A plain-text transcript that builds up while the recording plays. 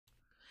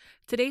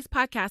Today's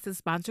podcast is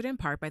sponsored in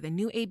part by the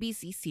new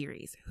ABC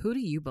series, Who Do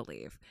You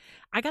Believe?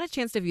 I got a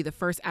chance to view the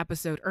first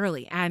episode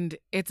early, and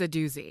it's a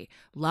doozy.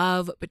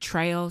 Love,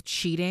 betrayal,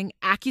 cheating,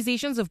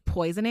 accusations of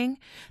poisoning.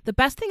 The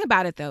best thing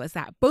about it, though, is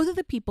that both of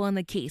the people in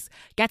the case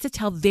get to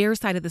tell their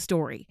side of the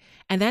story,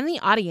 and then the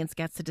audience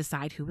gets to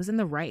decide who was in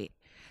the right.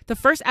 The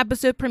first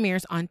episode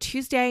premieres on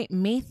Tuesday,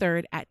 May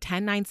 3rd at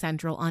 10/9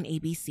 Central on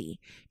ABC,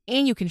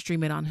 and you can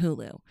stream it on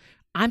Hulu.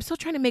 I'm still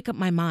trying to make up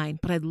my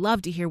mind, but I'd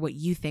love to hear what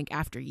you think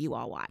after you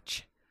all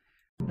watch.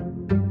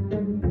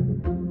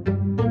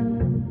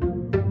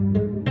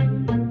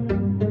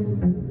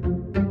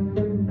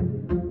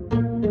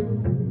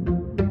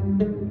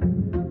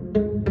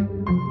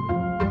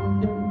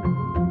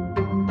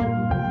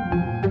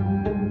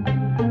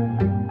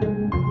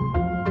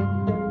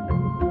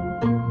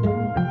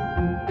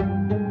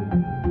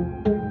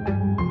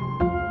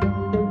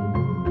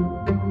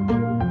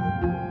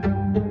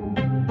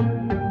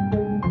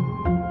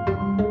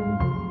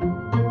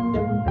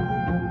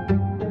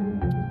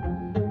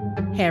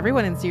 Hey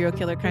everyone in Serial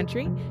Killer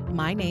Country,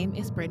 my name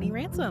is Brittany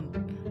Ransom.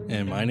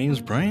 And my name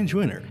is Brian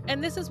Joyner.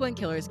 And this is When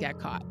Killers Get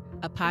Caught,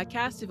 a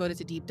podcast devoted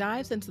to deep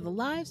dives into the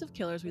lives of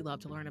killers we love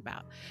to learn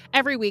about.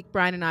 Every week,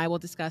 Brian and I will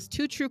discuss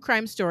 2 true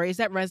crime stories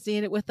that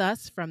resonated with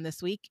us from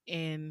this week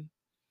Then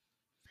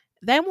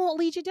we'll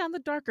lead you down the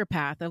darker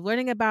path of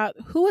learning about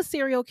who a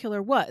serial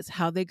killer was,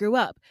 how they grew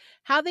up,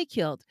 how they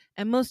killed,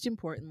 and most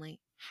importantly,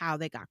 how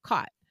they got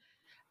caught.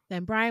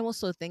 Then Brian will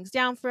slow things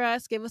down for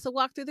us, give us a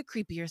walk through the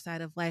creepier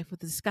side of life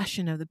with a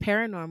discussion of the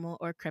paranormal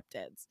or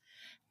cryptids.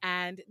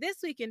 And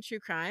this week in True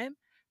Crime,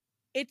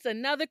 it's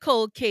another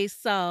cold case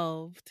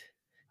solved.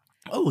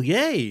 Oh,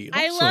 yay. Awesome.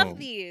 I love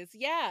these.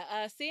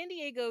 Yeah. A San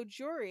Diego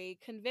jury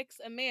convicts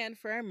a man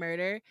for a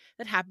murder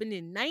that happened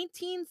in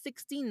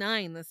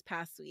 1969 this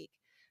past week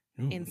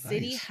in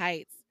City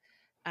Heights.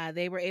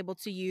 They were able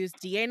to use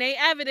DNA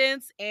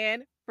evidence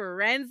and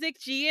forensic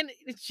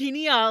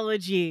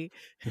genealogy.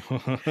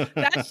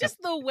 That's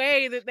just the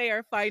way that they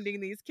are finding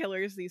these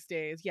killers these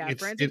days. Yeah,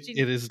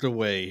 it is the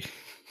way.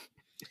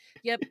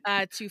 Yep,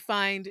 to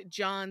find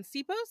John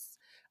Sipos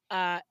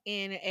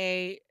in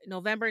a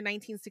November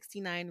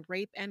 1969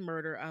 rape and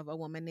murder of a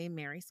woman named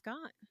Mary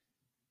Scott.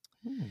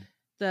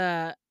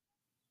 The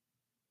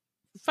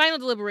final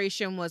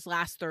deliberation was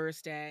last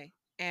Thursday.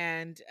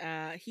 And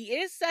he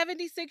is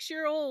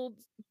 76-year-old,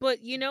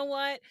 but you know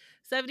what?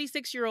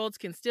 76-year-olds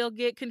can still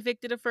get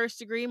convicted of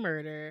first-degree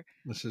murder.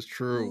 This is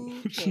true.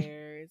 Who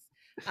cares?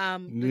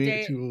 You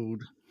ain't too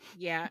old.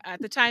 Yeah,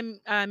 at the time,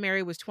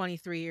 Mary was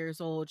 23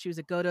 years old. She was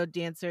a go-go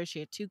dancer. She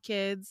had 2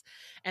 kids,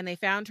 and they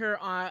found her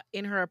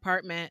in her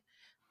apartment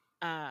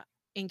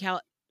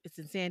It's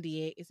in San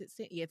Diego.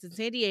 It's in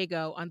San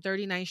Diego on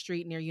 39th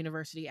Street near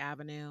University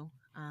Avenue.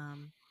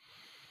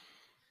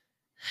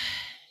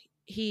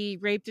 He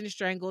raped and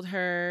strangled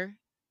her,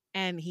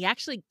 and he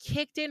actually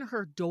kicked in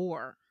her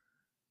door.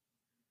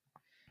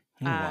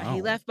 Wow.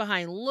 He left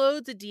behind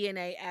loads of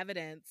DNA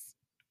evidence,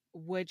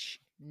 which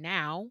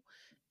now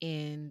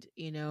in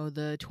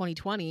the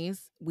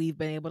 2020s we've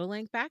been able to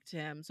link back to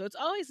him. So it's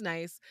always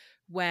nice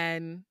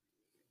when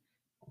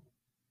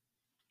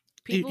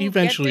people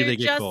eventually they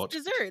get caught.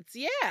 Desserts.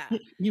 Yeah.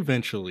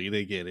 Eventually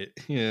they get it.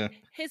 Yeah.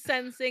 His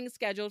sentencing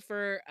scheduled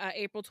for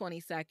April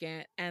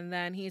 22nd, and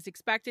then he's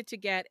expected to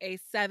get a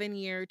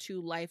 7-year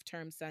to life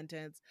term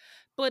sentence.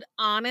 But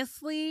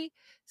honestly,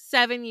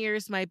 7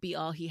 years might be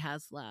all he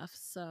has left.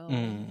 So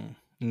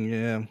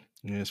yeah,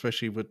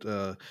 especially with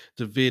the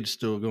vid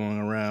still going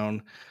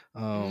around.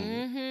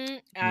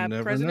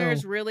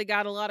 Prisoners really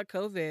got a lot of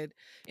COVID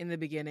in the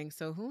beginning,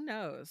 so who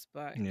knows?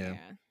 But yeah.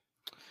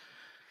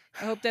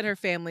 I hope that her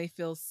family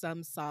feels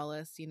some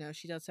solace.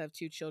 She does have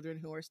 2 children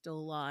who are still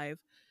alive.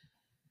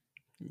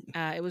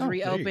 It was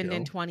reopened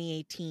in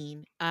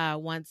 2018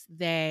 once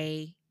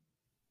they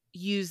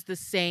used the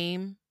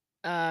same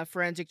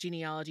forensic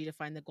genealogy to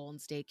find the Golden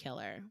State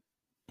Killer.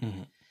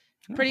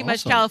 Pretty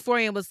much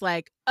California was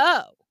like,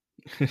 oh,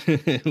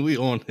 we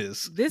on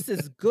this. This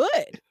is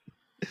good.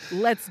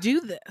 Let's do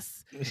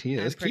this.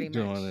 Yeah, let's keep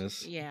doing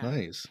this. Yeah.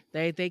 Nice.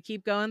 They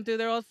keep going through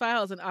their old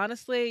files, and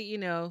honestly,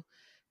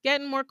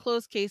 getting more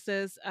closed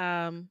cases.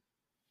 The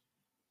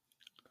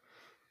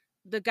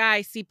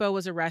guy Sipo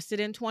was arrested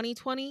in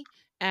 2020,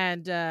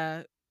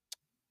 and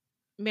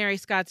Mary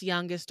Scott's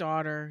youngest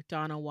daughter,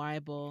 Donna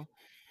Weibel,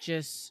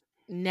 just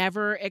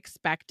never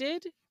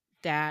expected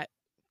that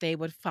they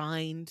would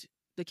find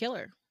the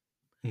killer.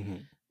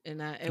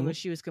 And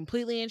she was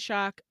completely in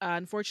shock.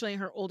 Unfortunately,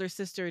 her older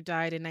sister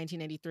died in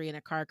 1993 in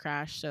a car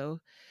crash, so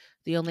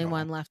the only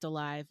one left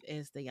alive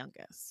is the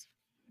youngest.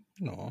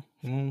 No.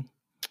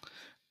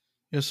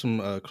 There's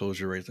some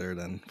closure right there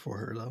then for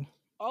her, though.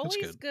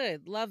 Always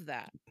good. Love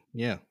that.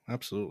 Yeah,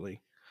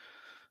 absolutely.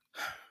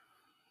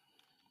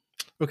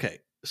 Okay,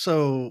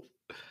 so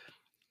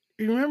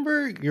you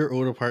remember your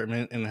old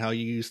apartment and how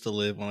you used to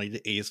live on like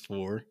the 8th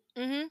floor?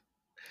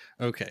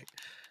 Okay,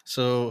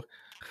 so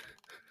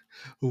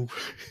I'm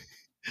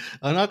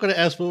not going to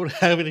ask what would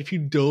happen if you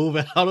dove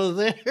out of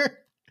there.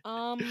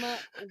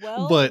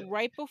 Well, But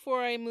right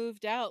before I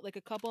moved out, like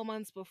a couple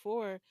months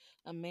before,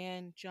 a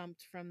man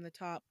jumped from the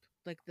top,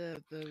 like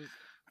the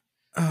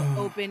oh,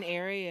 open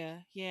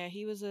area. Yeah,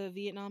 he was a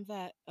Vietnam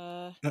vet.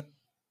 uh, It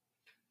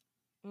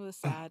was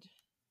oh, sad.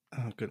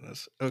 oh,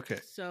 goodness. Okay.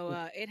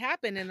 So it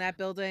happened in that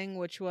building,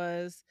 which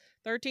was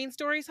 13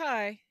 stories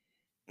high.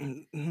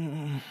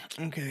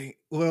 Okay.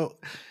 Well,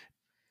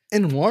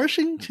 in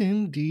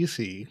Washington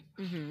D.C.,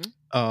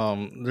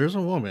 Mm-hmm. there's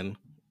a woman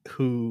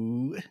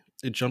who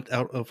jumped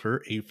out of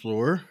her eighth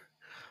floor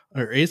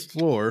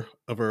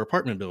of her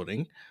apartment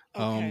building,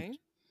 um, Okay.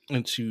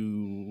 and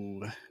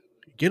to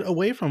get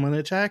away from an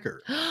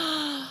attacker.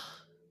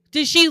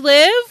 Did she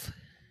live?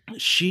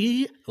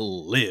 She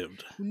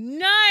lived.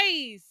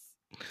 Nice.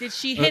 Did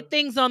she Uh, hit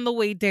things on the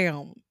way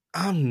down?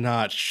 I'm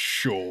not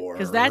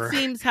Because that sure.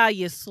 seems how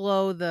you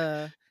slow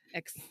the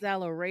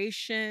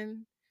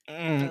acceleration.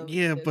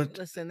 Yeah, but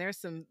Listen, there's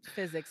some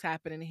physics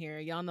happening here.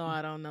 Y'all know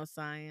I don't know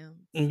science.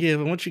 yeah,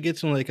 but once you get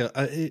to like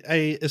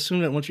I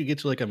assume that once you get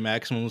to like a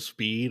maximum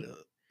speed,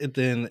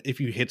 then if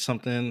you hit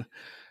something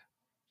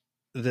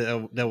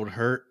that would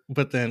hurt,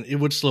 but then it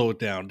would slow it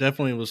down.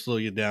 Definitely would slow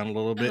you down a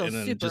little bit, It'll and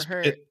then super just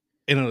hurt.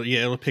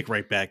 it'll pick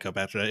right back up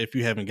after that if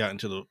you haven't gotten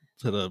to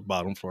the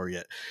bottom floor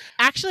yet.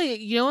 Actually,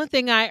 you know one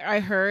thing I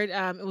heard,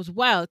 it was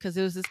wild because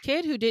it was this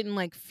kid who didn't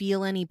like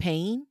feel any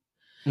pain.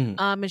 Mhm.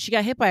 And she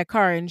got hit by a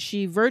car and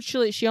she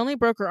only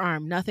broke her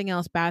arm. Nothing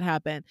else bad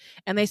happened.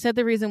 And they said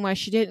the reason why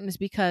she didn't is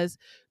because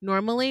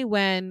normally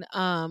when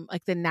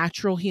like the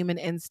natural human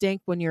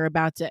instinct when you're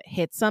about to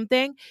hit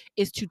something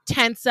is to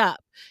tense up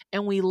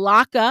and we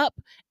lock up,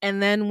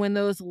 and then when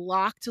those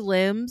locked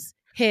limbs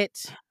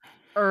hit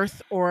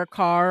earth or a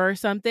car or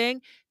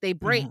something, they Mhm.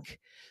 break.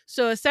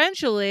 So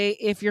essentially,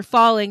 if you're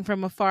falling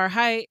from a far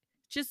height,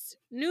 just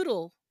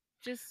noodle.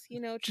 Just,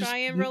 try Just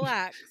and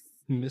relax.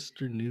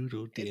 Mr.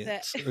 Noodle Is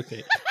that Dance.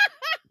 Okay,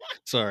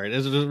 sorry,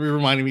 this is just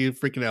reminding me of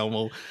freaking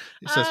Elmo,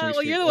 Sesame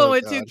well, you're Street. the one Oh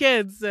with two God.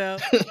 kids, so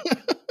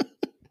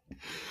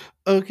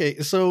Okay,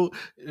 so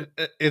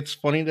it's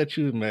funny that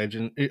you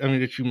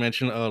that you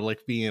mentioned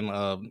like being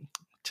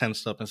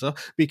tensed up and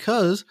stuff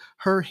because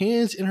her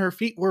hands and her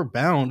feet were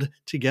bound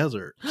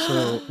together.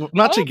 So well,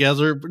 not oh,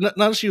 together, but not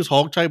that she was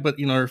hog tied, but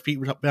her feet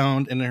were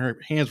bound and then her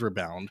hands were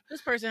bound.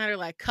 this person had her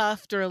like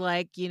cuffed or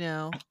like,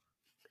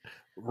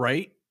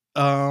 Right.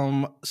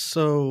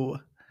 So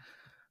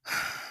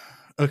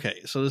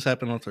okay, so this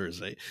happened on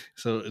Thursday.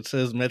 So it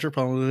says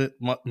Metropolitan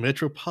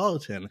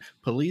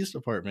Police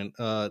Department.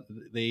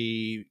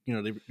 They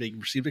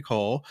received a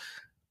call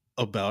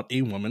about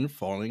a woman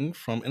falling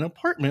from an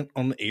apartment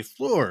on the eighth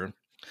floor.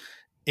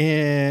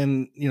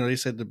 And they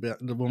said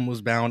the woman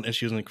was bound and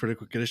she was in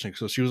critical condition,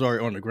 so she was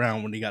already on the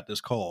ground when they got this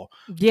call.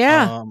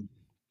 yeah. Um,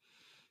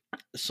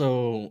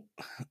 so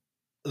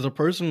the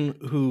person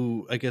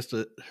who I guess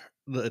the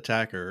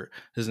attacker,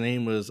 his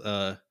name was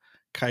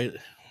Ky-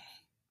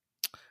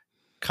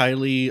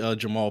 Kylie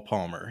Jamal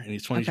Palmer, and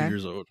he's 22 Okay.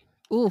 years old.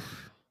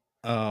 Oof.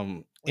 Way to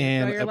throw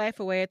And your life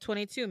away at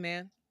 22,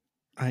 man.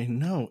 I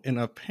know, and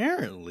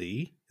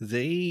apparently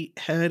they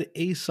had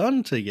a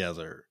son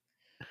together.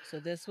 So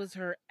this was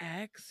her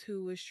ex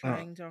who was Uh,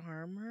 trying to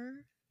harm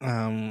her?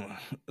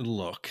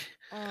 Look,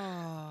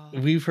 Oh.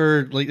 we've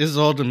heard like this is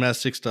all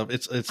domestic stuff.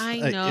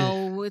 I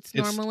know it's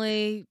It's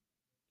normally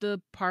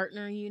the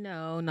partner,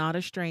 not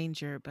a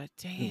stranger, but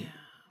damn.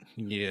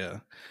 yeah,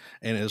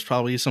 and it's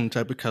probably some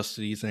type of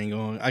custody thing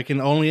going. I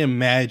can only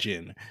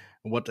imagine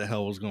what the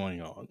hell was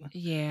going on,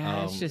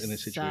 Yeah, it in this just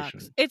sucks. situation.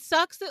 It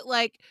sucks that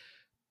like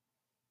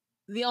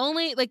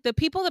the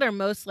people that are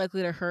most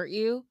likely to hurt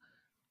you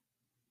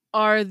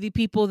are the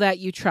people that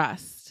you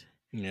trust.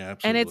 Yeah,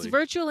 And it's absolutely.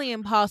 virtually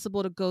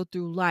impossible to go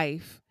through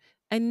life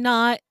and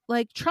not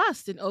like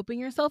trust and open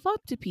yourself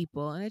up to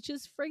people. And it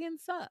just friggin'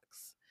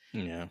 sucks.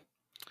 Yeah.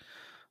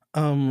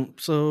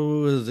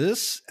 So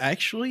this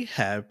actually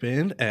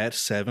happened at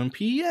 7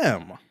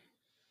 p.m.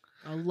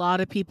 A lot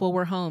of people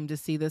were home to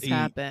see this E-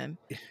 happen.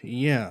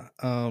 Yeah.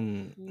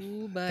 Ooh,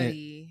 And,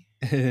 buddy.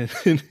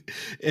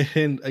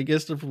 and I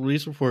guess the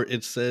police report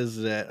it says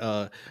that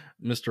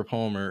Mr.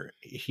 Palmer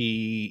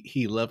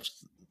he left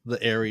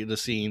the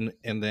scene,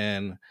 and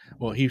then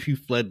he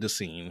fled the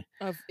scene.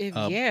 Uh,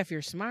 If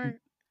you're smart.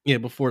 yeah,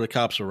 before the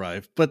cops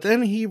arrived. But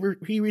then he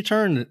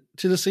returned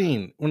to the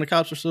scene when the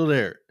cops were still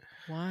there.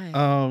 Why? I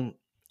don't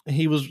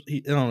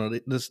know.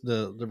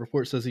 The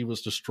report says he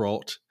was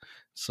distraught.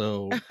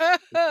 So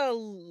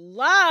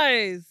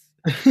Lies.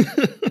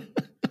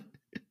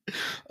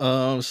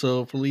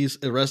 so police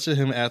arrested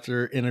him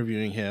after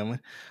interviewing him.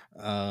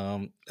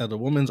 The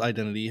woman's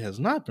identity has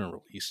not been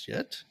released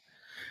yet.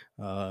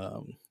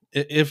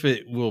 If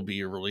it will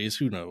be released,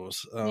 who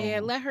knows? Yeah,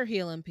 let her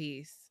heal in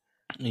peace.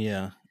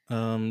 Yeah.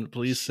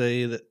 Police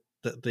say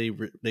that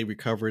they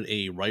recovered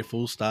a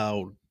rifle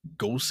style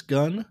ghost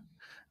gun.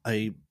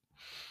 He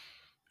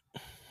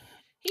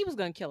was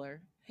gonna kill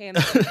her. Hands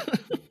down.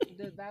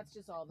 That's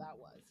just all that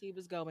was. He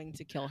was going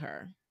to kill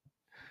her.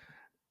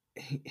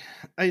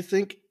 I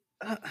think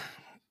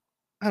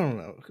I don't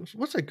know.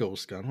 What's a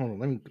ghost gun? Hold on,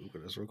 let me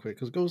Google this real quick.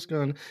 Because ghost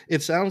gun,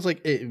 it sounds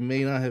like it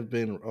may not have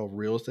been a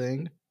real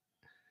thing.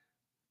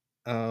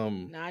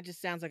 Nah, it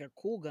just sounds like a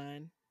cool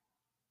gun.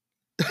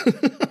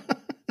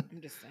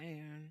 I'm just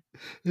saying.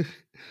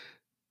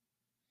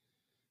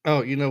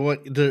 Oh, you know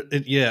what?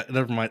 Yeah,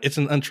 never mind. It's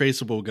an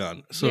untraceable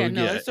gun. So Yeah,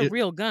 no, yeah, it's a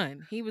real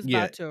gun. He was yeah,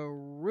 about to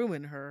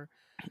ruin her.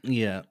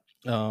 yeah.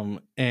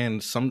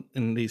 And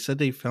they said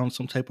they found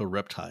some type of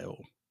reptile.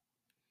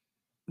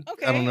 I don't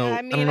Okay, know. I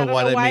I don't mean, I know don't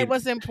why know that why it made.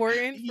 was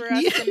important for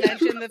us Yeah, to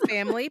mention the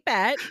family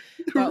pet,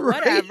 but right.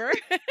 whatever.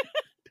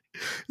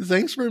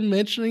 Thanks for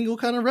mentioning what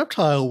kind of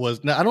reptile it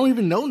was. Now I don't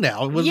even know.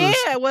 Now it was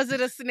Yeah, was it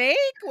a snake?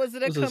 Was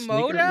it a a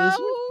snake or a Komodo? lizard.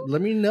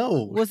 Let me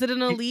know. Was it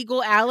an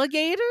illegal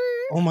alligator?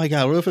 Oh my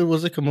god! What if it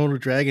was a Komodo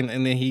dragon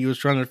and then he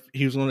was going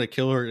to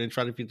kill her and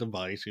try to feed the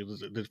body to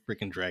this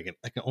freaking dragon?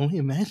 I can only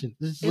imagine.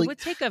 This is It like would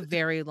take a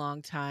very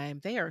long time.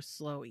 They are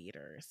slow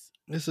eaters.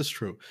 this is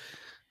true.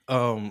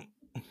 Um,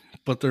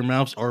 but their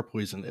mouths are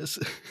poisonous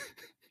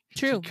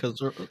True.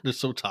 because they're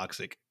so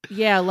toxic.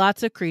 Yeah,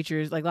 lots of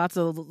creatures, like lots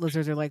of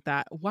lizards are like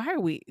that. Why are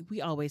we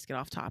always get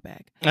off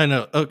topic? I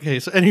know. Okay,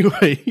 so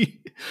anyway,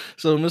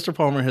 so Mr.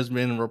 Palmer has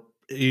been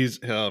he's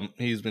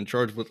been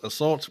charged with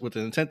assault with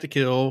an intent to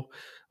kill,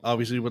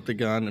 obviously with the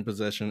gun in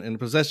possession, and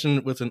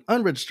possession with an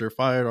unregistered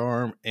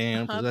firearm,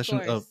 and Of possession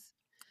of course.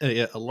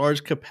 a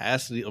large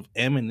capacity of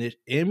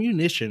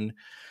ammunition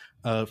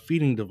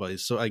feeding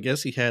device. So I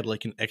guess he had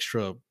like an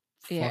extra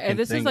Yeah, and fucking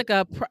this is thing. like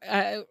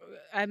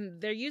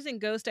they're using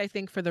Ghost, I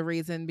think, for the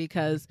reason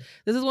because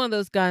this is one of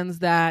those guns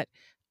that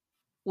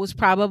was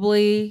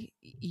probably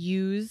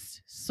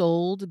used,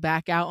 sold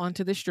back out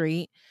onto the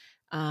street.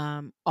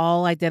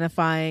 All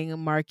identifying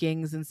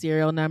markings and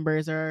serial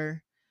numbers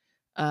are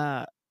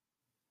uh,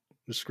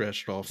 Just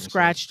scratched off and stuff.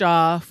 scratched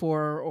off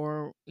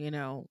or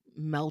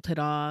melted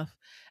off,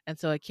 and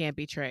so it can't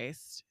be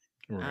traced.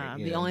 Right.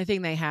 The Yeah. only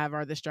thing they have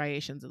are the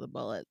striations of the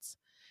bullets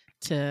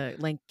to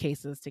link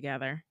cases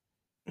together.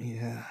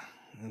 Yeah.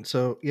 And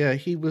so yeah,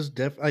 he was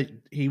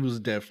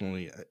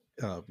definitely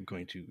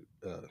going to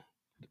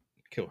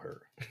kill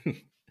her.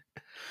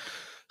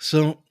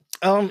 So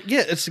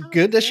yeah, it's How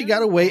good that she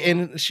got away,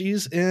 terrible. and she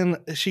is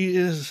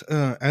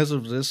as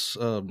of this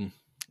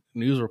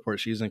news report,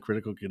 she's in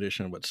critical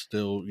condition, but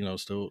still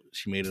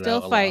she made it Still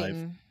out alive.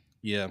 fighting.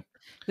 Yeah.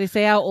 They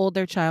say how old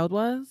their child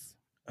was.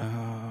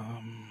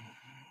 Um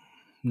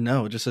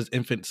no, it just says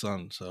infant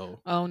son,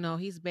 so Oh no,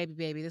 he's a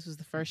baby. This was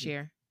the first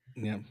year.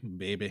 yeah,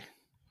 baby.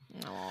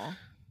 Oh,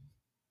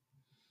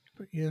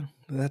 But yeah,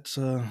 that's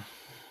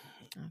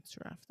that's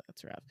rough.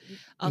 That's rough. yeah.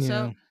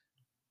 Also,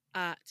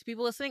 to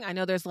people listening, I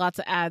know there's lots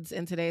of ads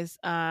in today's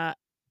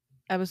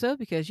episode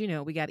because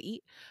we got to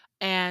eat,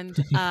 and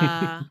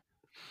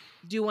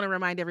do want to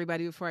remind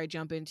everybody before I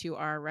jump into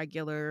our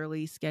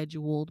regularly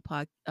scheduled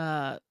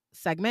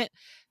segment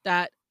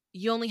that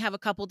you only have a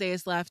couple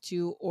days left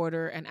to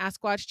order an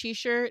Asquatch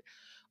t-shirt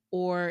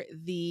or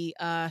the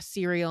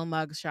cereal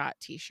mugshot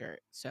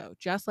t-shirt. So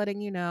just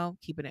letting you know,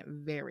 keeping it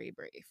very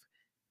brief.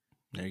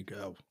 There you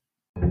go.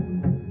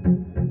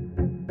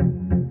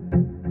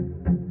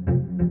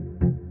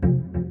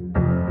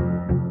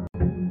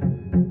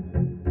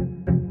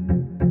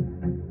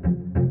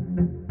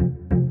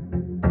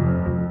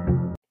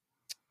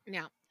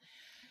 Now,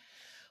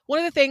 one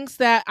of the things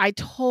that I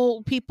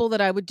told people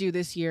that I would do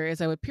this year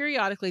is I would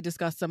periodically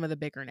discuss some of the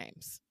bigger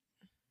names.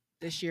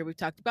 This year we've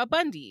talked about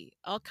Bundy,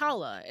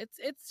 Alcala.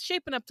 It's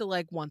shaping up to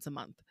like once a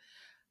month.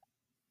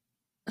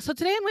 So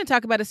today I'm going to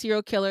talk about a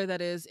serial killer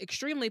that is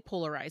extremely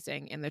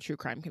polarizing in the true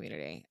crime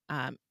community.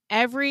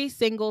 Every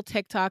single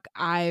TikTok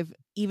I've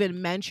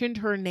even mentioned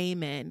her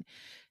name in,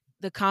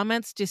 the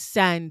comments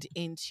descend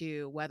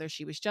into whether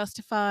she was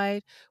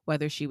justified,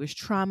 whether she was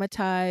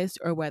traumatized,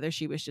 or whether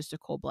she was just a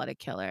cold-blooded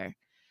killer.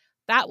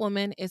 That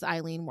woman is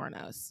Aileen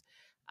Wuornos.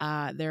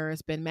 There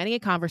has been many a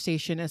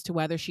conversation as to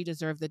whether she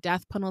deserved the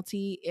death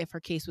penalty, if her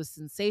case was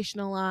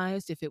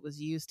sensationalized, if it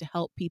was used to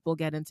help people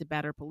get into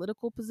better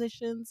political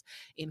positions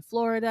in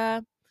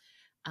Florida.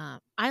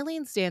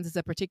 Aileen stands as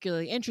a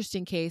particularly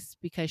interesting case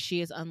because she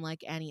is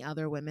unlike any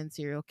other women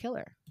serial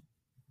killer.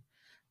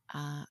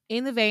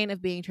 In the vein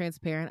of being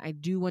transparent, I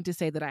do want to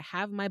say that I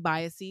have my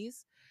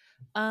biases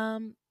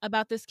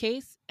about this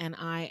case, and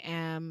I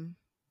am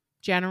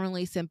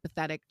generally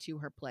sympathetic to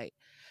her plight.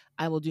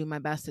 I will do my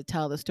best to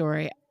tell the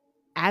story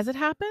as it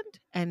happened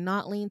and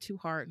not lean too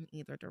hard in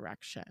either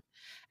direction.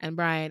 And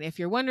Brian, if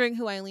you're wondering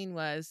who Aileen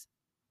was,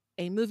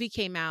 a movie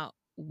came out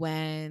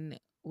when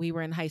we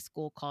were in high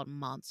school called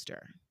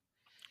Monster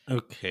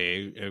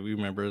Okay, I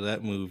remember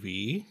that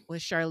movie.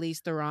 with Charlize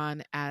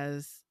Theron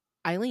as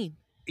Aileen.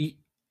 E-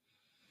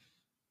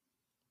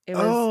 It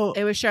was oh,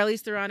 it was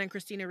Charlize Theron and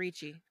Christina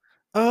Ricci.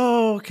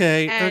 oh,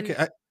 okay, And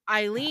okay.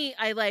 Aileen,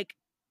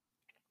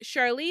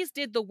 Charlize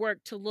did the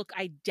work to look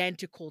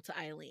identical to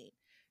Aileen.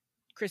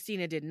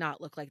 Christina did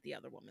not look like the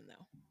other woman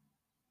though.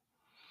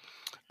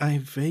 I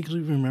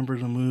vaguely remember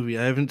the movie.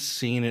 I haven't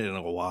seen it in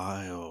a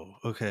while.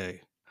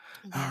 Okay.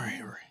 All right,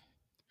 all right.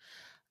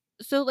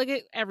 So,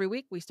 every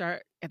week, we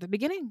start at the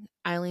beginning.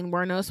 Eileen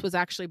Wuornos was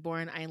actually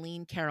born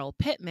Eileen Carol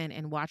Pittman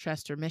in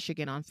Rochester,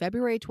 Michigan on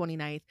February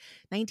 29th,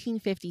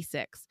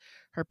 1956.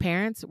 Her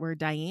parents were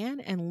Diane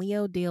and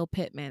Leo Dale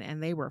Pittman,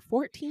 and they were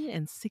 14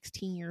 and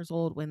 16 years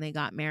old when they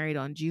got married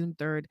on June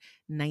 3rd,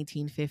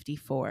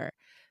 1954.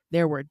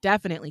 There were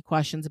definitely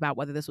questions about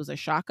whether this was a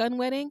shotgun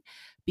wedding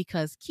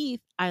because Keith,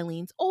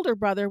 Eileen's older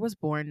brother, was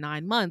born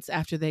 9 months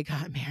after they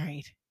got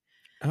married.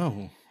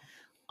 Oh.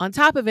 On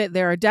top of it,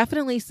 there are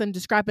definitely some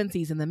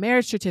discrepancies in the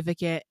marriage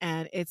certificate,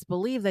 and it's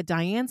believed that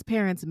Diane's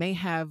parents may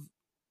have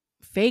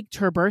faked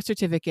her birth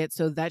certificate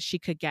so that she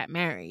could get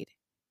married.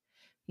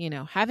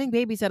 Having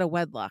babies out of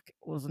wedlock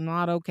was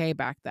not okay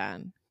back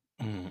then.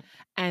 Mm.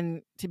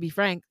 And to be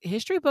frank,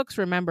 history books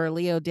remember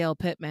Leo Dale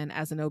Pittman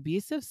as an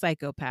abusive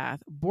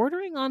psychopath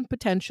bordering on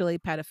potentially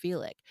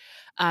pedophilic.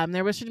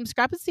 There were some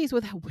discrepancies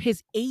with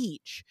his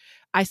age.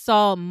 I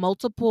saw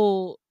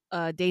multiple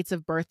dates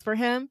of birth for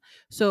him.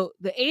 So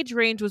the age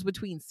range was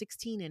between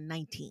 16 and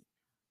 19.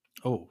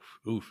 Oh,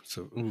 oof.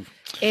 So, oof.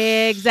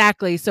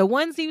 Exactly. So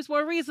one seems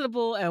more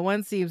reasonable and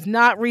one seems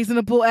not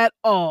reasonable at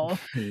all.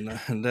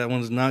 That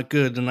one's not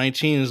good. The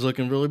 19 is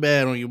looking really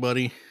bad on you,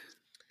 buddy.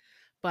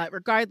 But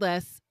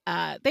regardless,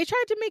 they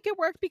tried to make it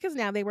work because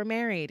now they were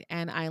married,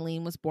 and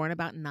Eileen was born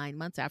about 9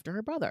 months after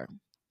her brother.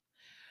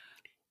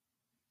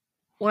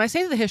 When I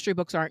say that the history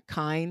books aren't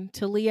kind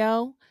to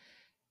Leo,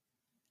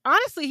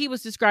 honestly, he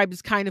was described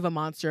as kind of a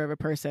monster of a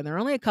person. There are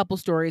only a couple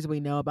stories we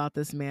know about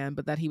this man,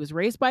 but that he was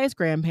raised by his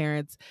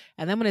grandparents.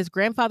 And then when his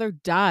grandfather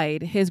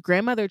died, his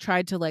grandmother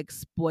tried to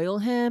spoil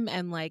him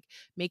and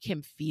make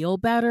him feel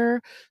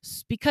better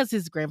because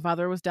his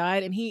grandfather was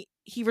died. And he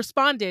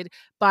responded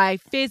by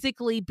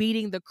physically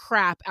beating the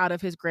crap out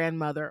of his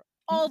grandmother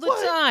all the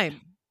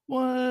time.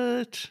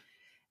 What?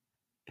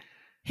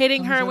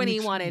 Hitting her when he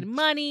wanted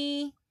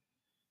money.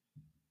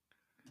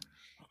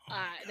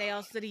 They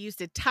also said he used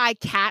to tie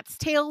cats'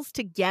 tails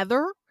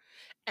together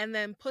and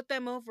then put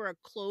them over a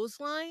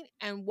clothesline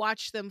and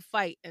watch them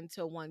fight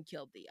until one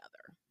killed the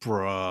other.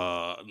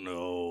 Bruh,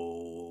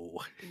 no.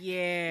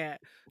 Yeah.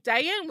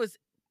 Diane was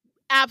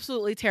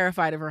absolutely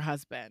terrified of her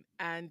husband,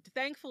 and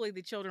thankfully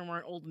the children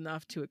weren't old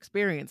enough to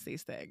experience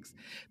these things.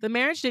 The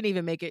marriage didn't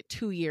even make it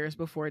 2 years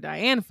before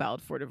Diane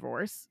filed for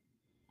divorce.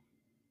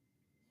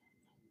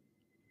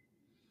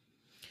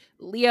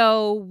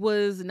 Leo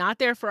was not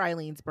there for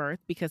Eileen's birth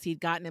because he'd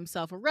gotten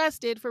himself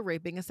arrested for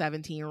raping a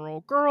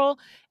 17-year-old girl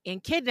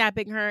and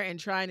kidnapping her and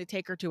trying to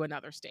take her to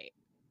another state.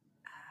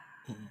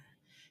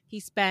 He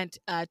spent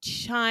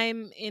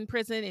time in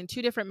prison in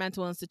 2 different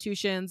mental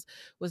institutions,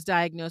 was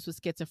diagnosed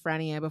with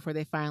schizophrenia before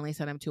they finally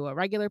sent him to a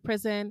regular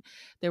prison.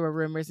 There were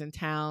rumors in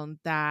town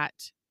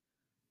that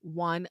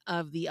one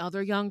of the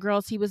other young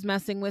girls he was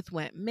messing with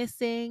went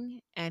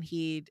missing, and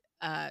he'd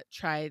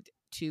tried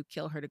to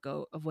kill her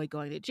to avoid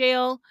going to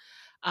jail.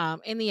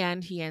 In the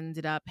end, he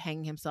ended up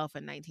hanging himself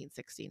in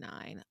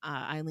 1969.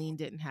 Eileen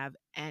didn't have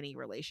any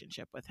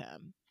relationship with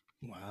him.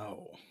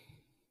 Wow.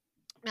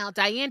 Now,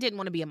 Diane didn't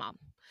want to be a mom,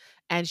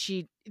 and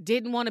she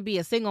didn't want to be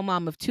a single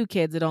mom of 2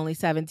 kids at only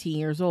 17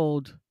 years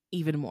old,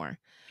 even more.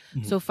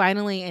 Mm-hmm. So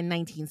finally, in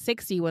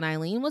 1960, when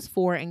Eileen was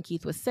 4 and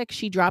Keith was 6,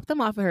 she dropped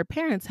them off at her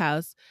parents'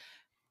 house.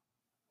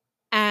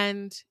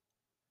 And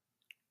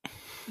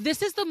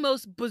this is the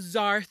most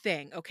bizarre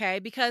thing, okay?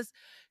 Because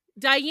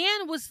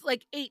Diane was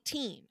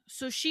 18,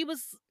 so she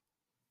was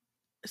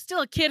still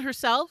a kid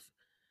herself.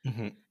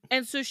 Mm-hmm.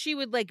 And so she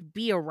would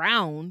be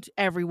around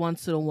every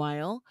once in a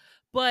while.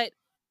 But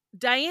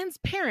Diane's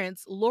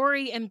parents,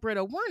 Lori and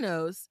Britta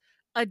Wuornos,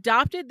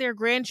 adopted their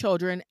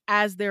grandchildren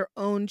as their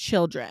own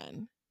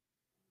children.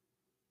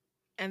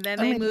 And then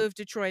they moved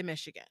to Troy,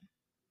 Michigan.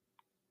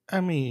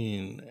 But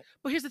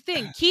here's the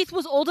thing. Keith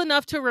was old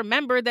enough to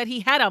remember that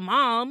he had a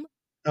mom.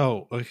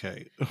 Oh,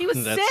 okay. He was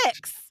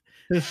 6.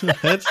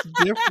 That's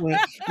different.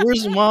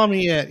 Where's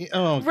mommy at?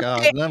 Oh,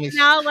 God.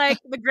 Now,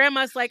 the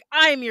grandma's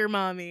I'm your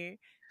mommy.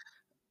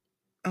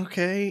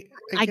 Okay.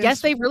 I guess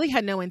they really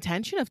had no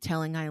intention of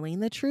telling Eileen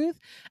the truth,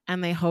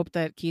 and they hoped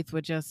that Keith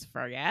would just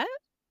forget.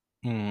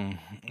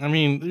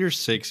 You're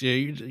 6. Yeah,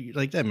 you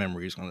that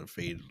memory is going to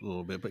fade a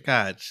little bit, but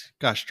gosh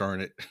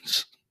darn it.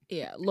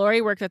 Yeah,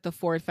 Lori worked at the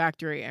Ford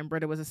factory, and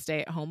Britta was a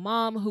stay-at-home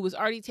mom who was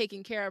already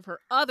taking care of her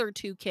other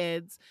 2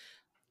 kids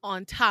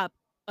on top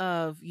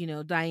of,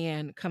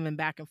 Diane coming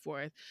back and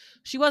forth.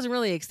 She wasn't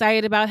really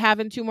excited about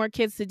having 2 more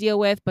kids to deal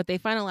with, but they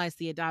finalized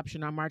the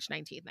adoption on March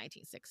 19th,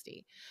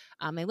 1960.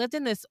 They lived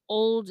in this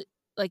old,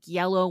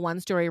 yellow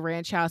 1-story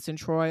ranch house in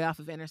Troy off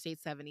of Interstate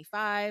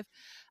 75.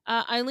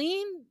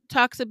 Eileen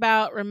talks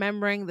about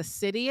remembering the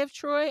city of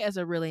Troy as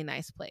a really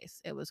nice place.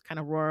 It was kind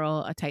of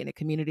rural, a tight-knit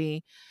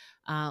community.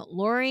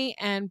 Lori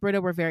and Britta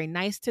were very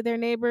nice to their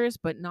neighbors,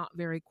 but not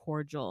very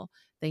cordial.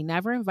 They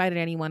never invited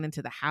anyone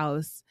into the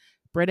house.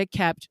 Britta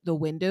kept the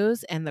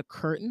windows and the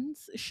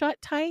curtains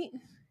shut tight.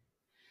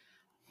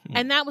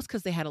 And that was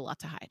because they had a lot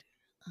to hide.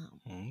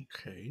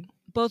 Okay.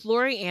 Both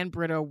Lori and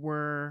Britta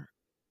were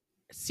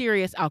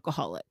serious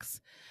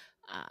alcoholics.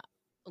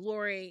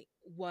 Lori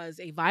was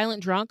a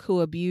violent drunk who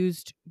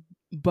abused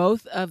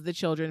both of the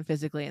children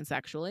physically and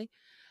sexually.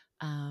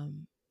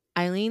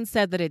 Eileen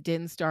said that it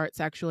didn't start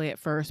sexually at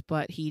first,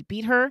 but he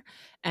beat her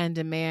and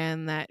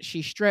demand that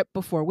she strip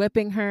before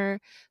whipping her.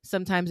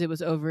 Sometimes it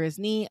was over his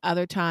knee.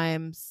 Other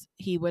times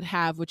he would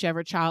have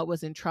whichever child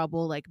was in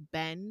trouble, like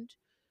bend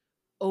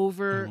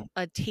over Mhm.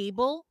 a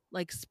table,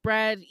 like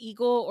spread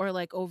eagle or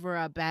like over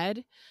a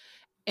bed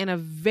in a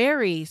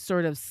very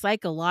sort of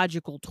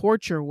psychological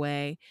torture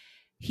way.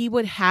 He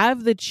would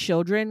have the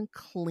children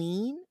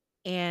clean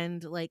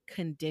and like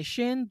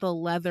condition the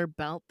leather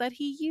belt that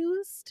he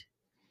used.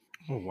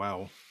 Oh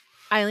wow.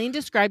 Eileen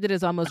described it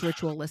as almost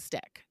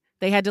ritualistic.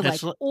 They had to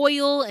That's like li-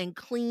 oil and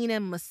clean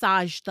and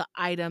massage the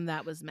item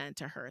that was meant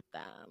to hurt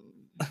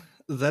them.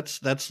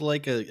 that's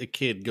like a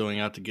kid going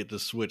out to get the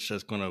switch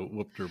that's going to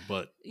whoop their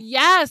butt.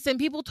 Yes, and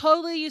people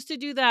totally used to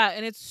do that,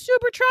 and it's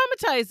super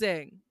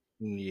traumatizing.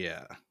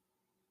 Yeah.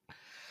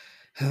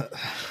 Uh,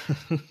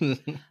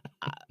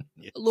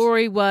 Yes.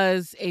 Laurie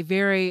was a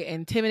very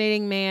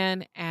intimidating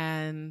man,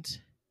 and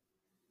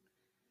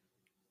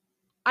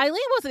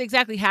Eileen wasn't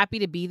exactly happy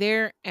to be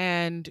there.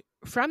 And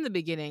from the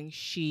beginning,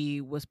 she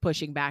was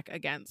pushing back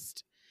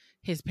against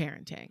his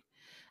parenting.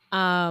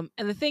 And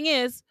the thing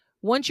is,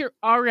 once you're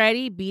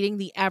already beating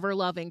the ever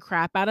loving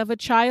crap out of a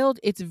child,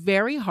 it's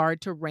very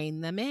hard to rein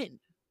them in.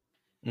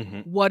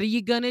 Mhm. What are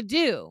you going to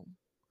do?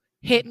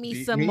 Hit me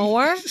Beat some me?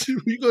 more? What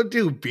you gonna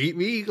do? Beat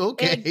me?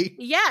 Okay.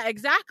 Yeah,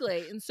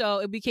 exactly. And so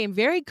it became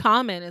very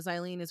common as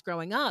Eileen is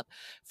growing up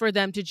for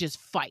them to just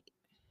fight.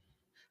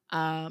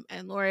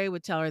 And Laurie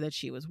would tell her that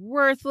she was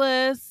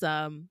worthless.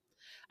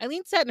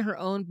 Eileen said in her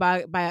own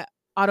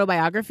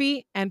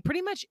autobiography and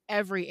pretty much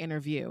every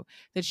interview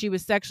that she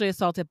was sexually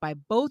assaulted by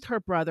both her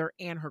brother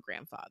and her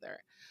grandfather.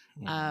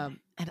 Mhm.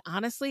 And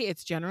honestly,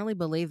 it's generally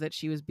believed that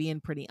she was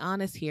being pretty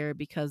honest here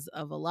because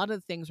of a lot of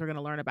the things we're going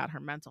to learn about her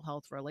mental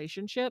health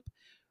relationship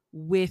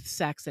with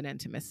sex and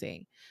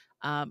intimacy.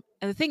 And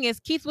the thing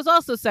is, Keith was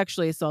also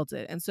sexually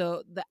assaulted. And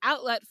so the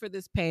outlet for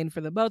this pain for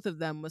the both of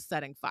them was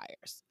setting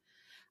fires.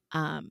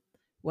 Um,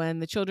 when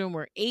the children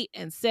were 8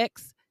 and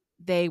 6,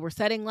 they were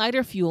setting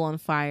lighter fuel on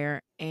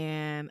fire,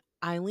 and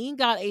Eileen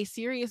got a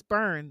serious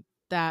burn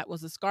that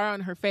was a scar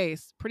on her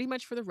face pretty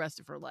much for the rest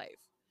of her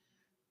life.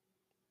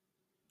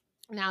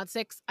 Now at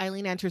 6,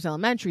 Eileen enters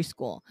elementary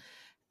school.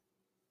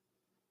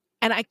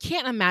 And I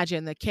can't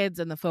imagine the kids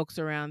and the folks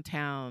around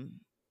town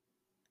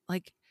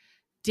like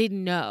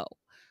didn't know.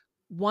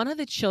 One of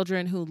the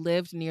children who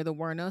lived near the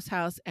Wernos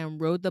house and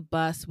rode the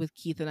bus with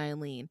Keith and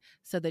Eileen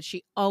said that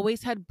she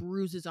always had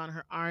bruises on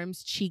her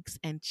arms, cheeks,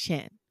 and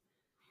chin.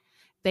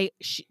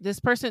 This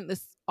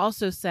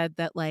also said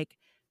that like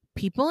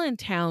people in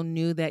town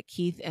knew that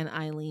Keith and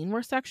Eileen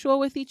were sexual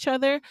with each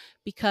other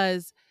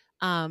because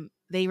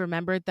they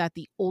remembered that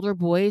the older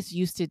boys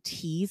used to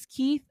tease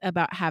Keith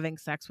about having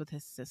sex with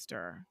his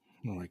sister.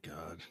 Oh my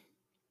god.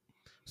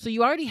 So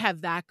you already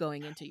have that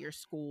going into your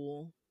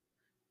school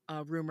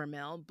rumor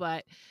mill,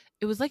 but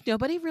it was like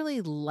nobody really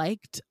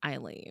liked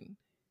Eileen.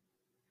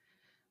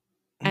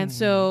 And Mm.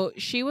 so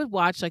she would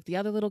watch like the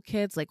other little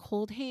kids like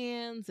hold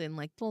hands and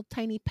like little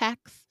tiny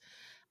pecks.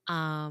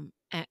 And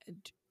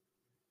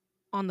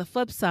on the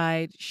flip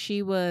side,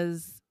 she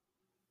was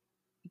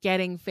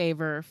getting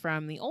favor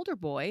from the older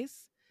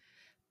boys,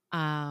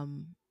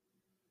 um,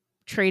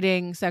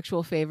 trading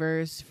sexual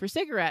favors for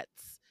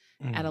cigarettes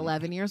at Mm.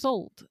 11 years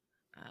old.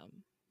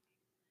 Um,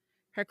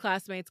 Her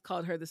classmates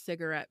called her the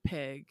cigarette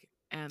pig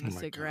and Oh the my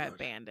cigarette god.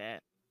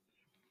 bandit.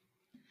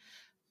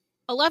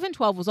 11,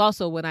 12 was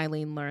also when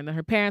Eileen learned that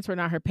her parents were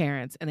not her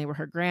parents and they were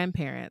her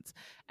grandparents.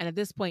 And at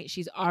this point,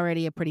 she's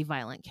already a pretty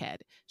violent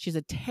kid. She's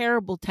a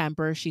terrible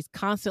temper. She's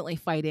constantly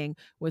fighting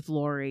with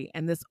Laurie,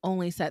 and this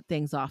only set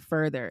things off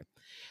further.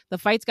 The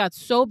fights got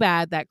so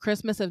bad that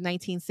Christmas of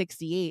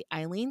 1968,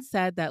 Eileen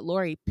said that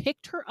Laurie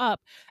picked her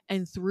up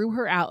and threw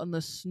her out in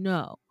the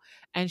snow.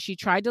 And she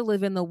tried to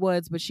live in the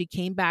woods, but she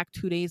came back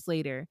 2 days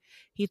later.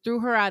 He threw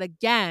her out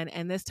again,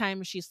 and this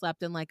time she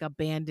slept in like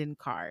abandoned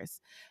cars.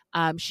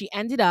 She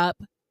ended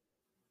up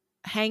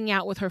hanging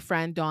out with her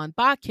friend Dawn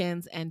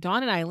Botkins, and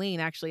Dawn and Eileen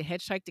actually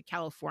hitchhiked to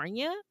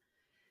California.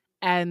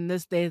 And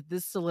this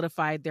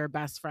solidified their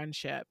best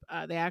friendship.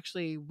 They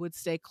actually would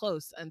stay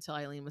close until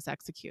Eileen was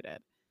executed.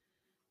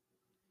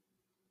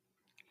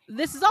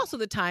 This is also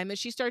the time that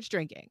she starts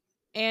drinking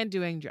and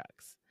doing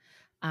drugs.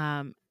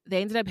 They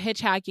ended up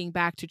hitchhiking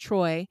back to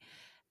Troy,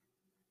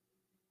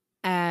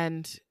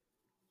 and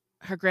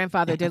her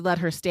grandfather did let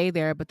her stay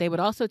there, but they would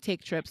also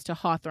take trips to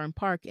Hawthorne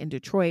Park in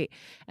Detroit,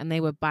 and they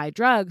would buy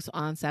drugs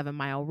on 7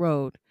 Mile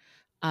Road.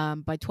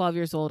 By 12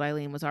 years old,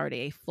 Eileen was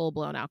already a full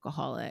blown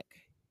alcoholic.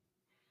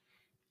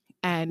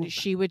 And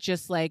she would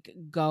just like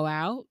go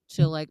out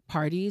to like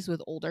parties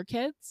with older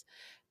kids,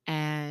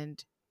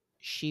 and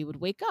she would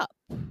wake up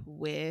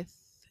with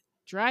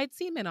dried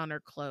semen on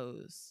her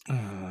clothes.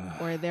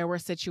 Or there were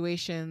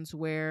situations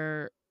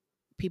where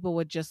people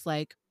would just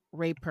like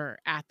rape her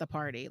at the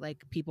party, like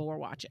people were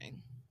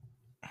watching.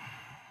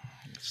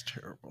 It's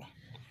terrible.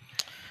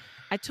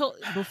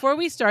 Before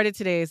we started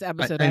today's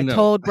episode, I I know.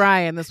 told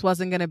Brian this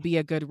wasn't going to be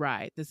a good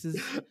ride. This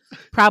is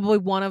probably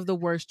one of the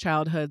worst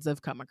childhoods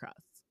I've come across.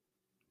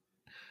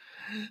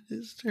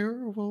 It's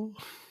terrible.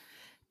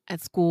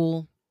 At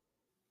school,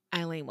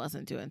 Eileen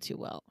wasn't doing too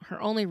well.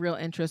 Her only real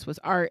interest was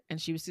art,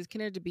 and she was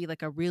considered to be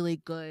like a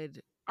really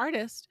good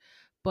artist,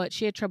 but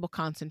she had trouble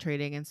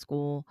concentrating in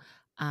school.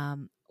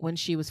 When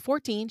she was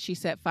 14, she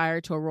set fire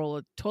to a roll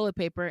of toilet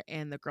paper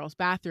in the girls'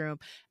 bathroom,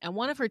 and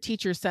one of her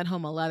teachers sent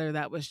home a letter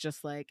that was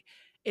just like,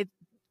 it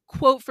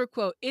quote for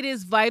quote, "It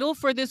is vital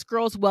for this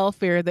girl's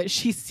welfare that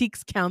she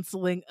seeks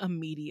counseling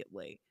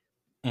immediately."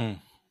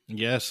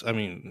 Yes, I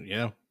mean,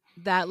 yeah.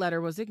 That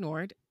letter was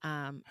ignored.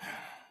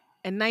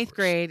 In ninth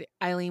grade,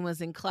 Eileen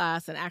was in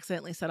class and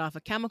accidentally set off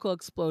a chemical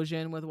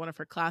explosion with one of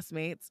her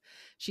classmates.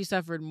 She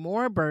suffered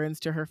more burns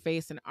to her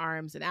face and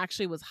arms and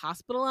actually was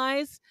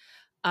hospitalized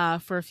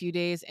for a few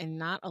days and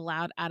not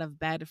allowed out of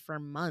bed for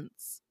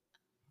months.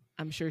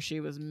 I'm sure she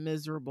was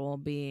miserable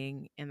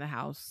being in the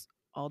house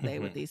all day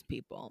with these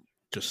people.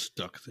 Just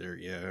stuck there,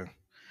 yeah.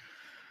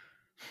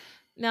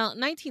 Now,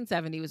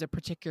 1970 was a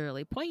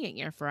particularly poignant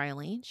year for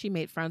Eileen. She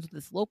made friends with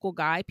this local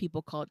guy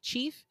people called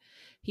Chief.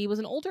 He was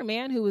an older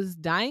man who was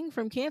dying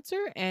from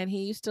cancer, and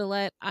he used to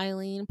let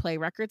Eileen play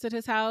records at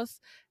his house.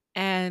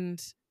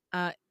 And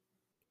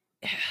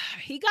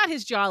he got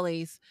his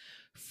jollies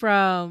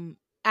from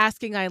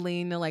asking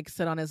Eileen to like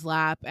sit on his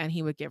lap, and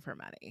he would give her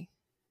money.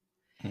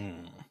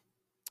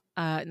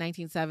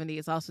 1970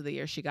 is also the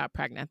year she got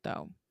pregnant,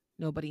 though.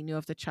 Nobody knew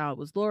if the child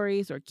was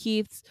Lori's or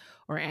Keith's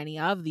or any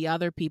of the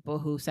other people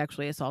who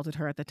sexually assaulted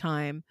her at the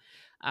time.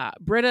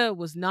 Britta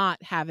was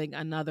not having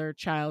another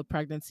child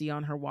pregnancy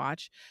on her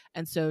watch,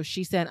 and so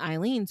she sent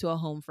Eileen to a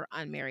home for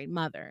unmarried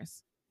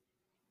mothers.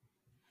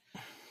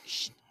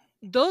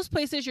 Those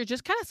places you're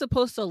just kind of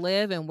supposed to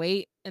live and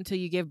wait until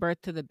you give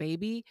birth to the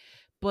baby,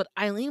 but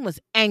Eileen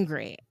was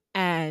angry,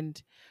 and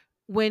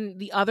when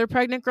the other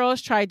pregnant girls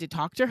tried to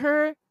talk to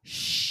her,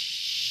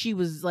 she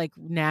was like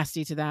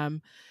nasty to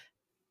them.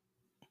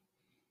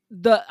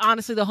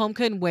 Honestly, the home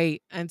couldn't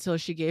wait until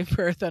she gave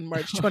birth on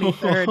March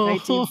 23rd,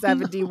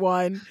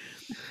 1971.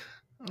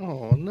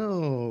 Oh,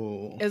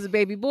 no. It was a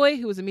baby boy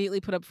who was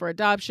immediately put up for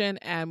adoption,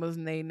 and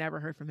they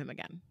never heard from him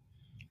again.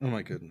 Oh,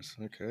 my goodness.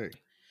 Okay.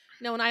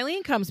 Now, when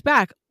Eileen comes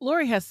back,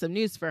 Lori has some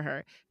news for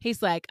her.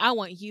 He's like, "I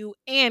want you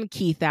and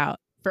Keith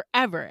out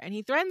forever," and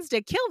he threatens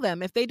to kill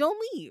them if they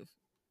don't leave.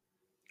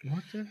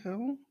 What the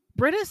hell?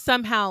 Britta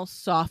somehow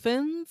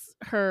softens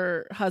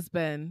her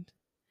husband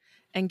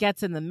and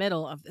gets in the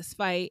middle of this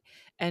fight,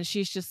 and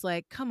she's just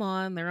like, "Come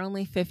on, they're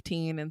only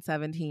 15 and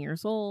 17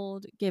 years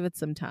old. Give it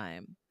some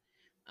time."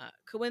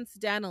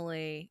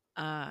 Coincidentally,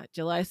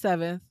 July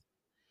 7th,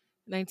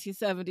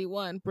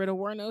 1971, Britta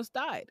Warnos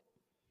died.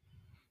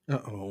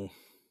 Uh-oh.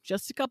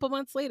 Just a couple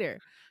months later.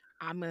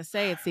 I'm going to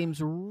say it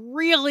seems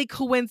really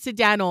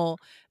coincidental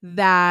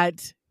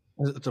that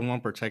it's the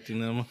one protecting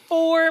them.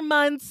 4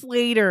 months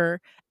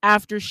later,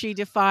 after she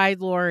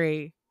defied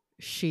Lori,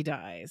 she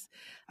dies.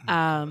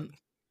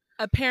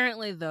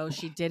 Apparently, though,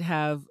 she did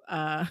have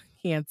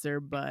cancer,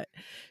 but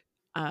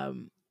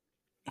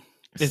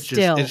it's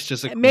still,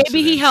 just a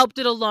maybe he helped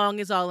it along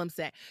is all I'm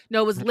saying.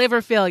 No, it was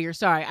liver failure.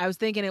 Sorry, I was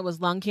thinking it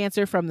was lung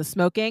cancer from the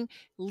smoking,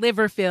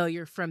 liver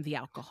failure from the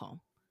alcohol.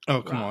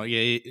 Oh, come on.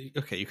 Yeah.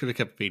 Okay, you could have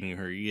kept feeding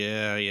her.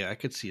 Yeah, I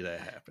could see that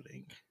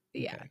happening.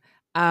 Yeah.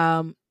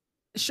 Okay.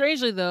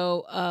 Strangely,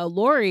 though,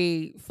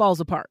 Lori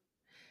falls apart.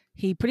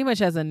 He pretty much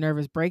has a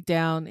nervous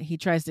breakdown. He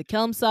tries to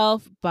kill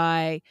himself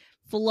by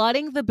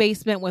flooding the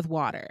basement with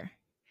water.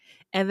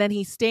 And then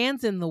he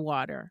stands in the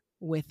water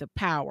with the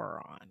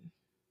power on.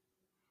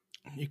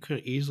 You could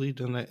have easily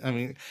done that. I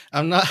mean,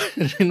 I'm not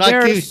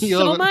there are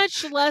so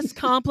much less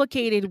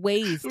complicated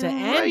ways to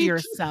end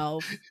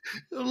yourself.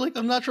 Like,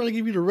 I'm not trying to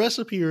give you the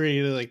recipe or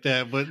anything like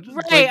that, but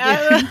right.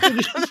 I'm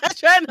not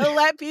trying to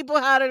let people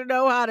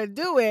know how to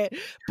do it,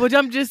 but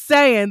I'm just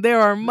saying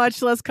there are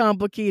much less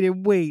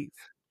complicated ways.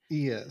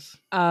 Yes.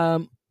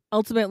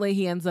 Ultimately,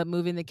 he ends up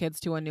moving the kids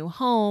to a new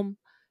home.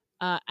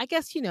 I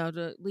guess,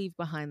 to leave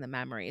behind the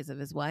memories of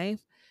his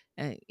wife.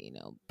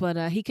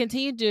 But he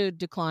continued to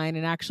decline,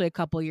 and actually a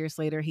couple years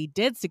later he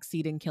did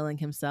succeed in killing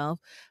himself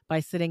by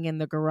sitting in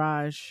the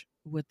garage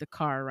with the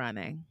car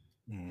running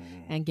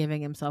and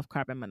giving himself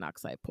carbon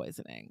monoxide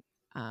poisoning.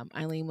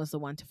 Eileen was the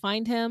one to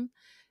find him,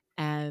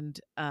 and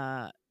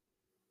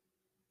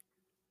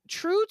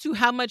true to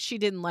how much she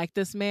didn't like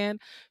this man,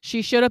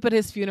 she showed up at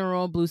his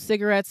funeral, blew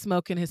cigarettes,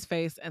 smoke in his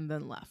face, and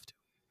then left.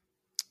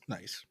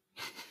 Nice.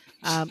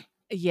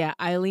 Yeah,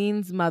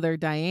 Eileen's mother,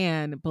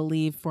 Diane,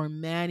 believed for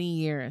many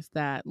years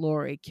that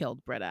Lori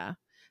killed Britta.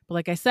 But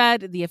like I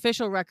said, the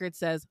official record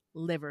says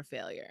liver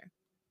failure.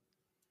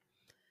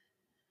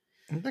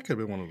 That could have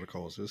been one of the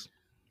causes.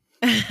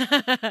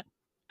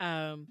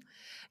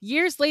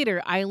 Years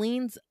later,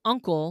 Eileen's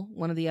uncle,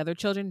 one of the other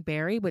children,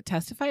 Barry, would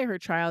testify at her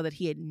trial that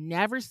he had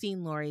never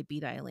seen Lori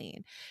beat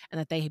Eileen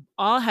and that they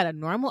all had a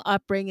normal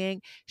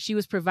upbringing. She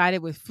was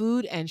provided with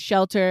food and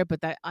shelter, but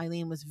that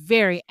Eileen was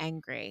very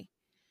angry.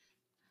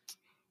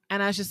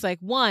 And I was just like,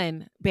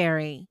 one,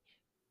 Barry,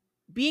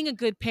 being a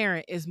good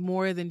parent is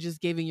more than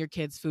just giving your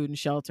kids food and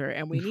shelter.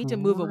 And we need to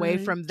move away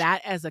Right. from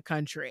that as a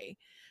country.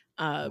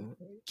 Right.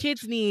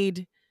 Kids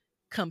need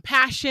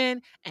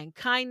compassion and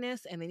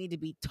kindness, and they need to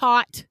be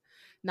taught,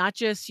 not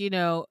just,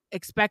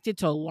 expected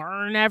to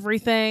learn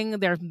everything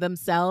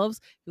themselves.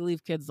 If you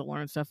leave kids to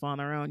learn stuff on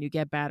their own, you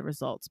get bad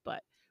results.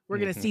 But we're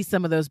going to see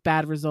some of those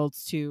bad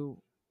results to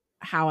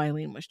how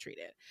Eileen was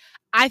treated.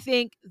 I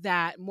think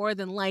that more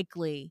than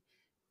likely,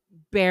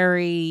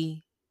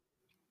 Barry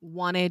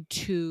wanted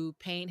to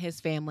paint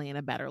his family in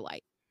a better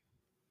light.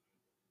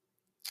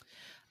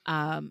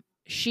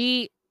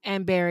 She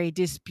and Barry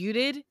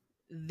disputed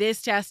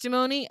this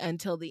testimony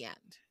until the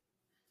end.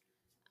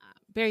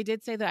 Barry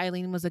did say that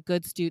Eileen was a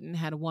good student,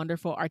 had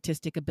wonderful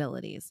artistic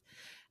abilities.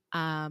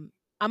 I'm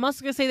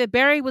also going to say that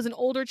Barry was an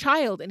older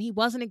child and he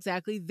wasn't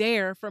exactly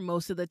there for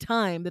most of the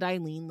time that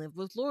Eileen lived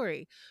with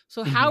Lori.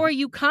 So how are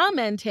you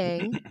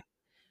commenting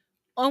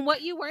on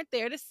what you weren't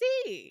there to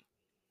see?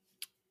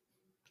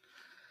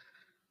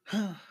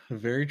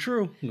 Very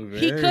true.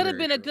 He could have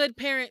been a good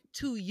parent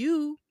to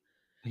you.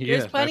 Yeah,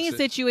 there's plenty of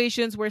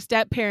situations where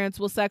step parents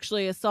will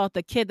sexually assault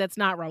the kid that's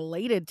not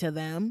related to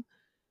them.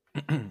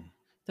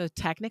 So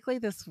technically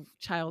this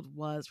child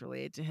was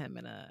related to him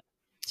in a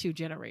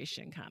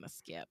 2-generation kind of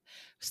skip.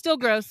 Still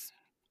gross.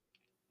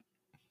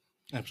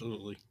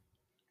 Absolutely.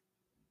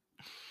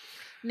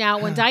 Now,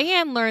 when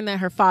Diane learned that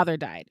her father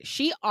died,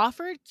 she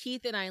offered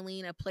Keith and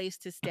Eileen a place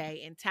to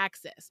stay in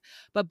Texas.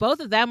 But both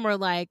of them were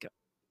like,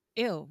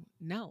 ew,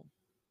 no.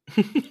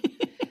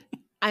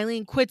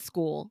 Eileen quit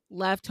school,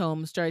 left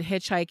home, started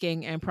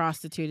hitchhiking and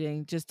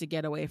prostituting just to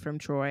get away from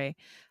Troy.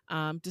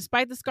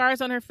 Despite the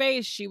scars on her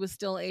face, she was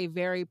still a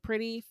very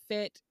pretty,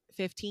 fit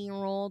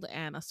 15-year-old,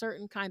 and a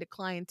certain kind of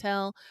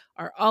clientele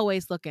are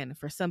always looking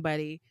for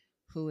somebody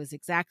who is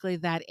exactly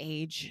that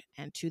age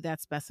and to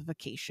that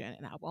specification.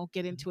 And I won't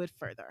get into it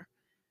further.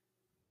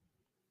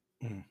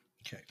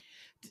 Okay.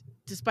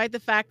 Despite the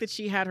fact that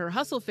she had her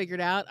hustle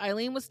figured out,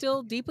 Eileen was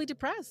still deeply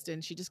depressed,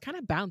 and she just kind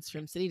of bounced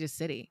from city to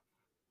city.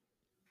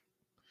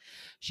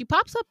 She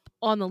pops up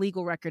on the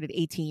legal record at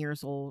 18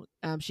 years old.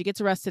 She gets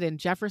arrested in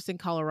Jefferson,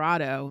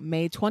 Colorado,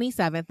 May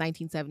 27th,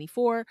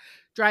 1974,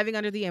 driving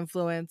under the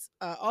influence,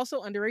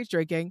 also underage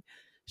drinking.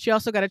 She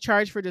also got a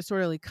charge for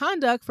disorderly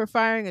conduct for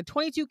firing a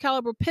 .22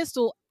 caliber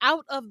pistol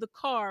out of the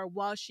car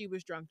while she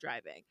was drunk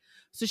driving.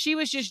 So she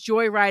was just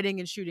joyriding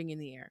and shooting in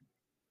the air.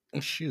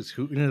 She was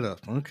hooting it up.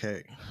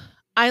 Okay.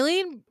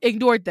 Eileen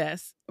ignored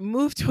this,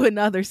 moved to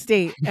another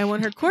state, and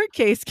when her court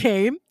case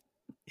came,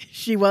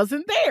 she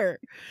wasn't there.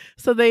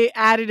 So they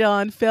added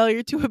on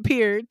failure to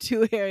appear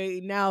to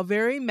a now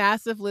very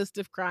massive list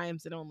of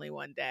crimes in only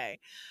one day.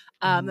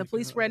 The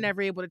police were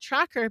never able to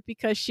track her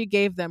because she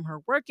gave them her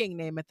working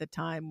name at the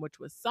time, which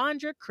was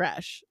Sandra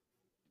Kresh.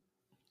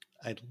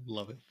 I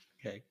love it.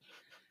 Okay.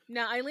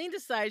 Now, Eileen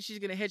decides she's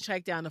going to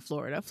hitchhike down to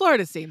Florida.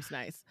 Florida seems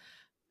nice.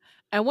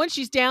 And when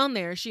she's down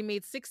there, she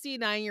meets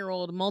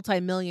 69-year-old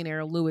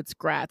multimillionaire Louis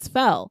Gratz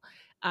Fell.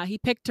 He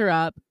picked her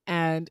up,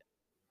 and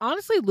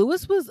honestly,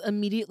 Louis was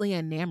immediately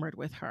enamored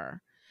with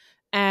her.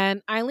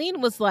 And Eileen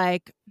was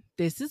like,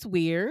 this is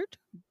weird,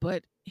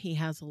 but he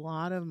has a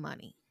lot of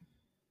money.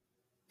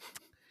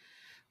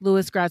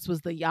 Louis Gratz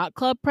was the yacht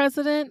club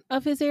president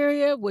of his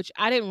area, which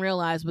I didn't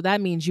realize, but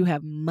that means you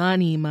have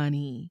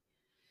money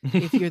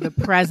if you're the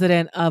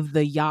president of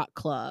the yacht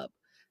club.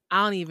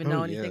 I don't even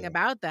know anything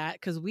about that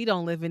because we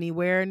don't live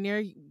anywhere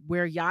near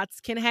where yachts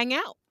can hang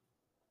out.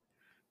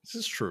 This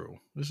is true.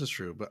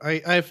 But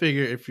I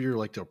figure if you're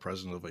like the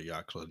president of a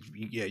yacht club,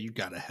 you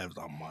got to have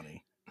the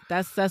money.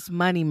 That's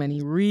money,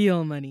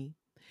 real money.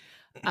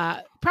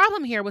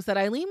 Problem here was that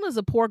Eileen was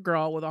a poor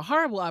girl with a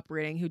horrible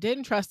upbringing who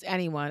didn't trust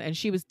anyone, and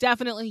she was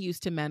definitely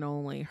used to men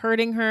only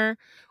hurting her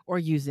or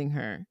using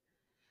her.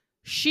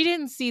 She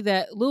didn't see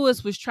that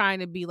Louis was trying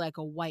to be like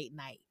a white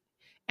knight.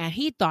 And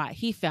he thought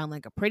he found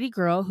like a pretty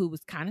girl who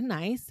was kind of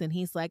nice. And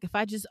he's like, if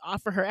I just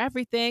offer her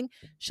everything,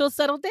 she'll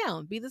settle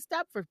down, be the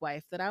Stepford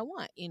wife that I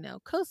want,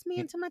 coast me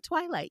into my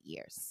twilight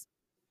years.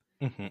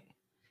 Mm-hmm.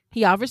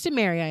 He offers to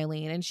marry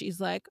Eileen, and she's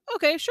like,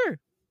 okay, sure.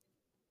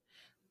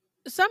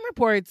 Some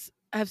reports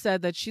have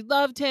said that she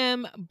loved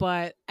him,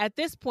 but at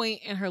this point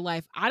in her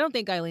life, I don't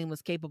think Eileen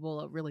was capable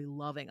of really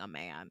loving a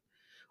man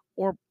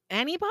or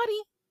anybody.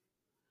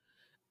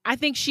 I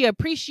think she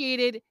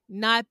appreciated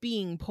not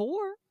being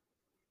poor.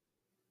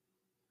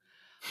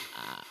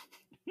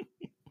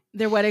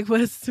 Their wedding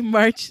was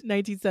March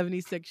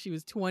 1976. She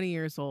was 20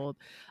 years old.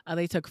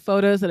 They took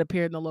photos that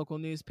appeared in the local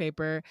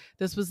newspaper.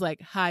 This was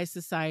like high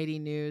society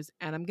news.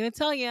 And I'm going to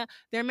tell you,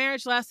 their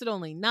marriage lasted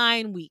only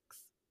 9 weeks.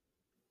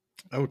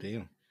 Oh,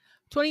 damn.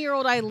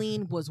 20-year-old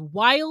Eileen was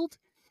wild,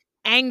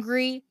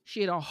 angry.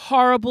 She had a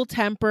horrible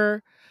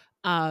temper.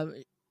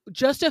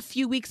 Just a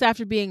few weeks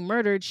after being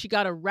murdered, she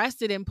got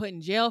arrested and put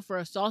in jail for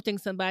assaulting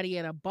somebody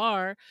at a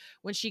bar.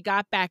 When she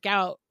got back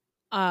out,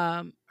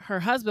 her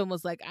husband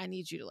was like, I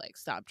need you to like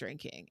stop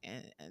drinking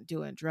and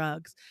doing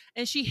drugs.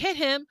 And she hit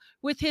him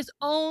with his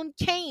own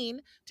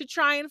cane to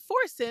try and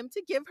force him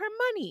to give her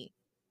money.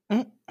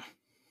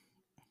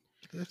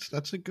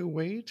 That's a good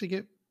way to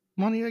get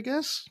money, I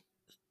guess.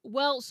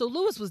 Well, so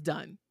Lewis was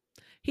done.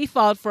 He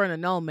filed for an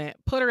annulment,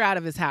 put her out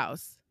of his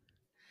house.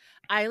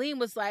 Eileen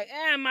was like,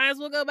 might as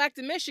well go back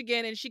to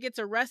Michigan. And she gets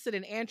arrested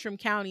in Antrim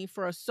County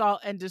for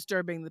assault and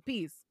disturbing the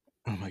peace.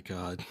 Oh my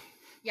God.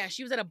 Yeah,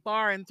 she was at a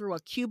bar and threw a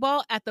cue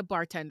ball at the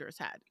bartender's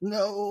head.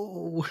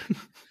 No.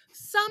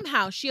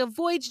 Somehow she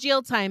avoids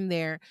jail time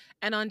there.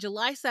 And on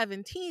July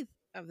 17th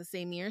of the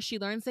same year, she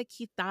learns that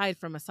Keith died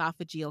from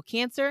esophageal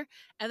cancer.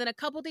 And then a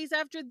couple days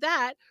after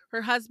that,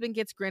 her husband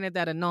gets granted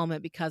that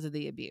annulment because of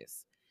the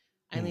abuse.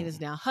 Eileen is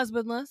now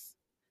husbandless.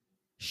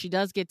 She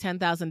does get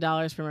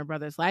 $10,000 from her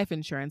brother's life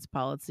insurance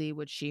policy,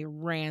 which she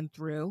ran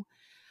through.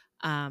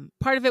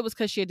 Part of it was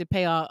because she had to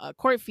pay all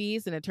court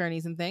fees and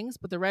attorneys and things,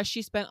 but the rest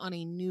she spent on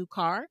a new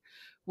car,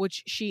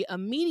 which she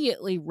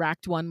immediately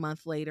wrecked 1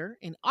 month later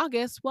in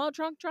August while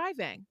drunk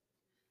driving.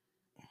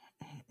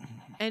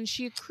 And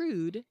she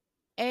accrued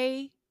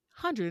a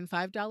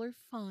 $105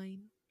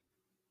 fine.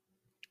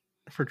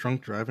 For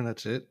drunk driving,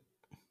 that's it?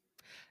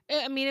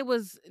 I mean, it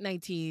was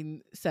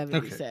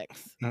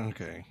 1976.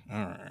 Okay. All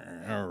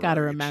right.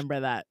 Gotta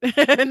remember that.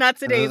 Not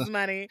today's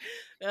money.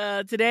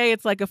 Today,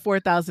 it's like a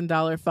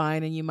 $4,000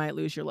 fine and you might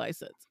lose your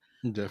license.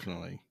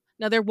 Definitely.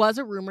 Now, there was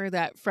a rumor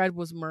that Fred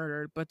was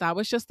murdered, but that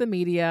was just the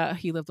media.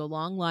 He lived a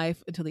long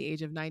life until the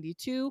age of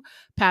 92,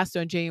 passed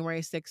on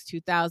January 6,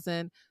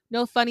 2000.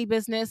 No funny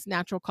business,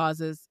 natural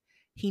causes.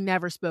 He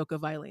never spoke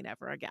of Eileen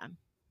ever again.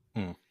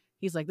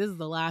 He's like, this is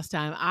the last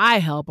time I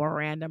help a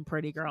random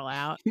pretty girl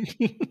out.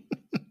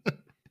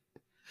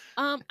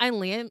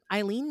 Eileen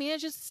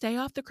manages to stay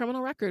off the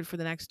criminal record for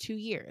the next 2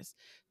 years.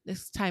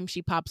 This time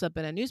she pops up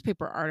in a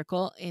newspaper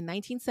article in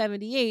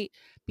 1978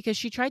 because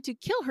she tried to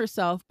kill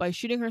herself by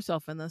shooting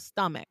herself in the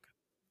stomach.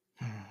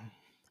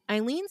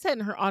 Eileen said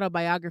in her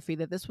autobiography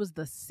that this was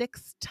the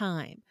 6th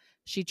time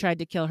she tried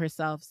to kill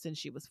herself since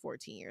she was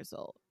 14 years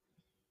old.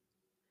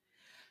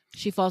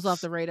 She falls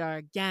off the radar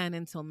again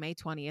until May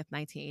 20th,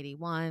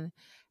 1981.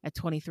 At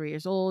 23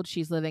 years old,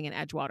 she's living in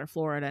Edgewater,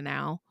 Florida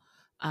now.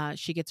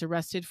 She gets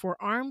arrested for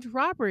armed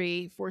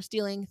robbery for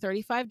stealing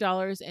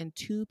 $35 and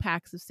 2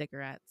 packs of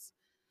cigarettes.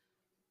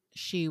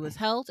 She was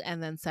held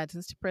and then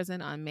sentenced to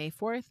prison on May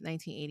 4th,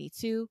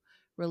 1982,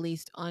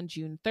 released on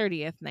June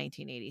 30th,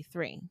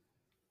 1983.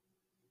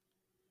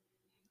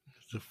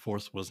 The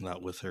force was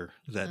not with her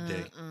that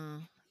day.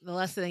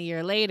 Less than a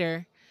year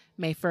later,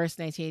 May 1st,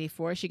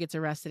 1984, she gets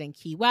arrested in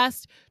Key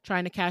West,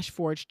 trying to cash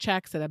forged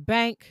checks at a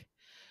bank.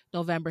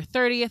 November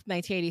 30th,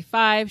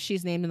 1985,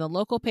 she's named in the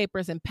local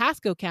papers in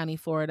Pasco County,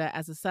 Florida,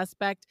 as a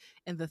suspect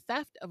in the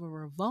theft of a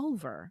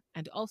revolver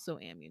and also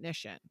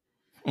ammunition.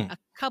 A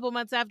couple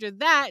months after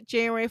that,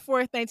 January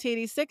 4th,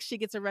 1986, she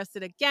gets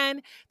arrested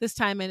again, this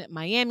time in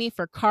Miami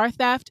for car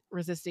theft,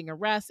 resisting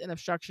arrest, and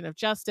obstruction of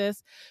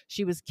justice.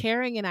 She was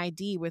carrying an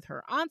ID with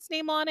her aunt's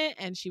name on it,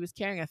 and she was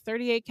carrying a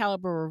 .38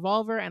 caliber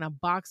revolver and a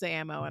box of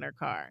ammo in her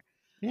car.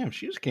 Damn,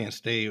 she just can't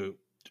stay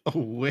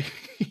away.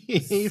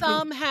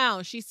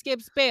 Somehow, she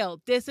skips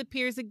bail,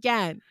 disappears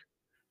again.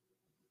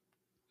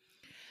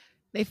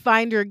 They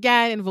find her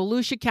again in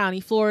Volusia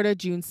County, Florida,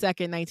 June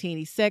 2nd,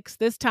 1986.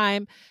 This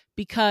time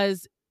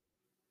because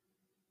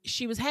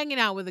she was hanging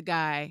out with a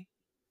guy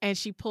and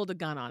she pulled a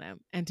gun on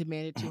him and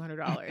demanded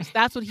 $200.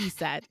 That's what he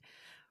said.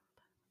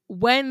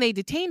 When they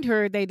detained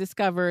her, they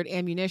discovered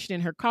ammunition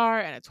in her car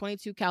and a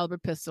 .22 caliber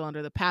pistol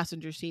under the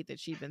passenger seat that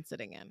she'd been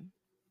sitting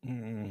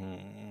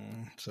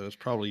in. So it's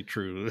probably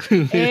true.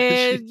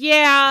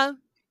 Yeah.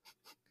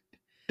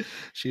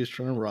 She was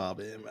trying to rob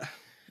him.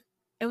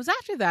 It was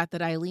after that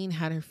that Eileen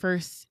had her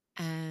first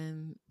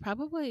and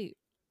probably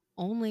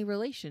only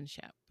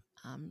relationship.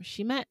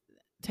 She met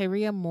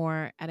Tyria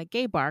Moore at a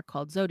gay bar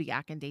called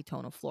Zodiac in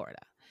Daytona, Florida.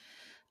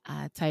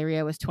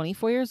 Tyria was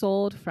 24 years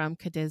old, from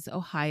Cadiz,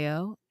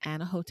 Ohio,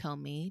 and a hotel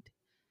maid.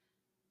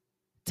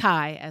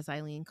 Ty, as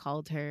Eileen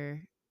called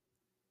her,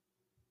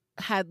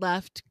 had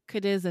left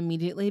Cadiz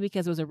immediately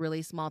because it was a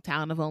really small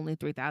town of only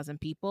 3,000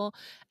 people,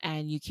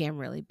 and you can't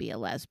really be a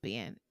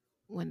lesbian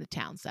when the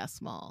town's that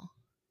small.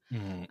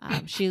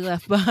 She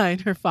left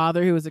behind her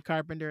father, who was a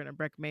carpenter and a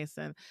brick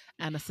mason,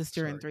 and a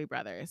sister and 3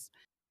 brothers.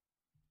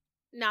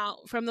 Now,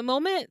 from the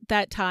moment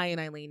that Ty and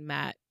Eileen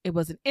met, it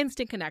was an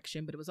instant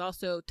connection, but it was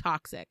also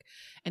toxic,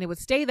 and it would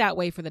stay that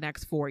way for the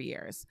next 4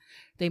 years.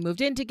 They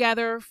moved in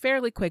together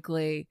fairly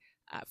quickly.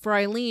 For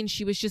Eileen,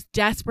 she was just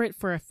desperate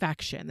for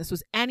affection. This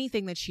was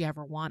anything that she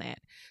ever wanted,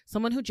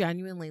 someone who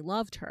genuinely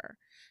loved her.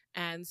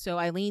 And so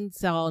Eileen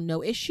saw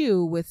no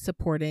issue with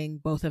supporting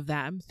both of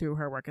them through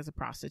her work as a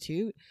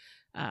prostitute.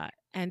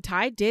 And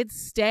Ty did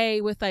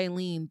stay with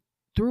Eileen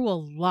through a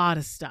lot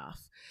of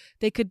stuff.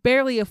 They could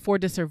barely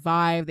afford to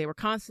survive. They were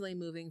constantly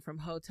moving from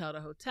hotel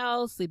to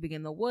hotel, sleeping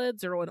in the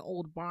woods or in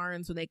old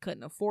barns when they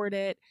couldn't afford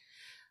it.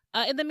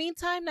 In the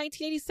meantime,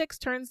 1986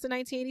 turns to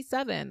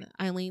 1987.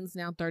 Eileen's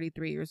now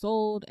 33 years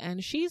old,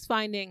 and she's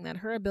finding that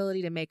her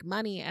ability to make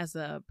money as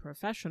a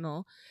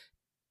professional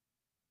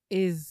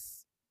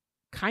is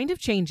kind of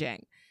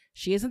changing.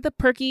 She isn't the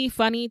perky,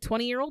 funny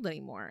 20-year-old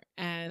anymore.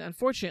 And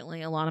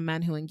unfortunately, a lot of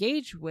men who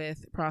engage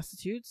with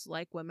prostitutes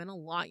like women a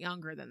lot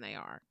younger than they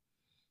are.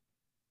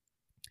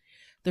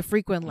 The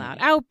frequent loud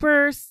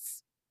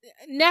outbursts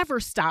never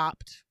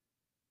stopped,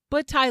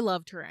 but Ty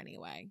loved her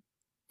anyway.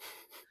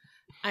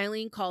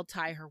 Eileen called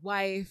Ty her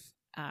wife.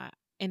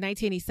 In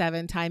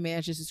 1987, Ty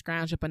manages to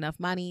scrounge up enough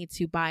money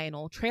to buy an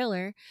old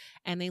trailer,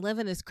 and they live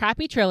in this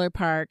crappy trailer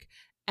park,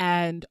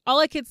 and all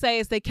I could say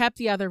is they kept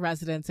the other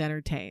residents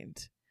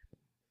entertained.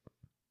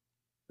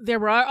 There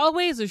were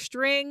always a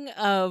string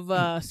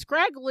of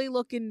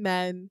scraggly-looking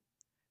men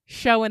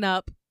showing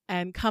up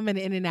and coming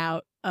in and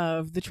out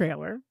of the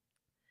trailer.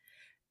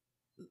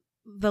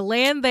 The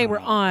land they were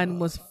on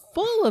was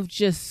full of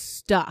just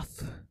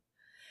stuff.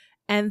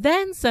 And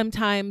then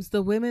sometimes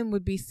the women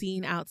would be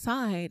seen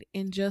outside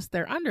in just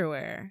their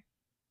underwear.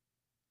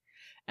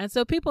 And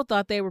so people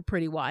thought they were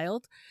pretty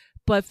wild.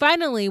 But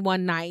finally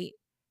one night,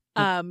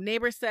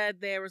 neighbors said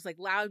there was like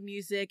loud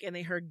music and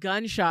they heard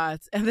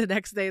gunshots. And the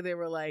next day they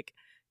were like,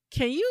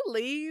 "Can you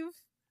leave?"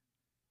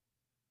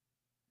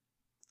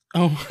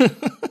 Oh.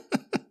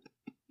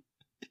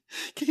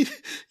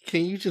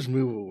 Can you just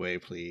move away,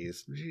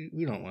 please?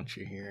 We don't want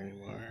you here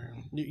anymore.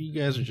 You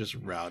guys are just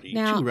rowdy.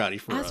 Now, too rowdy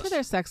for us. As for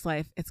their sex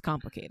life, it's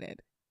complicated.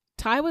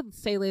 Ty would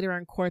say later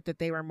in court that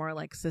they were more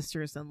like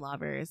sisters than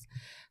lovers.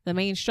 The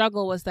main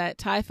struggle was that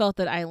Ty felt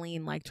that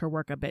Eileen liked her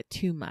work a bit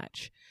too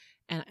much.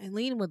 And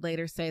Eileen would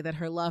later say that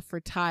her love for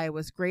Ty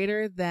was a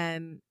greater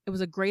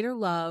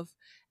love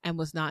and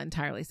was not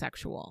entirely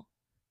sexual.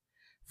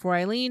 For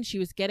Eileen, she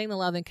was getting the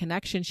love and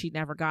connection she'd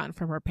never gotten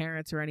from her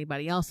parents or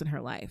anybody else in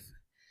her life.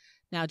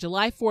 Now,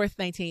 July 4th,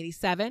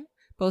 1987,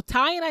 both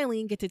Ty and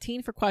Eileen get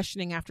detained for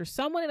questioning after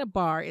someone in a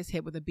bar is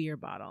hit with a beer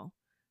bottle.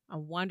 I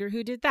wonder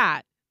who did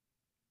that.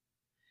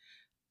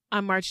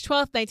 On March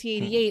 12th,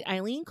 1988,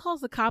 Eileen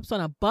calls the cops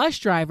on a bus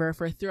driver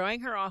for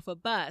throwing her off a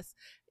bus.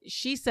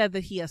 She said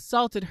that he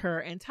assaulted her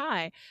and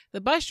Ty.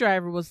 The bus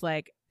driver was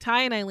like,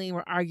 Ty and Eileen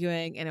were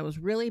arguing and it was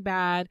really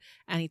bad,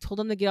 and he told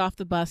them to get off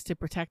the bus to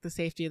protect the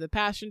safety of the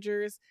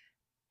passengers,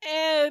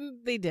 and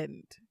they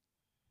didn't.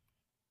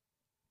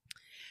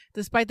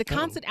 Despite the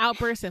constant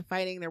outbursts and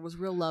fighting, there was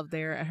real love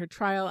there. At her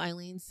trial,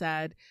 Eileen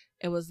said,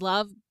 "It was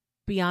love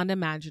beyond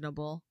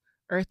imaginable.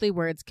 Earthly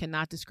words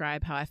cannot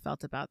describe how I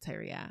felt about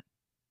Tyree."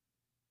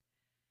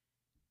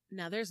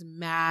 Now, there's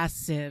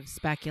massive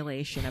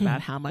speculation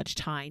about how much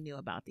Ty knew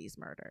about these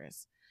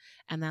murders.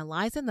 And that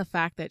lies in the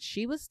fact that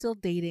she was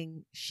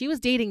dating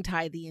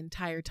Ty the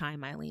entire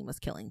time Eileen was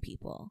killing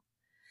people.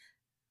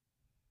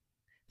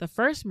 The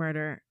first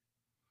murder,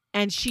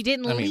 and she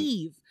didn't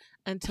leave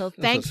until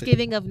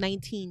Thanksgiving of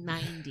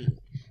 1990,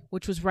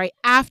 which was right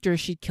after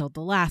she'd killed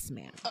the last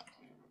man.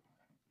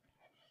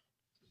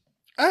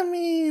 I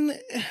mean,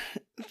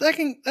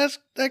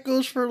 that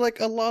goes for like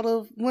a lot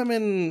of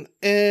women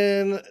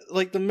and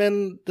like the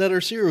men that are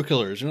serial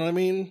killers. You know what I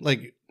mean?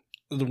 Like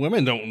the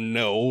women don't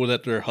know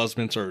that their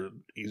husbands are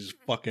these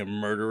fucking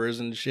murderers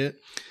and shit.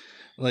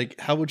 Like,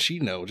 how would she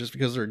know just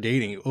because they're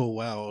dating? Oh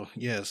wow,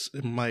 yes,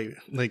 we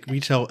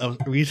tell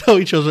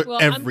each other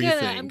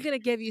everything. I'm gonna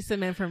give you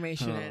some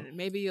information, and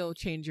maybe you'll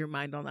change your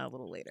mind on that a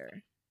little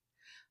later.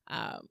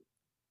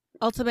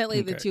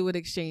 Ultimately, the two would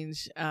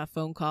exchange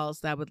phone calls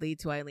that would lead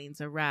to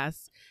Eileen's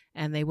arrest,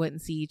 and they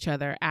wouldn't see each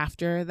other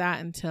after that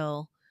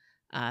until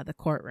the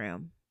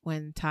courtroom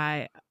when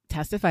Ty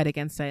testified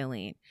against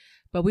Eileen.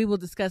 But we will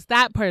discuss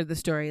that part of the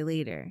story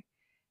later.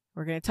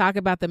 We're going to talk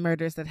about the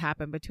murders that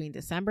happened between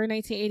December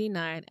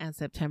 1989 and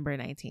September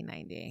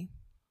 1990.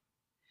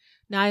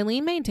 Now,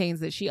 Eileen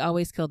maintains that she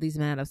always killed these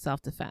men out of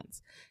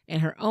self-defense. In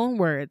her own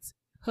words,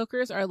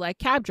 hookers are like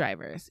cab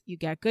drivers. You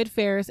get good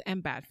fares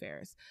and bad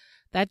fares.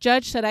 That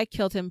judge said I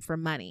killed him for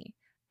money.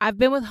 I've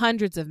been with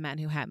hundreds of men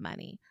who had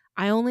money.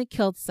 I only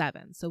killed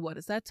 7. So what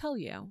does that tell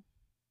you?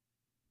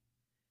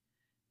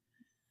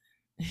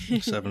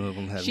 7 of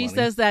them had She money.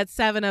 says that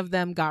 7 of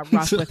them got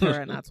rough with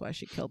her, and that's why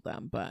she killed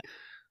them. But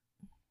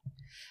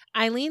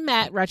Eileen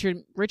met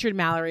Richard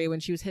Mallory when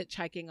she was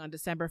hitchhiking on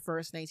December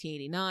 1st,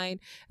 1989. It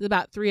was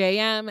about 3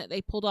 a.m.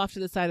 They pulled off to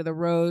the side of the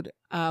road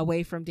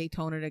away from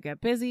Daytona to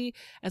get busy.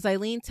 As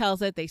Eileen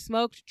tells it, they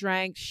smoked,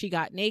 drank, she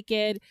got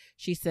naked.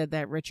 She said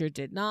that Richard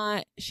did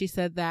not. She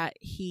said that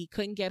he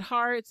couldn't get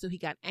hard, so he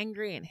got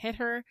angry and hit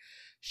her.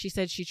 She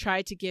said she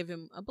tried to give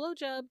him a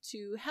blowjob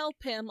to help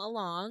him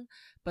along,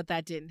 but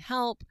that didn't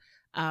help.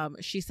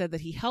 She said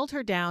that he held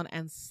her down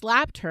and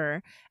slapped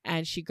her,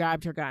 and she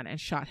grabbed her gun and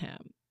shot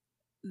him.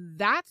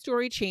 That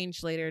story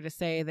changed later to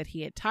say that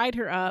he had tied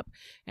her up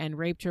and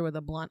raped her with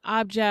a blunt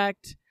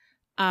object.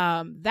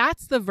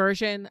 That's the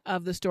version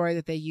of the story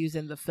that they use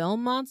in the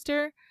film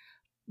Monster.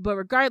 But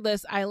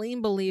regardless,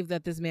 Eileen believed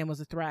that this man was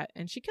a threat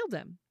and she killed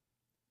him.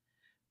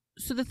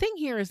 So the thing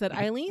here is that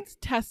Eileen's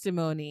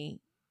testimony,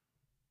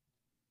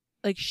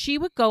 like, she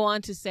would go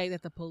on to say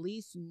that the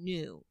police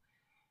knew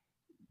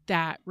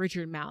that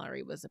Richard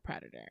Mallory was a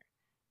predator.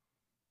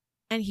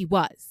 And he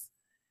was.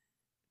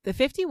 The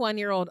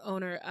 51-year-old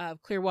owner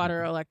of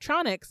Clearwater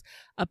Electronics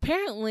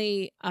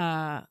apparently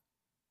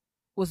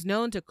was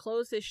known to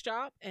close his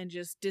shop and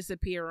just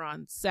disappear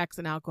on sex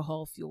and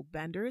alcohol-fueled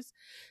benders.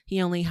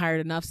 He only hired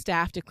enough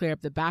staff to clear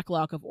up the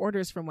backlog of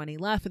orders from when he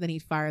left, and then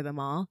he'd fire them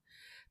all.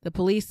 The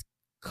police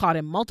caught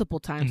him multiple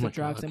times Oh with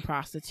drugs God. and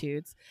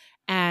prostitutes.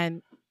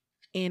 And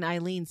in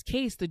Eileen's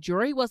case, the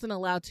jury wasn't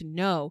allowed to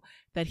know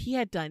that he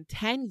had done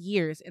 10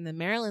 years in the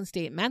Maryland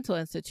State Mental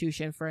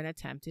Institution for an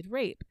attempted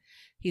rape.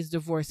 He's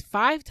divorced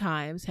 5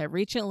 times, had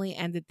recently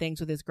ended things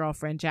with his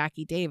girlfriend,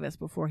 Jackie Davis,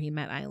 before he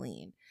met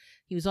Eileen.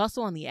 He was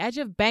also on the edge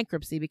of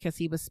bankruptcy because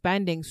he was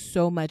spending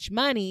so much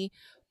money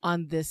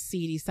on this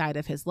seedy side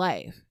of his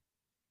life.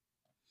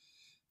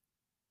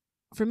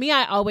 For me,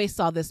 I always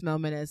saw this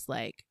moment as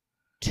like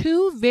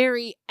 2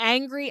 very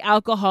angry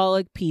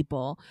alcoholic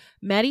people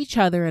met each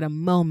other at a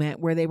moment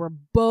where they were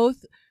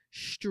both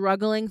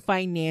struggling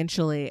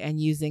financially and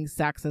using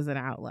sex as an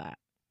outlet.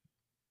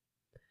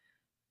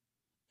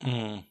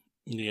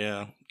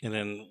 Yeah. And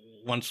then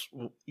once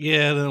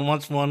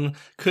one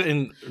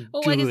couldn't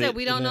Well, do like I it, said,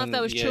 we don't and know if then,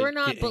 that was true or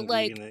not, get but angry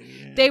like and then,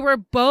 yeah. they were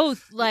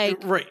both like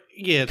right.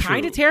 Yeah,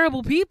 kind of true.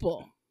 terrible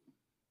people.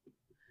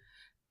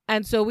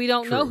 And so we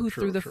don't know True, who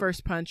true, threw the true.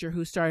 first punch or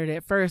who started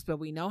it first, but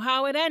we know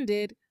how it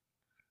ended.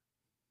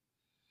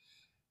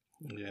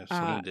 Yeah,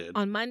 someone did.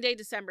 On Monday,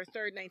 December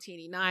 3rd,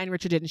 1989,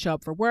 Richard didn't show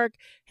up for work.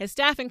 His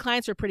staff and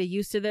clients were pretty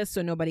used to this,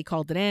 so nobody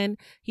called it in.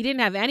 He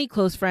didn't have any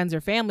close friends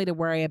or family to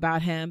worry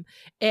about him.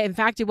 In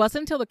fact, it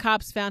wasn't until the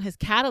cops found his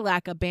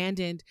Cadillac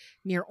abandoned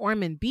near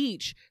Ormond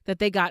Beach that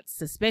they got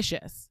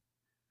suspicious.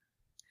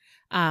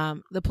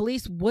 The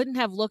police wouldn't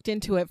have looked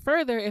into it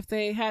further if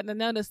they hadn't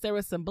noticed there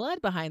was some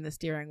blood behind the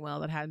steering wheel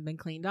that hadn't been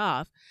cleaned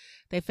off.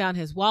 They found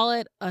his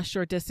wallet a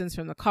short distance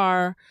from the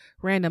car,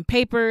 random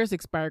papers,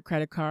 expired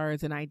credit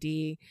cards, and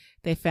ID.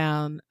 They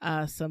found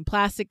some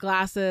plastic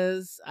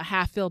glasses, a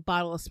half-filled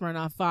bottle of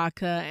Smirnoff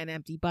vodka, an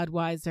empty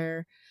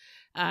Budweiser.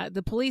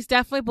 The police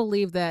definitely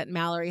believed that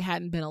Mallory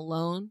hadn't been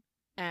alone,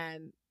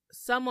 and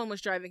someone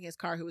was driving his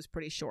car who was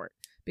pretty short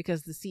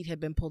because the seat had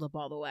been pulled up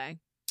all the way.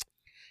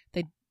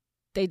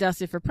 They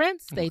dusted for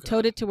prints. They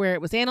towed it to where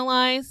it was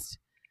analyzed.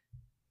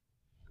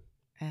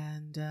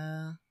 And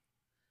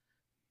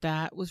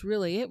that was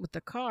really it with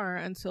the car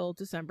until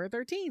December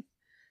 13th,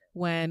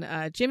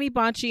 when Jimmy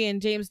Bonci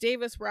and James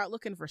Davis were out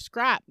looking for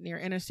scrap near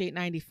Interstate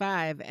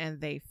 95, and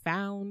they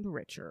found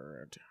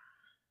Richard.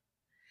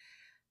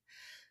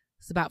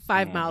 It's about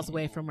 5 miles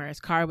away from where his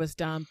car was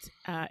dumped.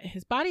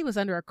 His body was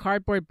under a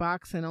cardboard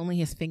box, and only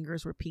his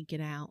fingers were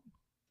peeking out.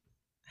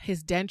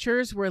 His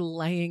dentures were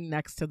laying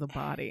next to the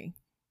body.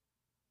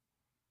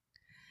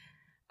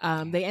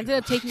 They ended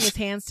up taking his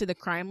hands to the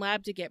crime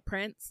lab to get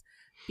prints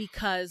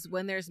because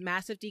when there's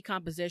massive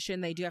decomposition,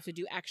 they do have to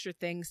do extra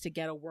things to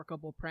get a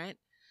workable print.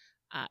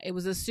 It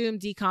was assumed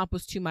decomp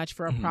was too much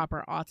for a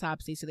proper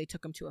autopsy, so they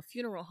took him to a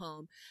funeral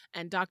home,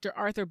 and Dr.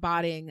 Arthur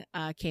Botting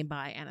came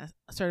by and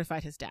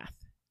certified his death.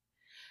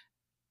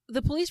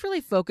 The police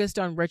really focused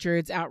on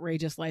Richard's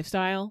outrageous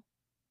lifestyle,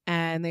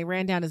 and they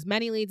ran down as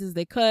many leads as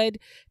they could.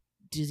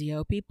 Does he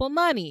owe people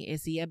money?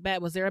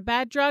 Was there a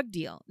bad drug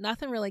deal?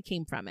 Nothing really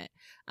came from it.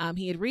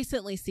 He had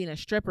recently seen a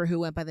stripper who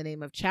went by the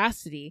name of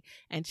Chastity,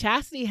 and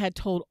Chastity had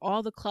told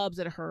all the girls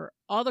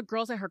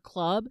at her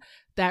club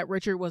that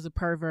Richard was a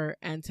pervert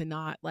and to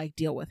not like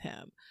deal with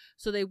him.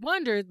 So they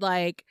wondered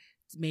like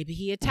maybe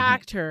he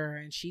attacked her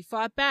and she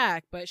fought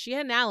back, but she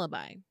had an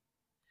alibi.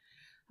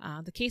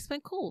 The case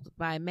went cold.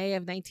 By May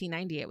of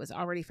 1990, it was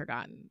already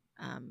forgotten.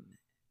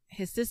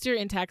 His sister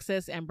in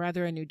Texas and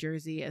brother in New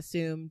Jersey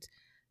assumed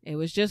it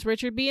was just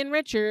Richard being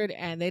Richard,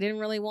 and they didn't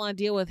really want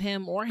to deal with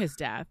him or his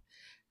death.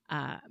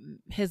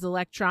 His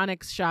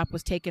electronics shop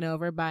was taken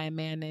over by a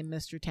man named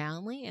Mr.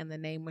 Townley, and the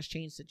name was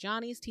changed to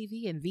Johnny's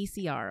TV and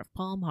VCR of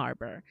Palm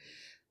Harbor.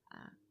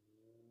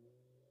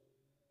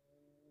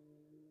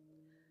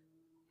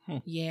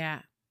 Yeah.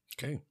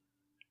 Okay.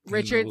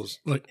 Richard,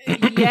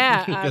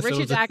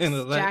 Richard's ex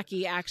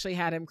Jackie actually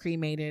had him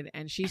cremated,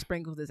 and she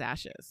sprinkled his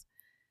ashes.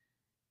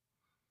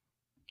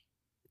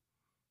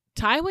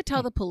 Ty would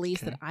tell the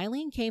police that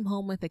Eileen came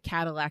home with a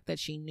Cadillac that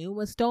she knew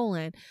was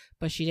stolen,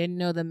 but she didn't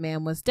know the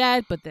man was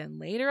dead. But then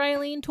later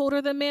Eileen told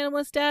her the man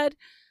was dead.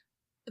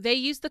 They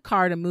used the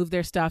car to move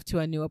their stuff to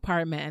a new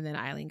apartment, and then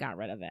Eileen got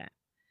rid of it.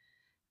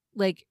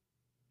 Like,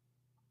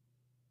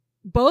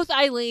 both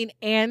Eileen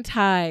and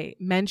Ty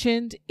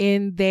mentioned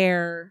in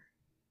their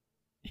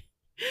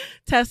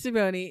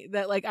testimony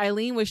that, like,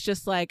 Eileen was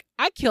just like,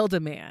 I killed a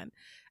man.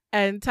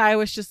 And Ty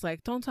was just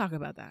like, don't talk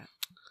about that.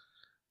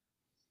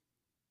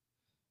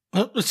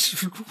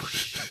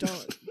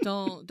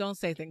 Don't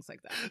say things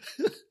like that.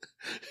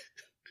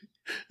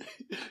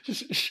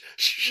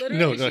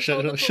 Literally, she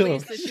told the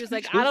police that she was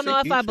like, I don't know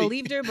if I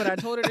believed her, but I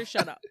told her to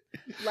shut up.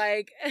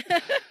 Like,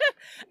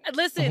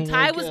 listen,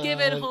 Ty was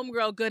giving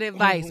homegirl good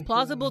advice,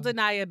 plausible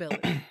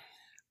deniability.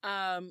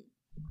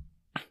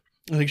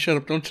 Like, shut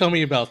up! Don't tell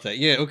me about that.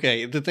 Yeah,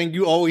 okay. The thing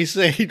you always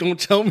say, don't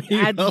tell me.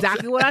 About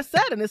exactly what I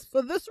said, and it's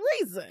for this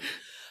reason.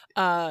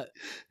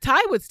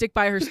 Ty would stick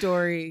by her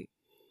story,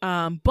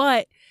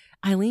 but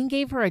Eileen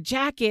gave her a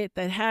jacket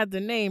that had the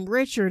name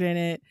Richard in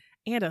it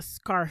and a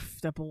scarf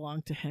that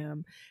belonged to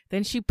him.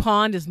 Then she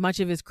pawned as much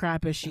of his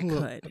crap as she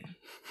could.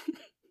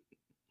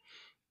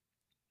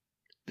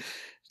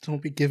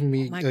 Don't be giving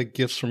me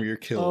gifts from your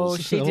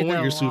kills. She I did don't want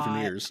a your lot.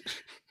 souvenirs.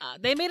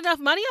 They made enough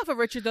money off of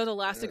Richard, though, to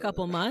last a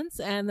couple months,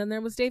 and then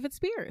there was David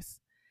Spears.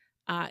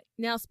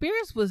 Now,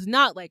 Spears was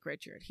not like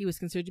Richard. He was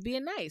considered to be a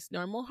nice,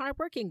 normal,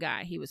 hardworking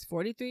guy. He was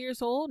 43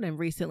 years old and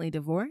recently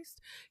divorced.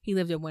 He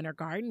lived in Winter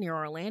Garden near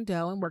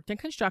Orlando and worked in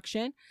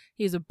construction.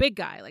 He was a big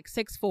guy, like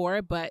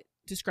 6'4", but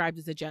described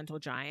as a gentle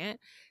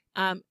giant.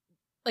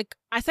 Like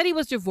I said, he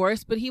was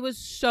divorced, but he was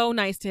so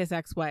nice to his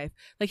ex-wife.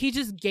 Like he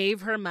just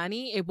gave her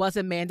money. It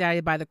wasn't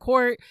mandated by the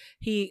court.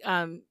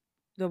 The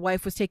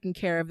wife was taking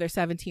care of their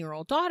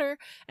 17-year-old daughter,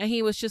 and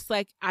he was just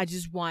like, I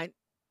just want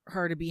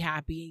her to be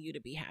happy and you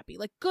to be happy.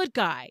 Like, good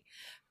guy.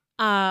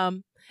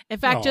 In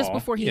fact, just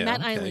before he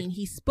met Eileen,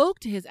 he spoke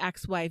to his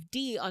ex-wife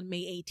Dee on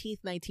May 18th,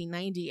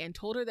 1990, and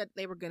told her that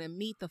they were going to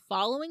meet the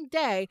following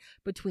day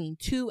between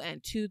 2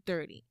 and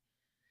 2:30.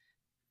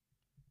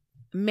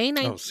 May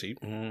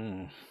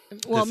 19th.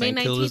 Well, May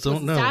 19th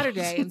was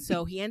Saturday, and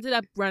so he ended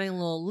up running a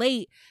little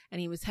late,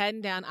 and he was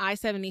heading down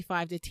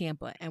I-75 to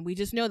Tampa. And we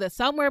just know that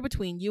somewhere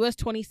between US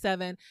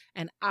 27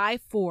 and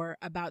I-4,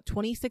 about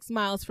 26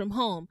 miles from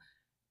home,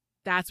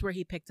 that's where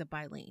he picked up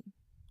Eileen.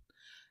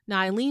 Now,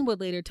 Eileen would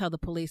later tell the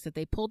police that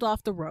they pulled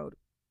off the road,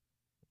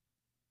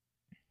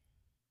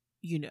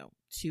 to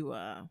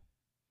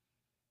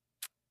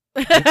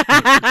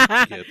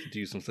to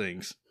do some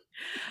things.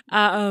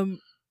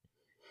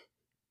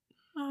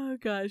 Oh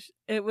gosh,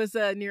 it was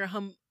near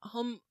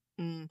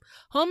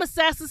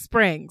Homosassa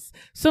Springs.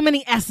 So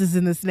many S's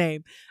in this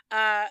name.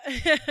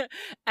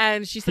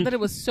 And she said that it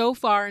was so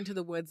far into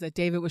the woods that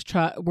David was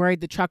worried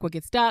the truck would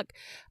get stuck.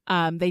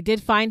 They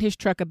did find his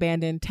truck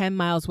abandoned 10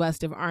 miles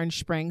west of Orange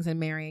Springs in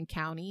Marion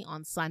County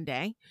on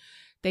Sunday.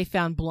 They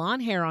found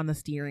blonde hair on the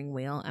steering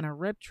wheel and a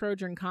ripped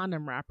Trojan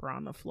condom wrapper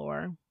on the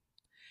floor.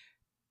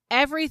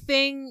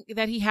 Everything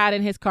that he had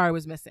in his car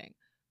was missing.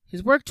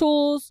 His work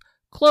tools,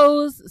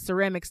 clothes,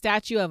 ceramic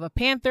statue of a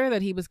panther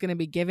that he was going to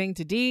be giving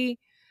to Dee.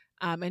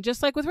 And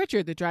just like with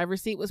Richard, the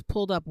driver's seat was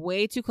pulled up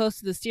way too close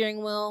to the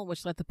steering wheel,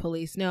 which let the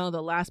police know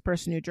the last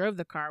person who drove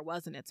the car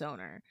wasn't its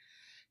owner.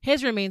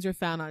 His remains were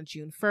found on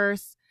June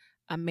 1st.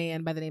 A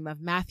man by the name of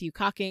Matthew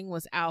Cocking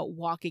was out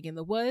walking in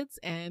the woods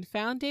and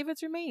found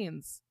David's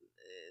remains.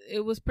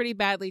 It was pretty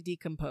badly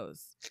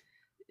decomposed.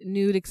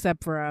 Nude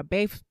except for a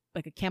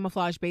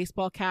camouflage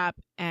baseball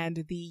cap,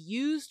 and the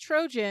used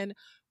Trojan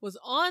was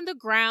on the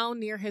ground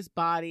near his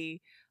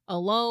body,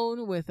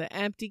 alone with the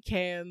empty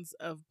cans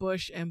of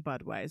Busch and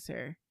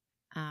Budweiser.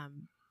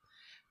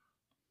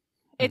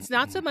 It's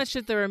not so much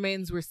that the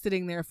remains were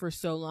sitting there for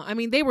so long. I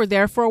mean, they were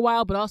there for a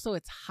while, but also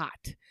it's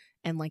hot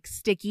and like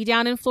sticky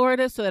down in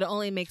Florida, so that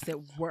only makes it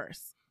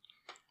worse.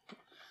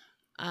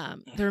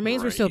 The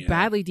remains were so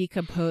badly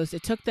decomposed,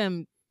 it took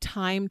them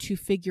time to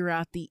figure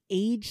out the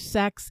age,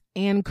 sex,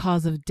 and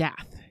cause of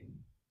death.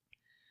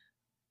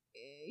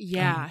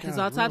 Yeah, his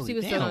autopsy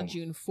was done on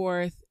June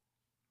 4th.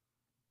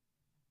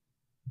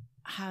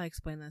 How do I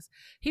explain this?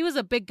 He was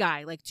a big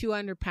guy, like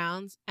 200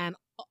 pounds, and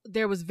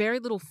there was very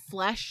little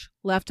flesh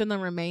left in the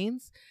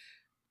remains.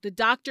 The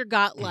doctor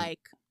got like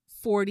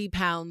 40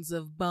 pounds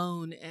of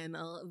bone and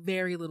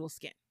very little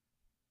skin.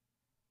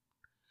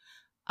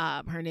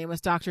 Her name was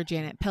Dr.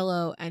 Janet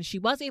Pillow, and she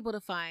was able to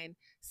find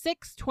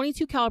 6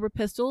 .22 caliber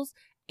pistols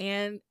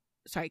and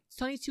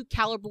 22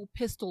 caliber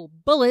pistol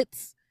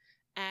bullets,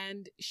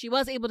 and she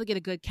was able to get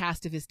a good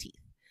cast of his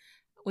teeth.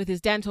 With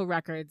his dental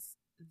records,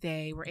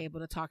 they were able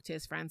to talk to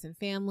his friends and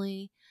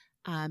family.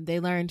 They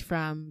learned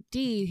from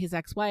Dee, his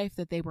ex-wife,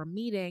 that they were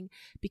meeting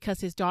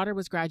because his daughter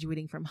was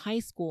graduating from high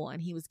school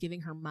and he was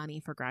giving her money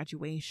for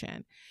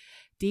graduation.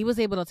 Dee was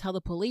able to tell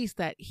the police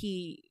that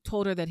he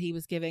told her that he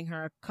was giving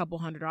her a couple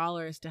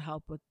 $100 to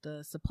help with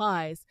the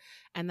supplies,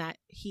 and that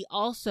he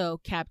also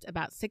kept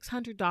about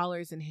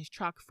 $600 in his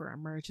truck for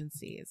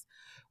emergencies.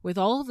 With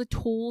all of the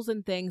tools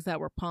and things that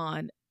were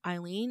pawned,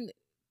 Eileen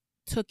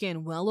took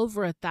in well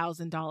over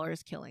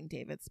 $1,000 killing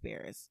David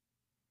Spears.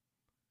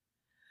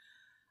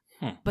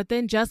 But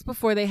then just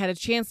before they had a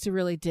chance to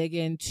really dig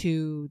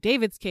into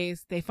David's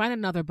case, they find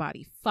another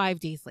body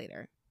 5 days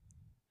later.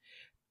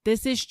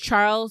 This is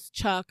Charles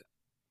Chuck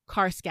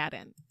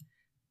Carskadden.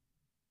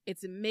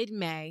 It's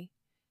mid-May.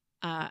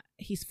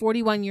 He's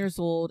 41 years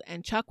old,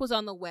 and Chuck was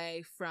on the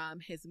way from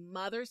his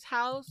mother's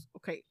house.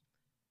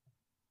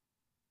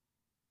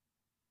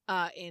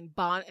 In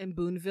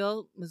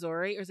Boonville,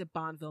 Missouri, or is it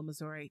Bonneville,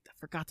 Missouri? I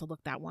forgot to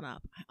look that one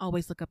up. I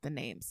always look up the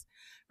names.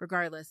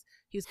 Regardless,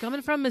 he was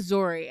coming from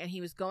Missouri, and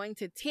he was going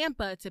to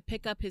Tampa to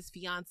pick up his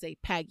fiancée,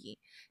 Peggy.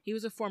 He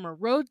was a former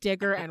road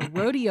digger and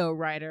rodeo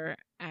rider,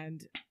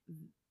 and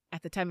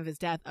at the time of his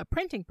death, a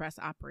printing press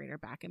operator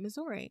back in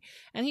Missouri.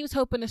 And he was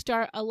hoping to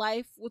start a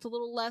life with a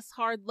little less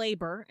hard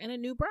labor and a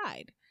new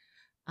bride.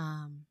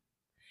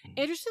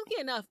 Interestingly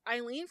enough,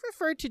 Eileen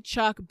referred to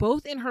Chuck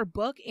both in her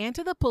book and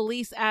to the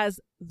police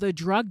as the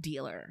drug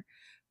dealer.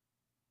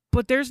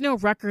 But there's no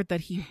record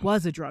that he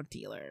was a drug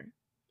dealer.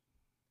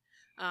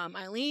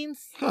 Eileen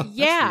said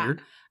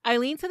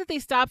that they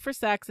stopped for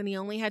sex and he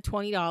only had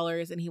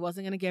 $20 and he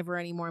wasn't going to give her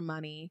any more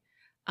money.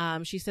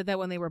 She said that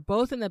when they were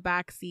both in the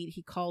back seat,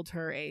 he called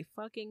her a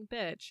fucking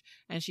bitch,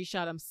 and she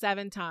shot him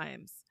 7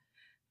 times.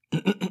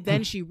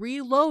 Then she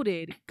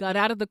reloaded, got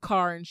out of the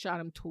car, and shot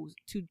him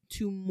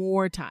two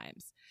more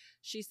times.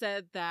 She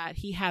said that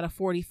he had a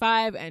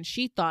 .45, and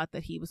she thought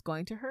that he was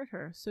going to hurt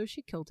her, so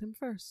she killed him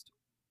first.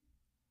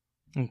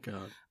 Oh,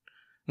 God.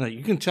 Now,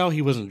 you can tell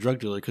he wasn't a drug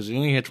dealer because he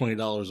only had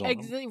 $20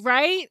 on him.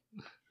 Right?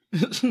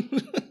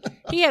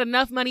 He had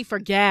enough money for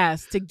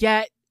gas to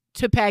get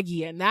to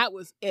Peggy, and that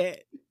was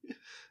it.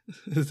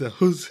 That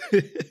was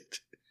it.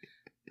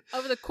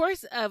 Over the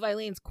course of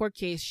Eileen's court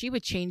case, she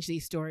would change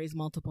these stories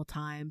multiple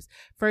times.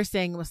 First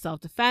saying it was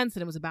self-defense,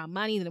 and it was about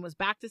money, then it was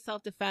back to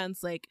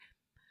self-defense. Like,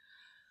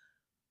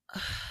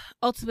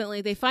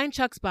 ultimately, they find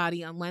Chuck's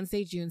body on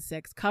Wednesday, June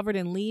 6th, covered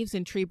in leaves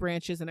and tree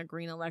branches and a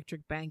green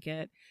electric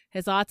blanket.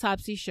 His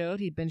autopsy showed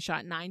he'd been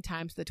shot 9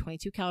 times with a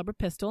 .22 caliber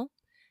pistol.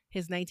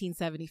 His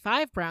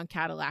 1975 brown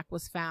Cadillac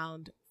was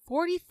found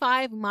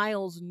 45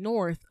 miles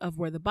north of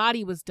where the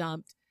body was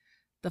dumped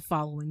the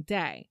following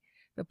day.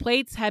 The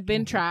plates had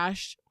been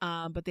trashed,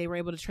 but they were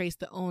able to trace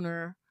the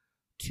owner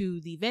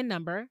to the VIN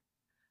number.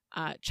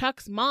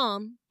 Chuck's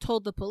mom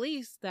told the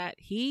police that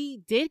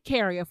he did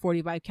carry a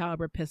 .45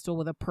 caliber pistol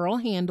with a pearl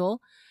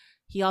handle.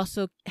 He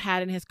also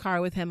had in his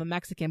car with him a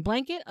Mexican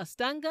blanket, a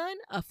stun gun,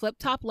 a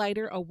flip-top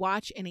lighter, a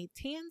watch, and a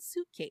tan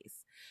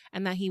suitcase,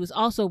 and that he was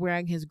also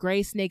wearing his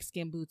gray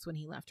snakeskin boots when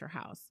he left her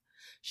house.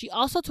 She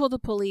also told the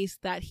police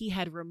that he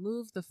had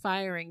removed the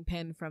firing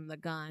pin from the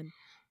gun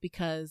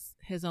because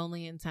his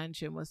only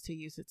intention was to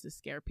use it to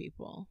scare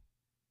people.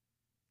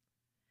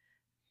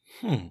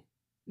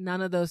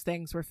 None of those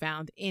things were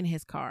found in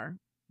his car,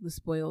 the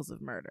spoils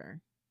of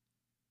murder.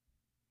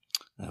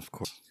 Of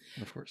course.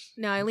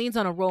 Now, Eileen's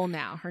on a roll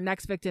now. Her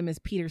next victim is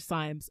Peter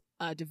Symes,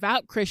 a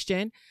devout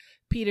Christian.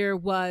 Peter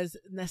was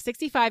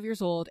 65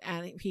 years old,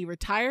 and he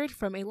retired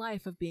from a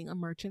life of being a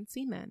merchant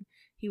seaman.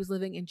 He was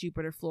living in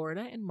Jupiter,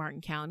 Florida, in Martin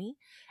County.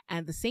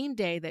 And the same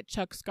day that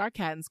Chuck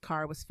Skarkatten's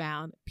car was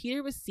found,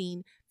 Peter was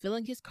seen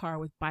filling his car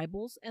with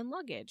Bibles and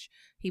luggage.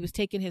 He was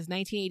taking his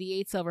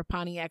 1988 silver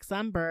Pontiac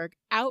Sunberg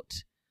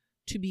out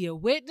to be a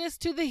witness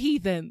to the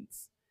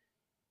heathens.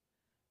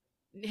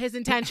 His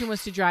intention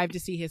was to drive to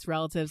see his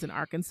relatives in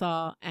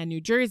Arkansas and New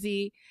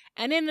Jersey.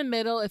 And in the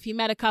middle, if he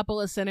met a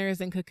couple of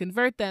sinners and could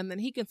convert them, then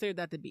he considered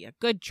that to be a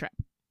good trip.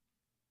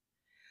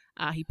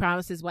 He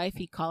promised his wife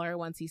he'd call her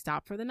once he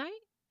stopped for the night.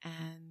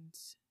 And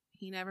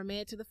he never made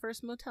it to the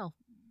first motel.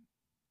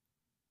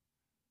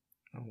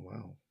 Oh,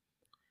 wow.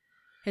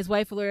 His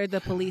wife alerted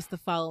the police the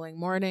following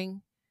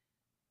morning.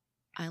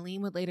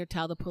 Eileen would later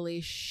tell the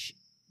police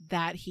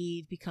that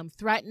he'd become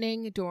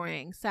threatening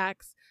during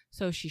sex,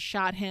 so she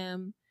shot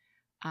him.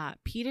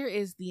 Peter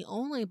is the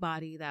only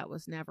body that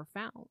was never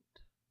found.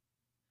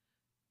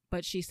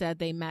 But she said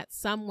they met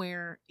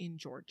somewhere in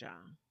Georgia.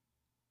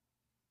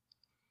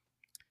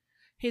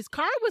 His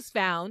car was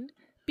found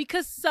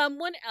because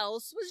someone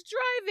else was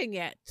driving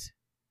it.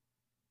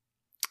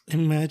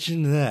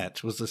 Imagine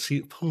that. Was the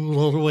seat pulled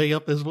all the way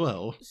up as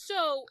well?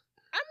 So,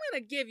 I'm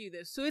going to give you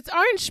this. So, it's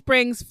Orange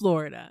Springs,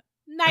 Florida.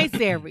 Nice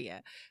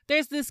area.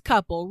 There's this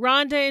couple,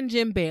 Rhonda and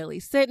Jim Bailey,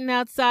 sitting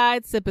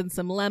outside, sipping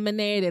some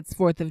lemonade. It's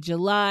 4th of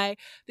July.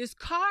 This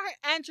car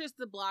enters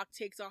the block,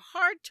 takes a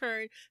hard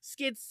turn,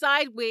 skids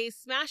sideways,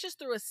 smashes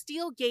through a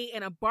steel gate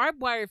and a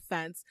barbed wire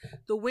fence.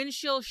 The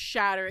windshield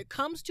shatters. It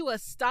comes to a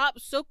stop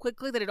so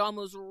quickly that it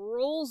almost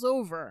rolls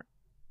over.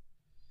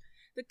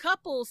 The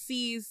couple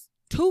sees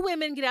 2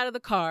 women get out of the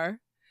car,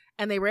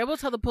 and they were able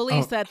to tell the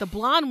police that the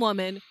blonde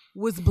woman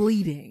was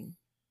bleeding.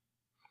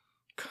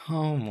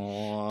 Come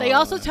on. They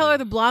also tell her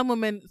the blonde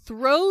woman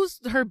throws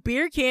her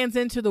beer cans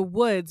into the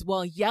woods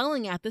while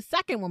yelling at the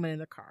second woman in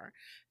the car.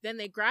 Then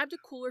they grabbed a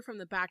cooler from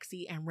the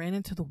backseat and ran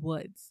into the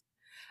woods.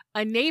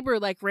 A neighbor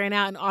ran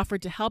out and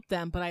offered to help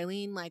them, but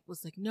Eileen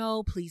was like,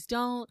 no, please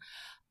don't.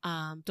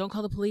 Don't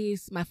call the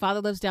police. My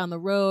father lives down the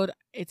road.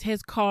 It's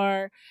his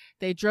car.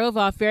 They drove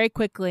off very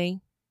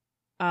quickly.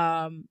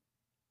 But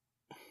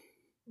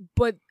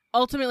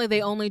ultimately,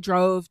 they only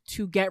drove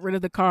to get rid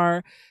of the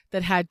car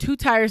that had 2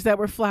 tires that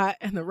were flat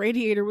and the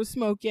radiator was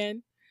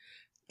smoking.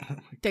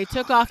 They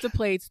took off the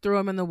plates, threw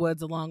them in the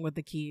woods along with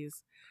the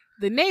keys.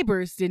 The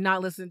neighbors did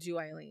not listen to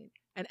Eileen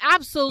and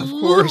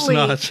absolutely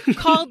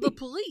called the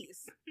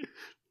police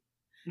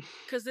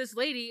because this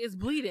lady is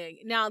bleeding.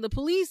 Now, the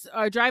police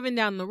are driving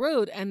down the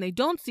road and they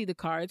don't see the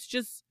car. It's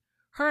just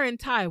her and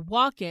Ty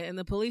walking, and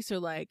the police are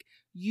like,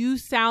 you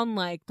sound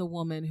like the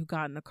woman who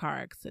got in the car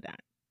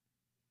accident.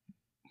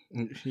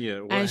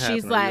 Yeah, and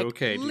she's like,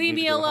 okay? leave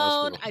me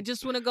alone. I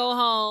just want to go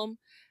home.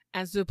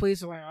 And so the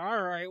police are like,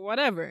 all right,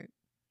 whatever.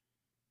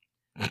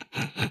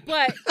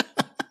 But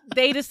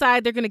they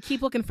decide they're going to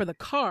keep looking for the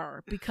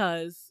car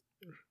because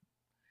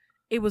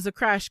it was a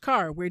crashed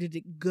car. Where did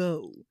it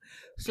go?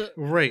 So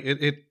right.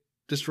 It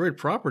destroyed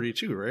property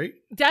too, right?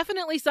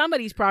 Definitely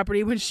somebody's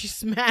property when she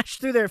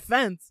smashed through their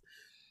fence.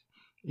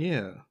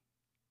 Yeah.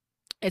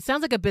 It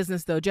sounds like a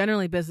business, though.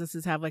 Generally,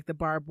 businesses have the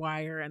barbed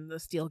wire and the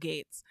steel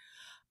gates.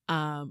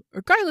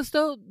 Regardless,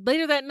 though,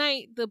 later that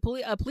night,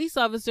 a police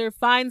officer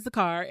finds the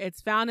car.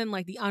 It's found in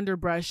like the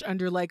underbrush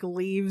under like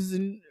leaves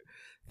and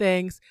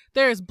things.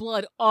 There's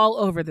blood all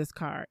over this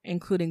car,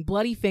 including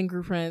bloody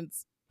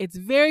fingerprints. It's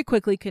very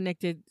quickly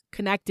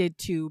connected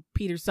to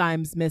Peter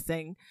Symes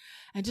missing.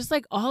 And just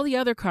like all the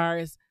other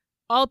cars,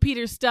 all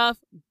Peter's stuff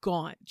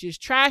gone.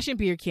 Just trash and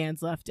beer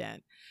cans left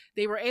in.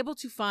 They were able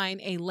to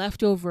find a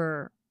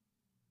leftover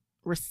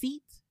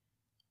receipt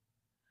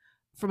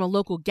from a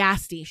local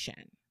gas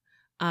station.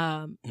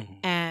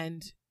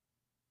 And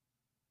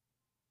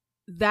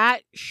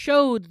that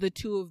showed the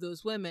two of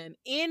those women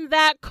in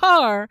that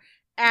car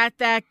at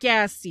that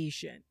gas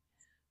station.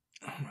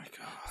 Oh my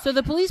God. So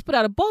the police put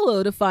out a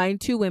bolo to find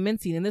two women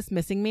seen in this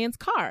missing man's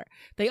car.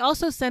 They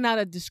also sent out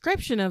a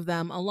description of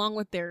them along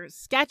with their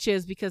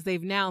sketches because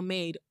they've now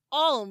made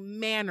all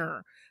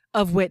manner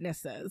of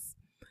witnesses.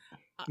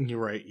 You're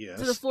right, yes.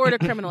 To the Florida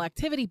Criminal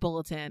Activity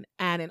Bulletin,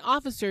 and an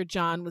officer,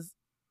 John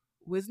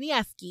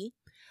Wisniewski,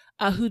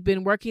 who'd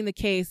been working the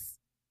case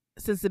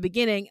since the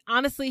beginning.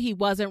 Honestly, he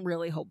wasn't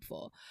really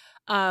hopeful.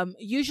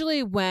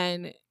 Usually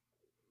when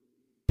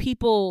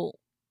people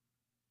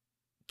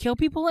kill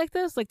people like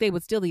this, like they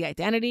would steal the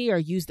identity or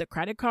use the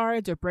credit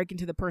cards or break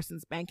into the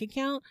person's bank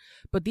account.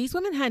 But these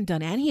women hadn't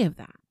done any of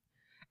that.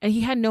 And he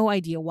had no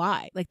idea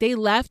why. Like they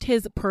left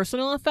his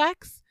personal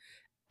effects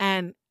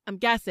and I'm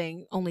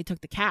guessing only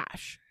took the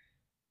cash.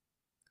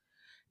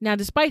 Now,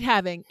 despite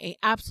having an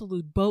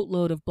absolute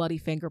boatload of bloody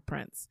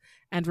fingerprints,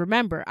 and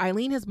remember,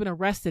 Eileen has been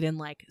arrested in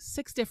like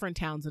 6 different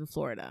towns in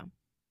Florida.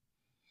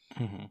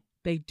 Mm-hmm.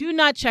 They do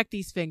not check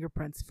these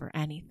fingerprints for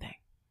anything.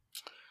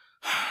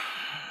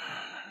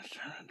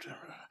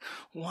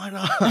 Why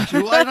not?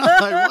 Why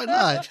not? Why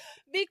not?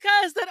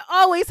 Because that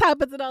always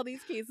happens in all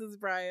these cases,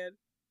 Brian.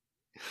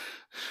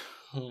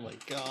 Oh my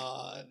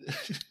God.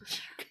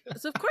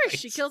 So of course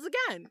she kills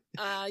again.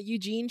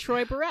 Eugene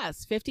Troy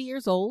Barres, 50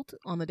 years old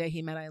on the day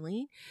he met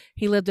Eileen.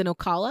 He lived in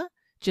Ocala,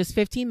 just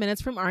 15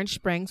 minutes from Orange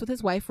Springs with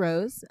his wife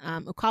Rose.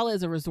 Ocala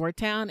is a resort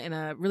town and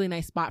a really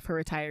nice spot for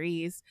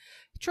retirees.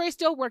 Troy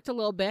still worked a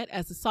little bit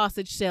as a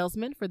sausage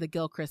salesman for the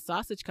Gilchrist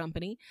Sausage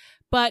Company,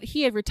 but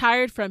he had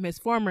retired from his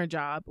former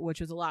job,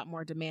 which was a lot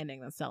more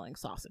demanding than selling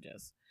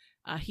sausages.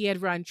 He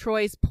had run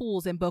Troy's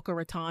Pools in Boca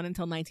Raton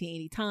until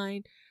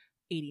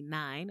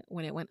 1989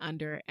 when it went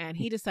under, and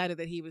he decided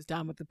that he was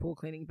done with the pool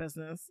cleaning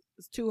business. It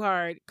was too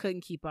hard,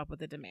 couldn't keep up with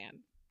the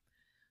demand.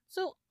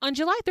 So on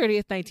July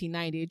 30th,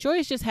 1990, Joy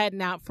is just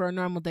heading out for a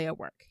normal day at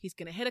work. He's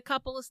going to hit a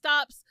couple of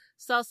stops,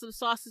 sell some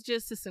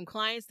sausages to some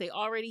clients they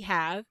already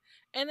have,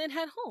 and then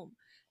head home.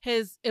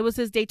 It was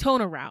his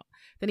Daytona route.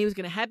 Then he was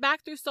going to head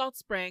back through Salt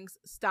Springs,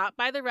 stop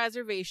by the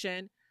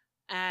reservation,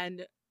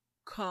 and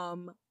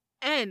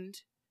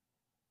end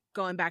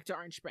going back to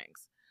Orange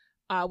Springs.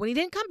 When he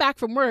didn't come back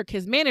from work,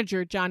 his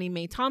manager, Johnny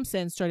Mae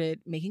Thompson, started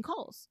making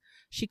calls.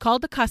 She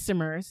called the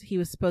customers he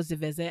was supposed to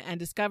visit and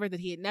discovered that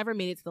he had never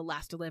made it to the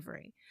last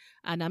delivery.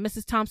 Now,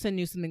 Mrs. Thompson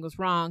knew something was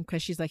wrong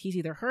because she's like, he's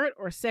either hurt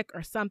or sick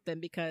or something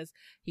because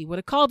he would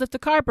have called if the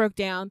car broke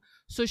down.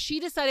 So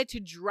she decided to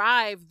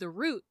drive the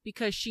route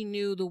because she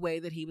knew the way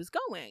that he was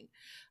going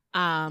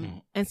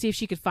and see if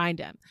she could find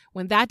him.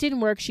 When that didn't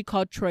work, she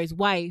called Troy's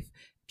wife.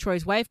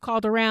 Troy's wife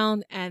called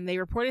around and they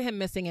reported him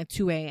missing at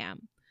 2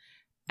 a.m.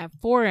 At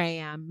 4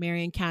 a.m.,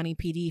 Marion County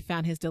PD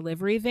found his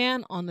delivery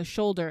van on the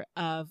shoulder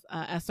of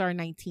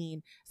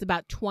SR-19. It's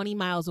about 20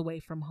 miles away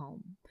from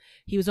home.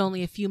 He was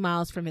only a few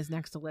miles from his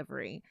next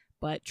delivery,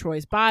 but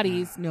Troy's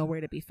body's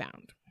nowhere to be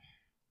found.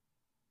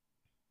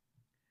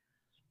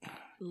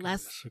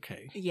 Less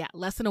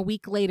than a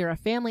week later, a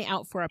family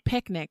out for a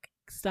picnic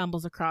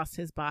stumbles across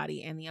his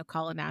body in the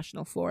Ocala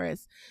National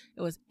Forest.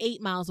 It was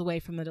 8 miles away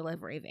from the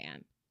delivery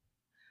van.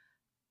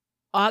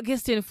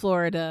 August in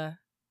Florida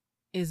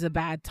is a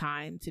bad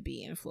time to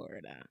be in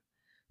Florida.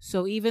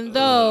 So even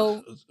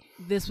though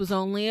this was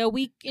only a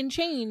week and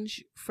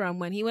change from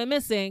when he went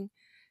missing,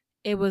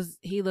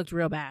 he looked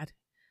real bad.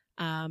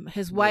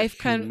 His wife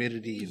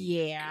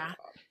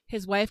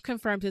his wife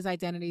confirmed his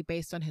identity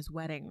based on his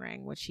wedding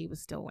ring, which he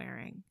was still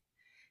wearing.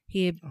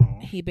 He'd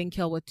been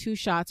killed with 2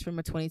 shots from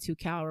a .22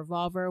 cal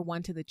revolver,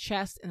 one to the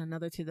chest and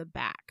another to the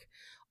back.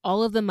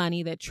 All of the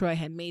money that Troy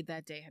had made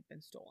that day had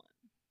been stolen.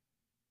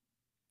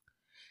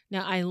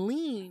 Now,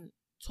 Eileen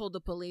told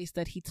the police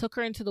that he took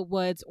her into the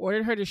woods,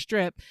 ordered her to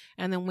strip,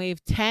 and then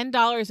waved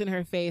 $10 in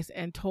her face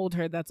and told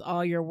her that's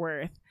all you're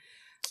worth.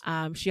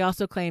 She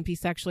also claimed he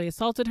sexually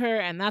assaulted her,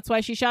 and that's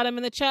why she shot him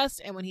in the chest.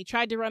 And when he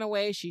tried to run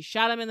away, she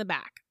shot him in the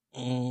back.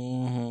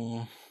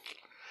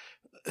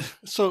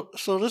 So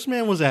this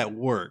man was at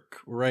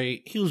work,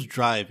 right? He was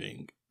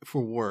driving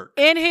for work.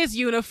 In his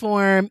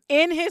uniform,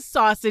 in his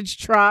sausage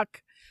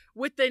truck,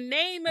 with the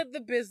name of the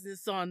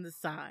business on the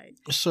side.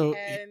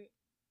 And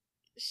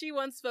she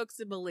wants folks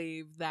to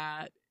believe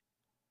that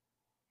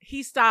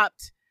he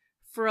stopped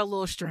for a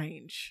little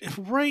strange.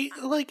 Right?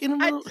 Like in a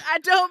middle... I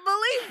don't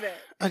believe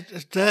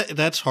it.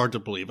 That's hard to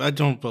believe. I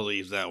don't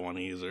believe that one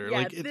either.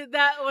 Yeah,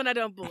 that one I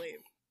don't believe.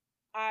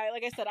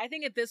 Like I said, I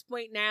think at this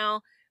point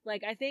now,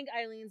 like I think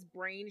Eileen's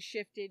brain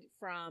shifted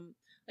from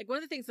like one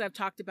of the things that I've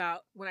talked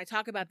about when I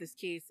talk about this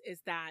case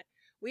is that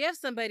we have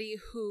somebody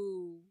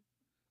who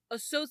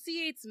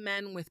associates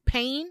men with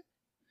pain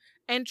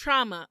and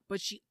trauma,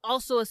 but she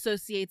also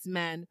associates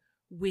men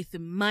with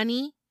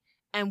money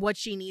and what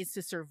she needs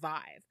to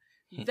survive.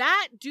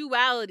 That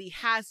duality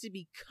has to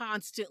be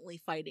constantly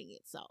fighting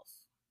itself.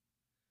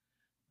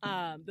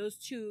 Those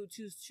two,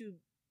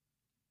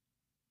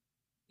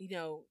 you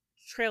know,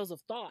 trails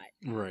of thought.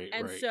 Right.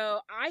 And right.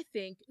 so I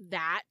think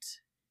that,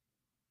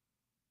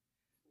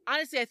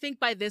 honestly, I think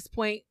by this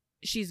point,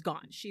 she's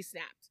gone. She's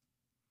snapped.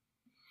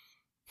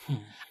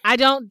 I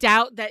don't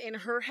doubt that in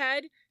her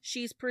head,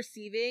 she's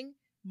perceiving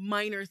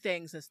minor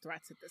things as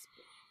threats at this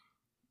point.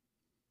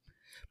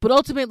 But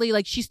ultimately,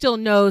 like, she still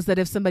knows that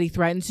if somebody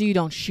threatens you, you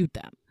don't shoot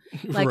them.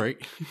 Like, right.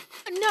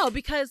 No,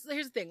 because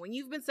here's the thing. When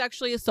you've been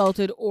sexually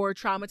assaulted or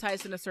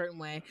traumatized in a certain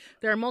way,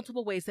 there are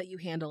multiple ways that you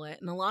handle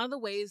it. And a lot of the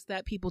ways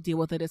that people deal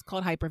with it is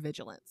called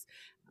hypervigilance.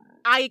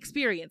 I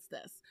experience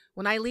this.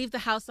 When I leave the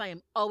house, I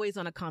am always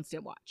on a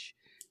constant watch.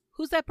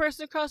 Who's that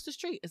person across the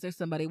street? Is there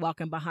somebody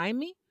walking behind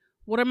me?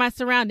 What are my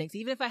surroundings?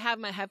 Even if I have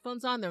my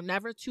headphones on, they're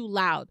never too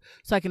loud.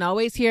 So I can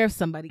always hear if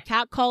somebody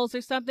cat calls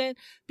or something.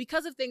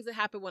 Because of things that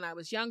happened when I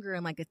was younger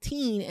and like a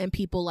teen and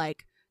people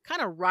like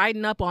kind of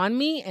riding up on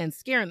me and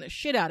scaring the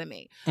shit out of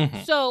me.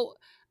 Mm-hmm. So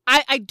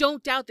I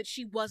don't doubt that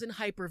she wasn't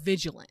hyper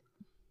vigilant.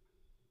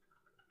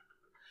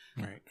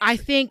 Right. I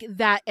think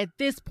that at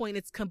this point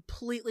it's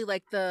completely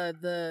like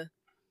it's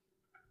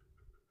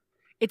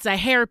a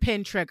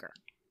hairpin trigger.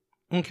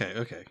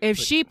 Okay. If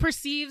she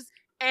perceives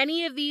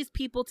any of these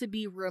people to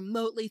be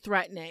remotely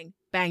threatening,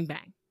 bang,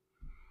 bang.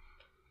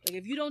 Like,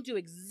 if you don't do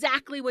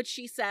exactly what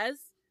she says,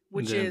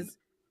 which is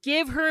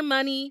give her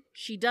money,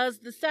 she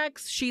does the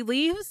sex, she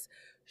leaves,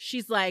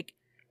 she's like,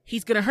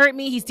 he's going to hurt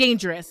me, he's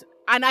dangerous.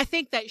 And I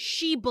think that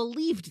she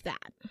believed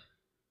that.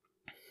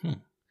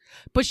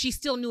 But she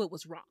still knew it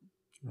was wrong.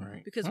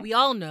 Right. Because we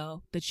all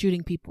know that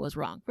shooting people is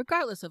wrong,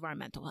 regardless of our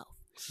mental health.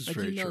 Like,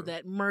 you know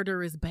that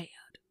murder is bad.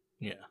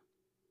 Yeah.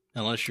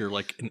 Unless you're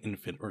like an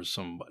infant or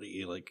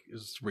somebody, like,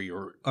 is where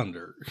you're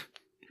under.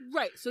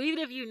 Right. So even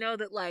if you know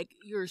that, like,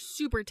 you're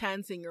super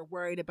tense and you're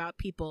worried about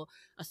people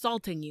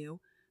assaulting you,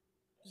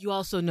 you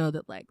also know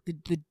that, like,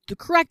 the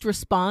correct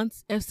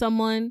response if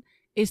someone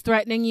is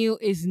threatening you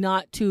is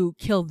not to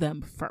kill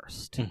them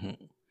first.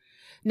 Mm-hmm.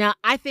 Now,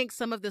 I think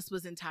some of this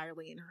was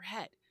entirely in her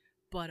head,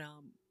 but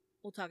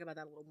we'll talk about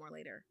that a little more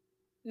later.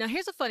 Now,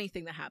 here's a funny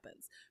thing that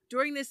happens.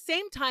 During this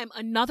same time,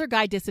 another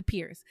guy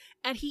disappears,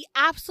 and he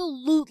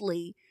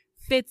absolutely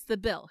fits the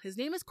bill. His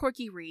name is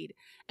Corky Reed,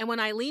 and when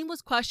Eileen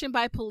was questioned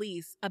by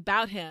police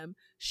about him,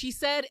 she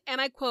said,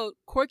 and I quote,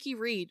 "Corky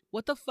Reed,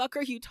 what the fuck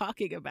are you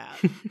talking about?"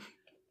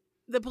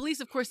 The police,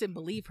 of course, didn't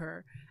believe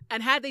her,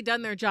 and had they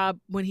done their job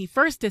when he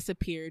first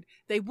disappeared,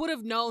 they would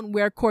have known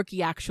where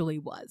Corky actually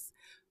was.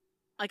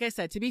 Like I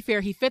said, to be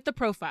fair, he fit the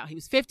profile. He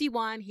was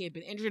 51. He had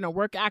been injured in a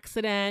work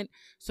accident.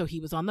 So he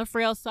was on the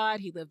frail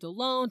side. He lived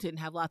alone, didn't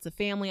have lots of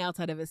family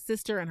outside of his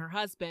sister and her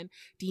husband,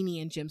 Deanie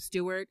and Jim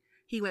Stewart.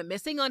 He went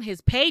missing on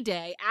his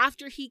payday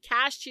after he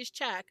cashed his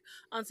check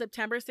on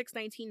September 6,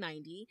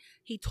 1990.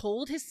 He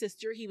told his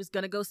sister he was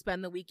going to go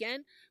spend the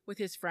weekend with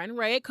his friend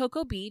Ray at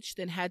Cocoa Beach,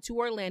 then head to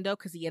Orlando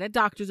because he had a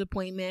doctor's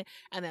appointment,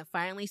 and then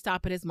finally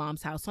stop at his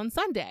mom's house on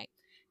Sunday.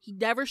 He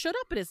never showed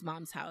up at his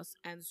mom's house,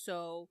 and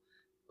so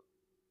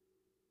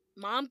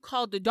Mom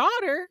called the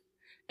daughter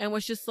and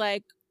was just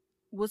like,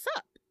 "What's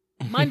up?"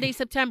 Monday,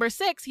 September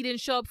 6th, he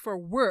didn't show up for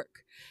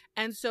work.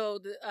 And so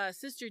the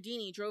sister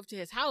Deanie drove to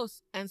his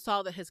house and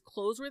saw that his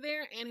clothes were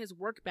there and his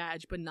work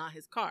badge, but not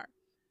his car.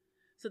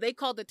 So they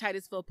called the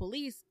Titusville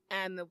police,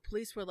 and the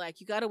police were like,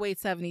 "You got to wait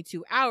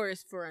 72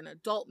 hours for an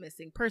adult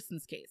missing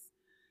persons case."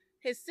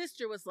 His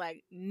sister was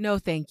like, "No,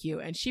 thank you."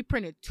 And she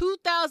printed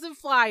 2,000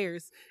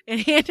 flyers and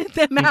handed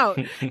them out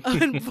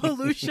in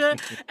Volusia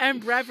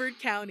and Brevard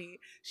County.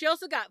 She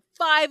also got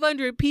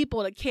 500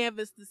 people to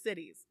canvass the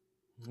cities.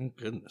 Oh,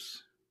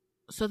 goodness.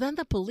 So then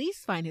the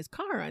police find his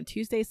car on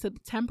Tuesday,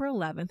 September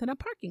 11th in a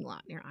parking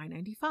lot near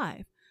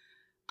I-95.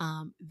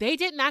 They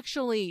didn't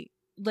actually,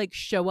 like,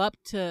 show up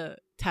to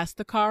test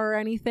the car or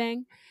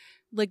anything.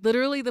 Like,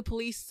 literally the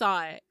police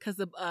saw it because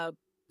the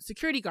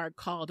security guard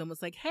called and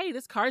was like, "Hey,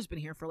 this car's been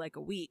here for like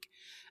a week."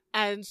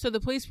 And so the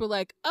police were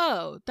like,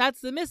 "Oh, that's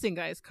the missing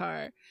guy's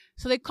car."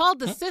 So they called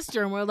the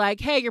sister and were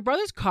like, "Hey, your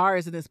brother's car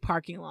is in this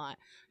parking lot.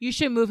 You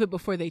should move it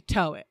before they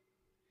tow it."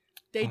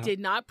 They did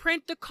not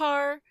print the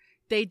car.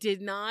 They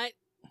did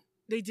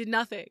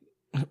nothing.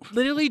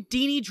 Literally,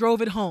 Deanie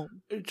drove it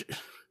home.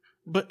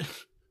 But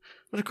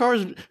the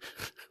car's...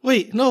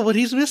 Wait, no, but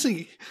he's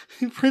missing.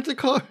 Print the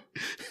car.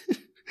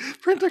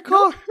 Print the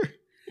car.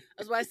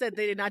 That's why I said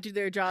they did not do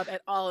their job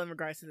at all in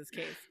regards to this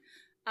case.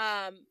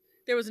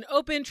 There was an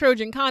open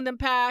Trojan condom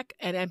pack,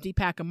 an empty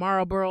pack of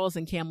Marlboros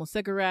and Camel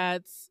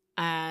cigarettes.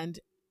 And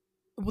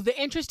the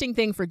interesting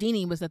thing for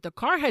Deanie was that the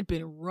car had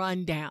been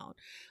run down.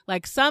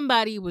 Like,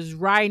 somebody was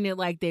riding it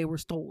like they were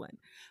stolen.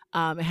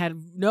 It had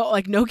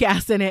no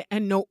gas in it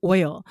and no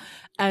oil.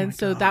 And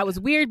so that was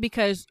weird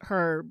because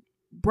her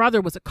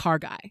brother was a car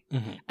guy.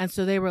 Mm-hmm. And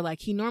so they were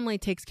like, he normally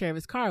takes care of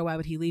his car. Why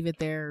would he leave it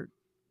there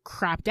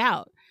crapped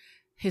out?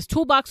 His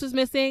toolbox was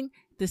missing.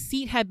 The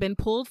seat had been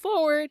pulled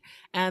forward,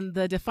 and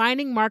the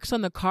defining marks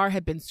on the car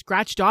had been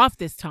scratched off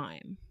this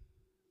time.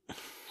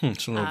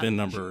 So no VIN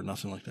number or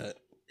nothing like that.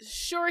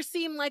 Sure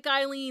seemed like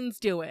Eileen's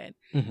doing.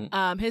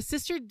 Mm-hmm. His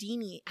sister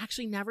Deanie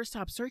actually never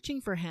stopped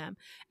searching for him.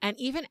 And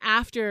even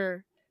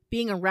after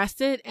being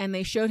arrested and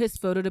they showed his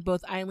photo to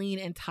both Eileen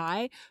and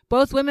Ty,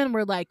 both women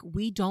were like,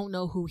 we don't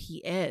know who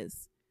he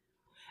is.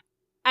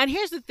 And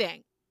here's the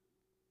thing.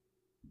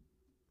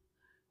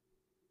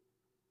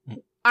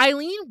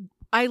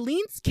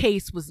 Eileen's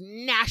case was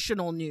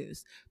national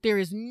news. There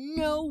is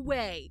no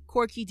way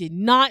Corky did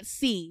not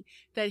see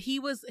that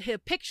a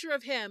picture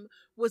of him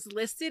was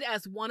listed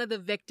as one of the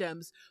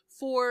victims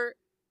for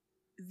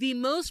the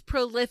most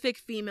prolific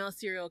female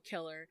serial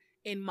killer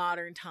in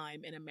modern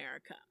time in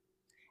America.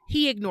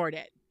 He ignored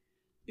it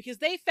because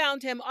they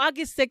found him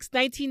August 6,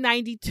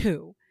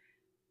 1992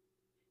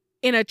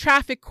 in a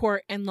traffic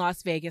court in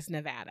Las Vegas,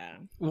 Nevada.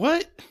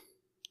 What?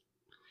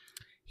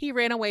 He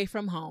ran away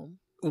from home.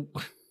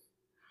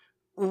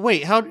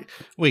 Wait,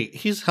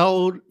 he's how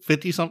old?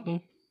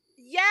 50-something?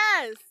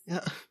 Yes! Yeah.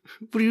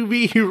 What do you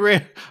mean he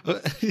ran?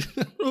 He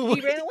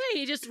ran away.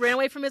 He just ran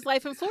away from his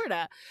life in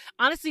Florida.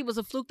 Honestly, it was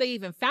a fluke they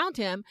even found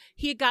him.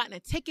 He had gotten a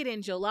ticket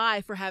in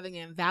July for having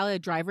an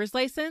invalid driver's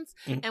license.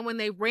 Mm-hmm. And when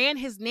they ran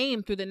his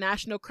name through the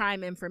National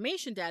Crime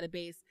Information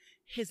Database,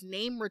 his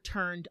name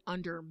returned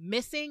under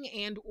missing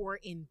and or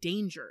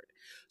endangered.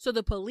 So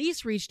the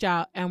police reached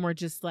out and were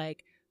just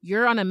like,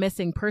 you're on a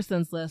missing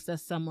persons list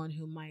as someone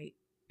who might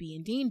be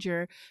in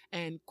danger.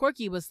 And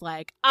Corky was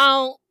like,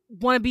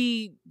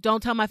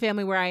 don't tell my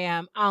family where I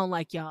am. I don't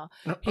like y'all.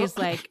 He's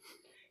like,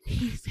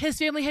 his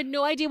family had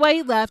no idea why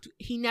he left.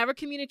 He never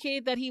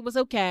communicated that he was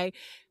okay.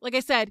 Like I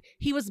said,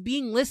 he was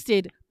being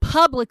listed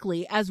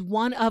publicly as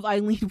one of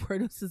Eileen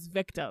Wuornos's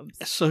victims.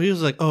 So he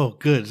was like, oh,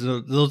 good. So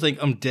they'll think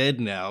I'm dead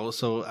now,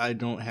 so I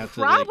don't have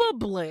to.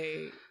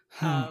 Probably.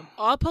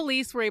 All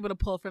police were able to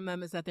pull from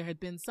them is that there had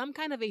been some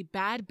kind of a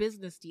bad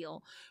business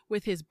deal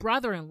with his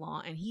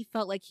brother-in-law, and he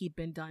felt like he'd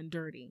been done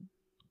dirty.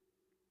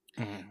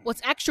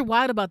 What's extra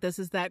wild about this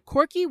is that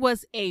Corky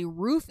was a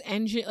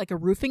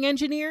roofing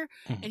engineer,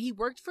 and he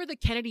worked for the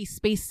Kennedy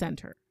Space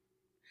Center.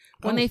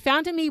 When they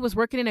found him, he was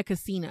working in a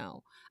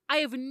casino.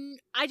 I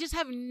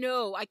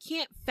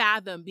can't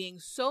fathom being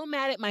so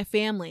mad at my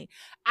family.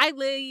 I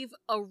leave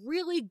a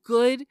really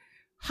good,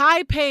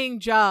 high-paying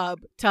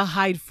job to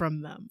hide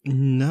from them.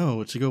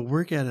 No, to go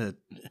work at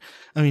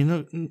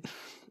no.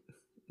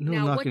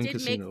 Now, what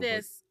did make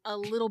this a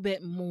little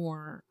bit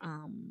more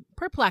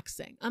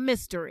perplexing, a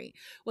mystery,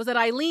 was that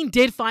Eileen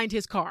did find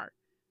his car.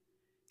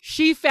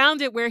 She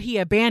found it where he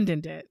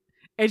abandoned it,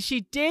 and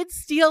she did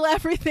steal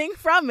everything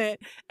from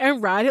it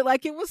and ride it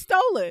like it was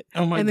stolen.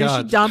 Oh my God. And then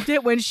she dumped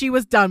it when she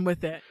was done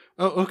with it.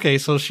 Oh, okay.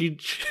 So she...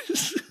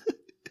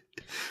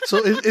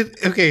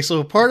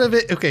 So part of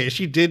it,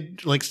 she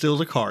did steal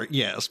the car,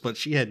 yes, but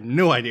she had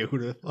no idea who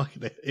the fuck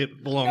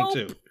it belonged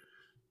to.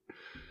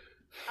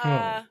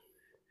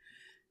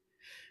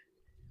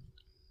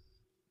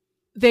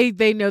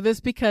 They know this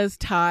because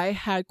Ty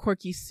had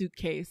Corky's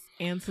suitcase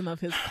and some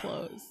of his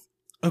clothes.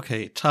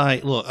 Okay,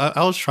 Ty, look,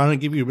 I was trying to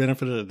give you the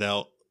benefit of the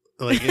doubt.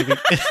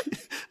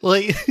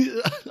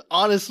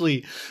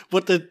 Honestly,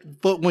 but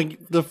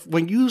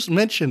when you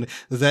mentioned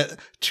that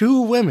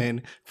two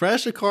women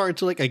crashed a car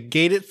into a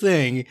gated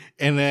thing,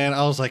 and then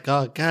I was like,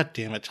 oh, God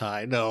damn it,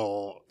 Ty,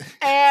 no.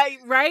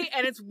 Right?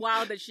 And it's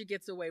wild that she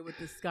gets away with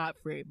this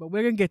scot-free, but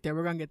we're going to get there.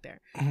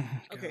 Oh,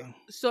 okay,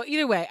 so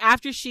either way,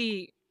 after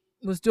she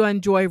was doing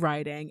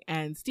joyriding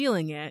and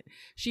stealing it,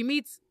 she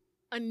meets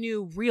a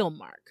new real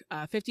mark,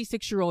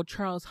 56-year-old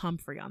Charles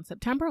Humphrey, on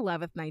September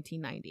 11th,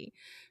 1990.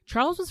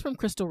 Charles was from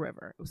Crystal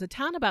River. It was a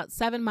town about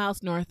 7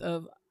 miles north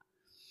of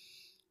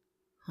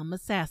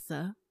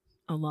Homosassa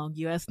along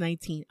US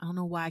 19. I don't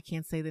know why I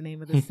can't say the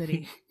name of the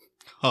city.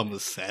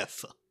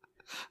 Homosassa.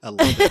 I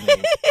love that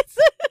name.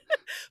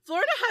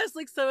 Florida has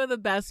some of the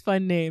best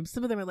fun names.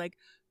 Some of them are like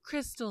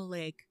Crystal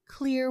Lake,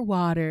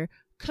 Clearwater,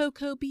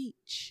 Cocoa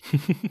Beach.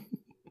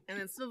 And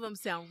then some of them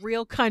sound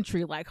real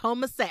country, like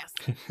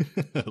Homosassa.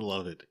 I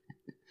love it.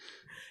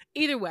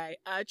 Either way,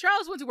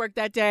 Charles went to work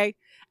that day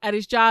at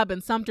his job in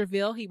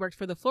Sumterville. He worked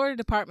for the Florida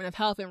Department of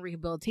Health and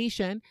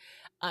Rehabilitation.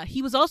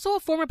 He was also a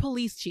former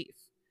police chief.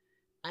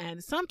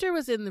 And Sumter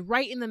was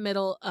right in the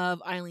middle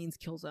of Eileen's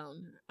kill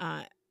zone.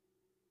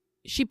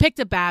 She picked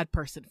a bad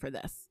person for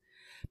this,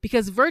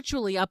 because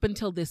virtually up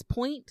until this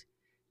point,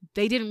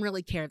 they didn't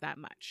really care that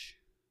much.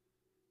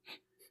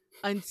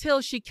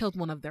 Until she killed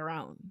one of their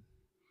own.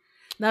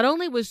 Not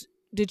only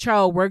did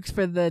Charles work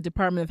for the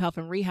Department of Health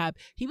and Rehab,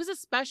 he was a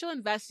special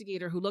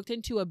investigator who looked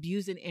into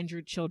abused and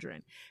injured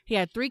children. He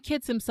had 3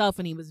 kids himself,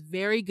 and he was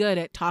very good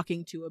at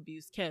talking to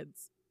abused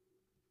kids.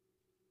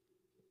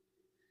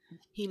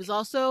 He was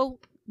also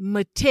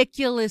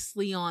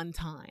meticulously on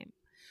time.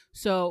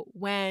 So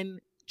when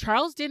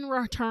Charles didn't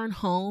return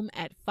home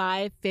at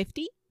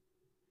 5:50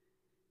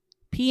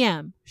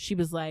 p.m., she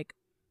was like,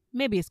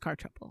 maybe it's car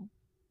trouble.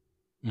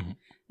 Mhm.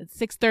 At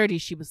 6:30,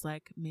 she was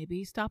like, maybe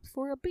he stopped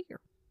for a beer.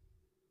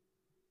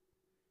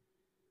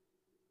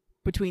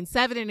 Between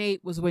 7 and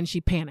 8 was when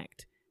she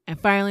panicked. And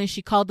finally,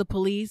 she called the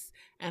police,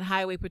 and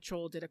Highway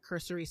Patrol did a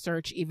cursory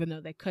search, even though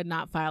they could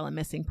not file a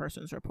missing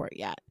persons report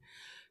yet.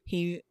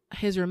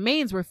 His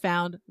remains were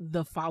found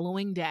the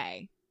following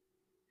day,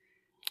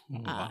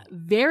 Wow.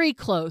 very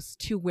close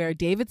to where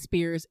David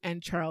Spears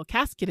and Charles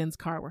Kaskadin's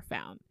car were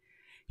found.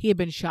 He had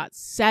been shot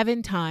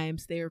 7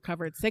 times. They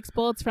recovered 6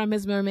 bullets from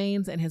his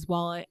remains, and his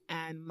wallet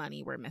and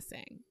money were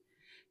missing.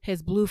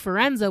 His blue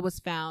Forenza was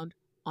found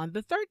on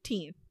the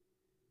 13th.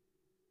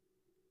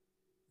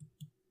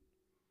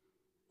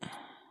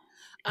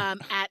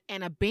 At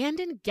an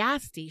abandoned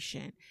gas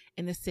station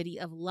in the city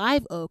of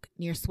Live Oak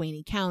near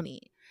Swaney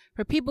County.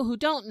 For people who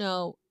don't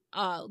know,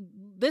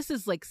 this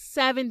is like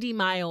 70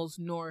 miles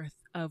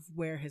north of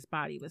where his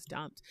body was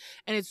dumped.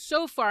 And it's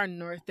so far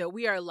north that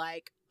we are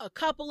like a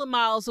couple of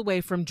miles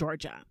away from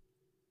Georgia.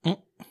 Oh,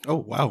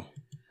 wow.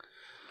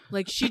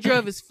 Like, she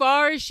drove as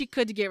far as she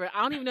could to get rid.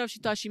 I don't even know if she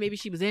thought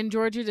she was in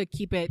Georgia to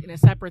keep it in a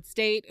separate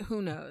state.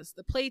 Who knows?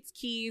 The plates,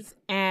 keys,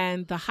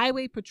 and the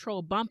Highway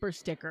Patrol bumper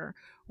sticker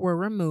were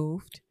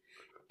removed.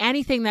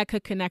 Anything that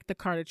could connect the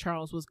car to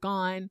Charles was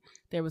gone.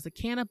 There was a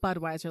can of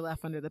Budweiser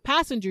left under the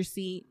passenger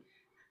seat.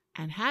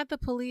 And had the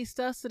police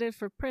dusted it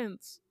for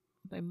prints,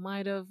 they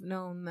might have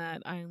known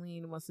that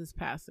Eileen was his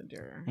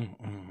passenger.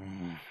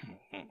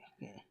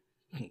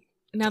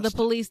 Now, the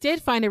police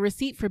did find a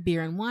receipt for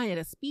beer and wine at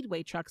a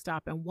Speedway truck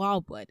stop in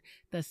Wildwood,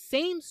 the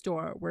same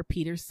store where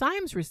Peter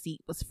Symes' receipt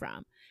was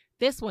from.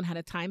 This one had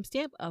a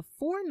timestamp of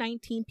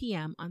 4:19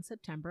 p.m. on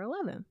September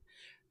 11th.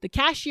 The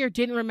cashier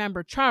didn't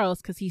remember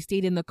Charles because he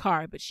stayed in the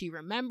car, but she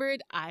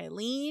remembered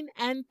Eileen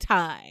and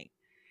Ty.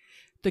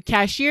 The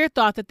cashier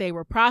thought that they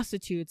were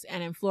prostitutes,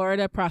 and in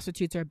Florida,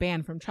 prostitutes are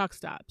banned from truck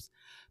stops.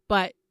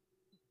 But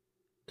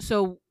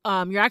so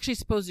you're actually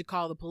supposed to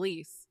call the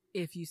police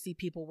if you see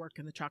people work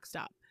in the truck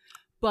stop.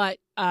 But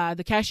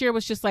the cashier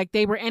was just like,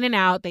 they were in and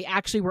out. They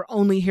actually were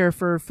only here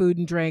for food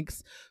and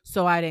drinks,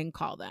 so I didn't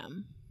call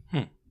them.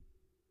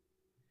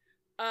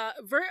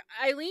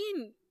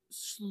 Eileen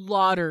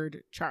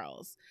slaughtered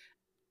Charles.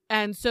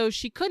 And so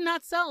she could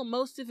not sell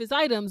most of his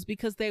items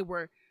because they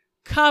were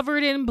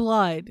covered in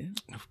blood.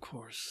 Of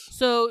course.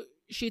 So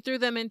she threw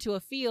them into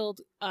a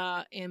field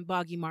in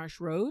Boggy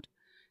Marsh Road.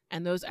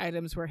 And those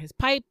items were his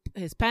pipe,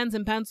 his pens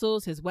and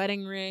pencils, his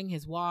wedding ring,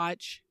 his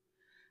watch.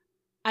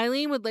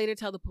 Eileen would later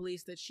tell the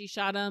police that she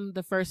shot him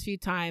the first few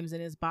times in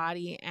his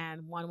body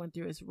and one went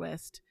through his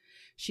wrist.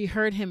 She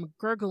heard him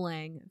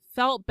gurgling,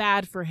 felt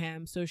bad for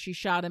him, so she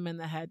shot him in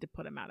the head to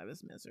put him out of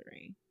his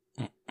misery.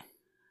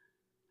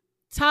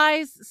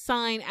 Ty's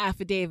signed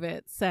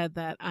affidavit said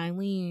that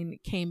Eileen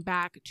came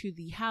back to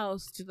the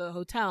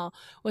hotel,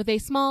 with a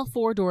small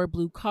 4-door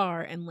blue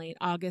car in late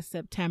August,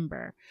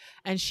 September,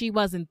 and she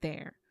wasn't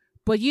there.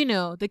 But,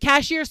 the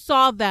cashier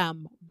saw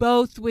them,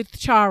 both with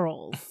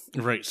Charles.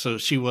 Right, so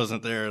she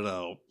wasn't there,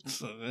 though.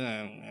 So,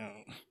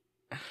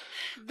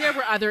 There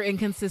were other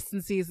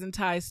inconsistencies in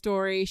Ty's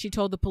story. She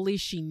told the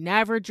police she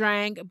never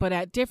drank, but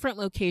at different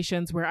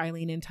locations where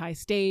Eileen and Ty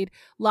stayed,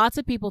 lots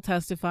of people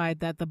testified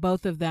that the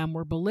both of them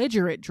were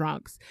belligerent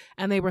drunks,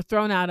 and they were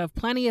thrown out of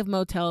plenty of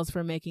motels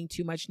for making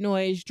too much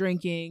noise,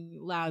 drinking,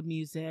 loud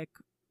music.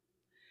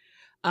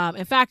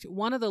 In fact,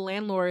 one of the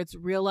landlords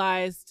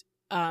realized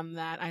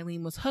that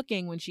Eileen was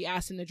hooking when she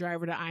asked him to drive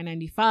her to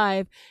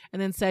I-95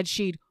 and then said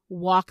she'd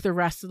walk the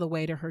rest of the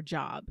way to her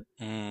job.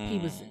 He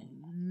was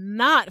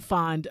not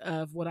fond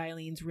of what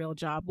Eileen's real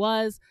job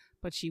was,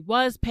 but she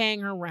was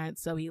paying her rent,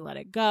 so he let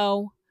it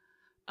go.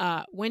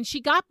 When she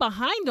got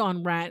behind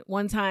on rent,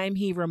 one time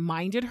he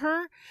reminded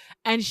her,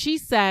 and she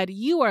said,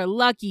 "You are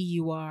lucky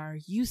you are.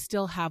 You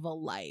still have a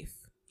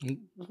life."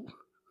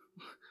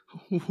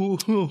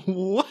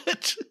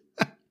 What?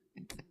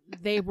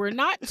 They were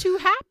not too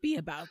happy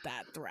about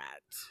that threat.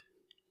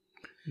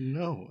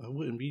 No, I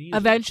wouldn't be either.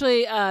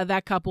 Eventually,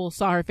 that couple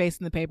saw her face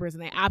in the papers,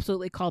 and they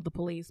absolutely called the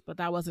police, but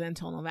that wasn't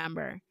until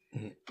November.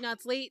 Now,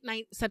 it's late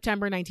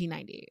September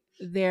 1990.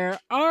 There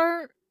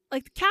are,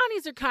 the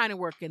counties are kind of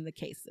working the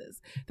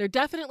cases. They're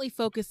definitely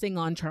focusing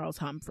on Charles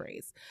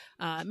Humphreys.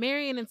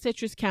 Marion and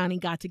Citrus County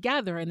got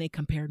together, and they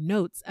compared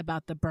notes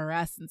about the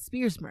Burress and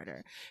Spears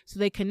murder. So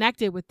they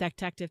connected with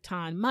Detective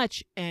Ton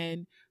Much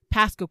in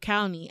Pasco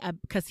County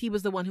because he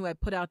was the one who had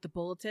put out the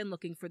bulletin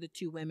looking for the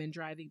 2 women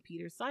driving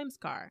Peter Symes'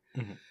 car.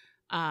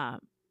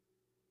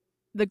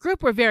 The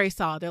group were very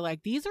solid. They're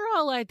like, these are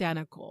all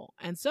identical,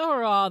 and so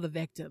are all the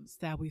victims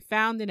that we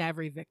found in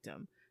every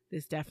victim.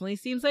 This definitely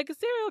seems like a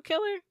serial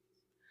killer.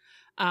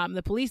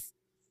 The police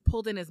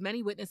pulled in as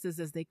many witnesses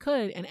as they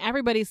could, and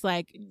everybody's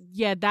like,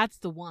 yeah, that's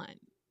the one.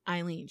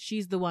 Eileen,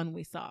 she's the one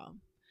we saw.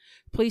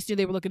 Police knew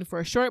they were looking for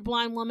a short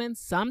blonde woman,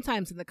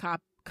 sometimes in the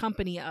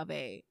company of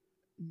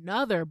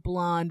another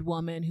blonde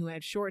woman who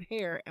had short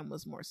hair and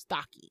was more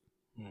stocky.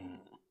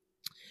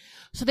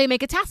 So they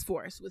make a task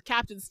force with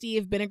Captain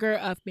Steve Binniger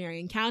of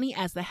Marion County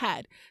as the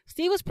head.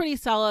 Steve was pretty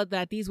solid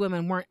that these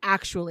women weren't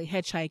actually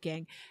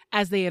hitchhiking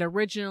as they had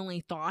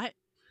originally thought,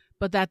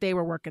 but that they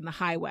were working the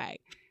highway.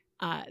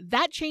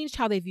 That changed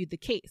how they viewed the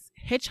case.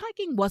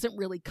 Hitchhiking wasn't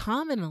really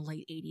common in the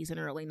late 80s and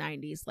early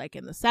 90s, like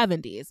in the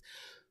 70s.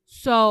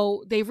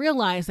 So they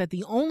realized that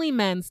the only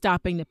men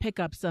stopping to pick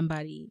up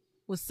somebody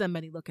was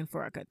somebody looking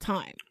for a good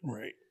time.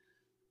 Right.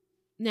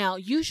 Now,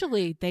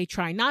 usually they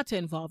try not to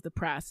involve the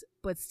press,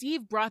 but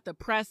Steve brought the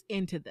press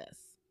into this.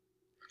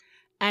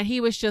 And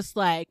he was just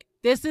like,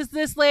 this is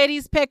this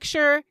lady's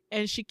picture,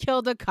 and she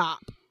killed a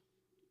cop.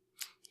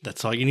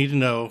 That's all you need to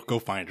know. Go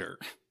find her.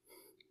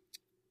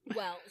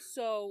 Well,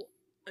 so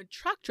a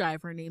truck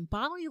driver named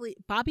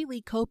Bobby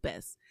Lee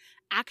Copus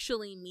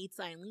actually meets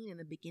Eileen in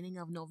the beginning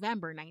of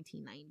November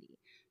 1990.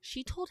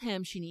 She told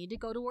him she needed to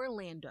go to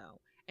Orlando,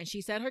 and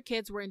she said her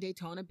kids were in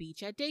Daytona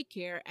Beach at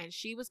daycare, and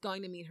she was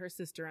going to meet her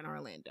sister in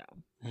Orlando.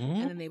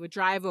 And then they would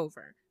drive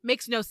over.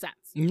 Makes no sense.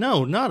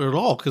 No, not at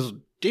all, because,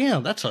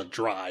 damn, that's a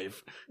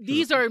drive.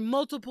 These are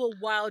multiple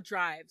wild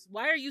drives.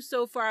 Why are you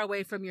so far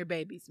away from your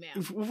babies,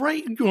 man?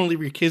 Right? You're going to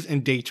leave your kids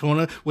in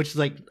Daytona, which is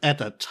like at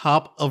the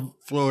top of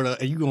Florida,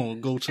 and you're going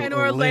to go to and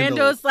Orlando.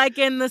 Orlando's like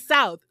in the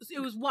south.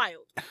 It was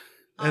wild.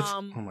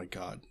 Oh my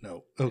God,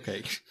 no.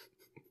 Okay.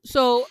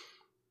 So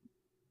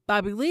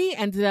Bobby Lee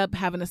ended up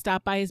having to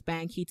stop by his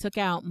bank. He took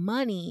out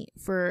money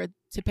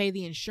to pay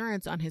the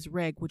insurance on his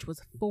rig, which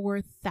was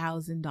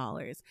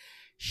 $4,000.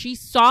 She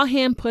saw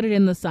him put it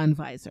in the sun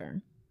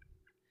visor.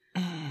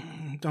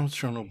 Don't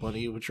show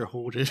nobody what you're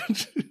holding.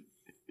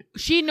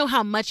 She didn't know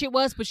how much it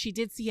was, but she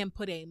did see him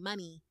put a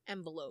money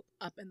envelope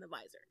up in the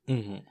visor.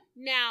 Mm-hmm.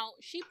 Now,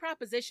 she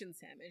propositions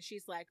him, and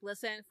she's like,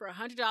 listen, for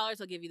 $100,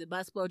 I'll give you the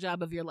best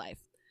blowjob of your life.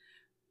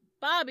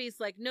 Bobby's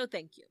like, no,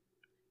 thank you.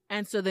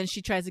 And so then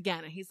she tries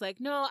again, and he's like,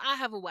 no, I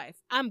have a wife.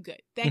 I'm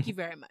good. Thank you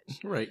very much.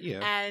 Right, yeah.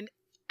 And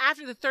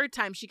after the third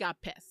time, she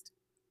got pissed.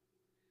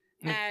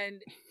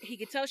 And he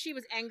could tell she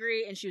was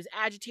angry, and she was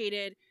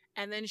agitated.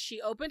 And then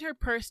she opened her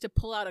purse to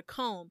pull out a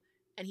comb,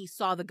 and he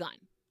saw the gun.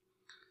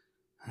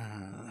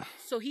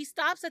 So he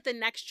stops at the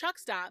next truck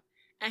stop,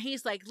 and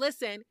he's like,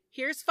 listen,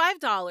 here's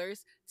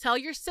 $5. Tell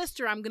your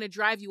sister I'm going to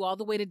drive you all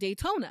the way to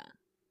Daytona.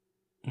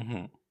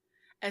 Mm-hmm.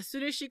 As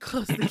soon as she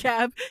closed the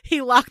cab, he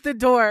locked the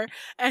door,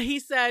 and he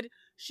said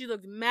she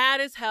looked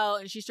mad as hell,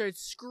 and she started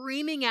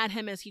screaming at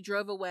him as he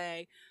drove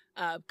away.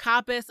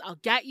 Copus, I'll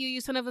get you, you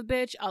son of a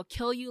bitch. I'll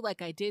kill you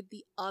like I did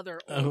the other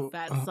old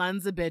fat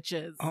sons of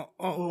bitches.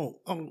 Oh,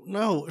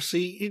 no.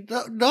 See,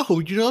 no,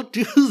 you don't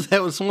do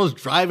that when someone's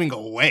driving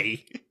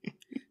away.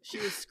 She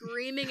was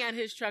screaming at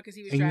his truck as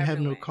he was driving away. And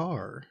you have no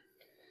car.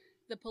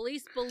 The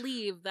police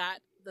believe that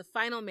the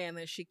final man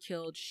that she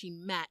killed, she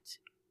met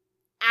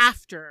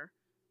after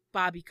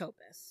Bobby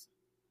Copus.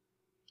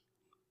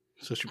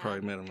 So she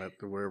probably met him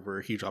at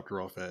wherever he dropped her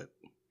off at.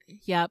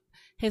 Yep.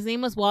 His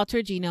name was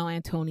Walter Gino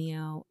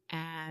Antonio,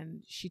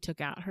 and she took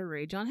out her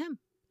rage on him.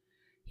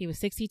 He was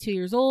 62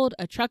 years old,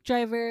 a truck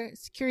driver,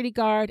 security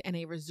guard, and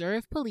a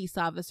reserve police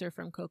officer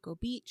from Cocoa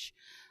Beach.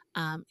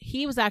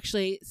 He was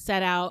actually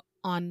set out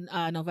on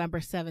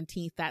November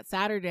 17th, that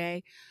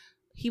Saturday.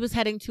 He was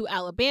heading to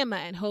Alabama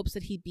in hopes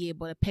that he'd be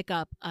able to pick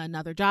up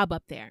another job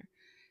up there.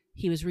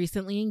 He was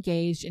recently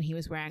engaged, and he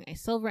was wearing a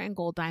silver and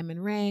gold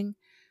diamond ring.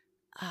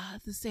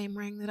 The same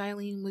ring that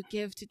Eileen would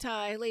give to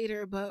Ty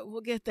later, but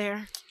we'll get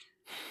there.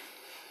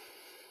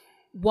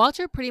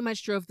 Walter pretty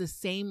much drove the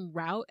same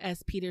route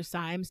as Peter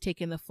Symes,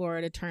 taking the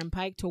Florida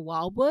Turnpike to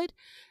Wildwood,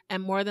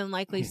 and more than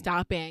likely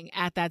stopping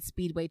at that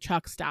Speedway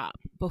truck stop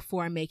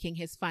before making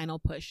his final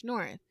push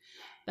north.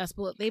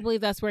 They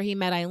believe that's where he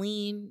met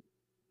Eileen,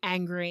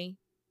 angry,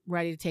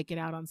 ready to take it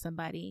out on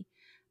somebody.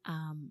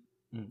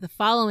 The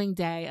following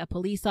day, a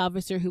police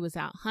officer who was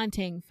out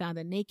hunting found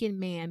a naked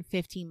man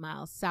 15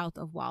 miles south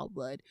of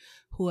Wildwood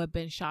who had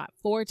been shot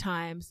 4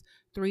 times,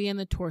 3 in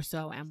the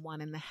torso and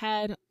 1 in the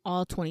head,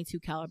 all 22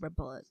 caliber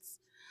bullets.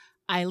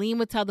 Eileen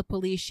would tell the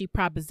police she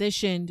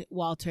propositioned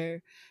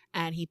Walter,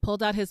 and he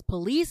pulled out his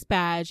police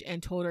badge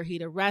and told her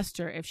he'd arrest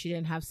her if she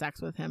didn't have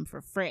sex with him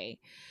for free.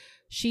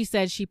 She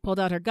said she pulled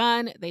out her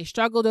gun. They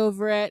struggled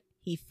over it.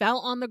 He fell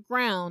on the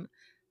ground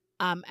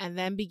and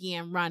then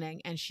began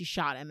running, and she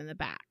shot him in the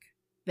back.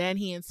 Then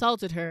he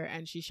insulted her,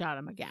 and she shot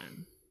him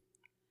again.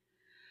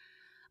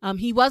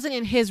 He wasn't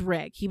in his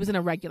rig. He was in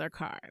a regular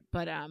car.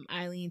 But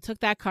Eileen took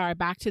that car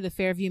back to the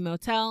Fairview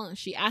Motel.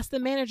 She asked the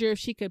manager if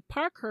she could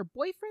park her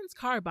boyfriend's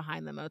car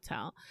behind the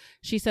motel.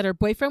 She said her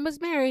boyfriend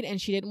was married, and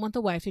she didn't want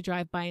the wife to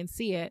drive by and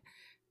see it.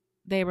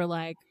 They were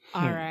like,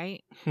 all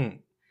right.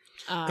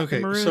 Okay,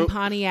 maroon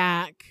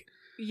Pontiac.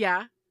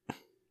 Yeah.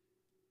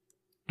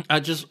 I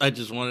just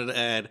wanted to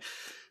add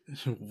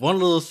one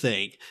little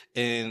thing,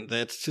 and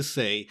that's to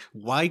say,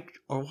 why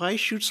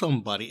shoot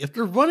somebody if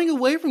they're running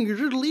away from you?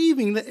 They're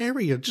leaving the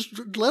area. Just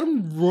let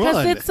them run.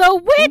 Because it's a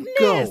witness.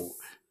 Go.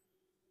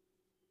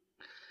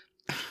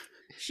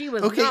 She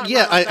was okay. Not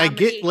yeah, Ronald I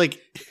get like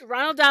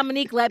Ronald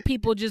Dominique let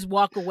people just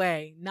walk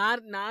away.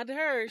 Not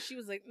her. She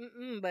was like,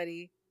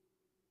 buddy.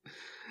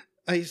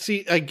 I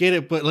see. I get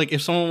it, but like,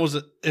 if someone was,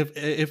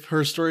 if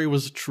her story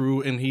was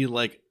true, and he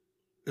like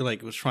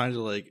was trying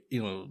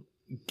to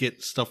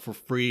get stuff for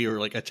free or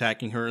like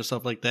attacking her and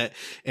stuff like that.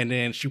 And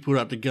then she put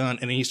out the gun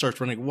and then he starts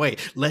running away.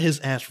 Let his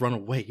ass run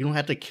away. You don't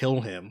have to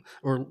kill him.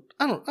 Or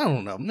I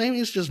don't know. Maybe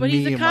it's just but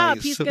me. He's a cop.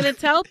 He's gonna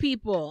tell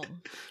people.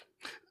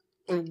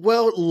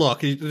 Well, look,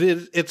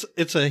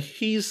 it's a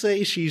he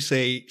say she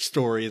say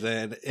story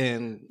then,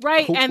 and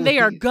right, and they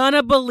are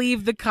gonna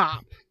believe the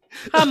cop.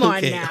 Come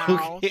on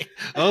now.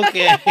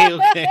 Okay.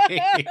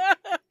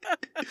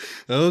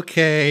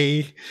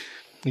 Okay.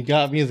 You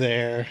got me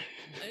there.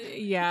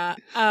 Yeah.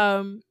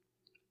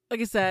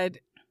 Like I said,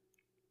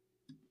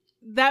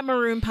 that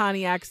maroon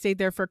Pontiac stayed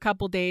there for a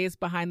couple days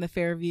behind the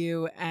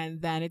Fairview,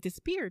 and then it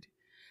disappeared.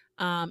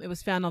 It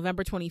was found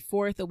November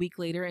 24th, a week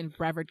later, in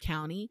Brevard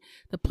County.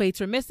 The plates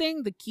were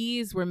missing, the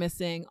keys were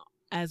missing,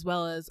 as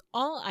well as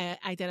all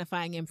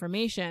identifying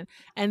information.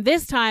 And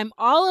this time,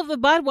 all of the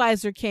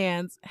Budweiser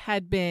cans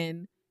had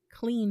been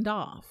cleaned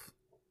off.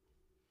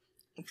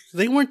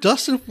 They weren't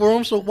dusting for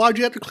them, so why'd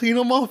you have to clean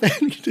them off?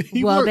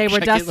 Well, they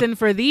were dusting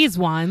for these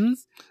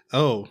ones.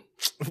 Oh.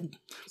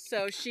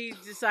 So she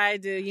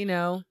decided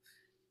to,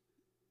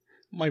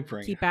 my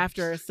brain keep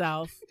after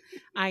herself.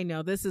 I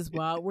know this is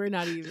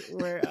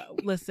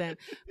listen.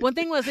 One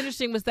thing was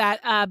interesting was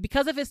that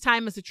because of his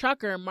time as a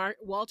trucker,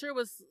 Walter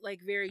was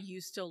like very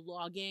used to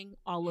logging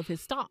all of his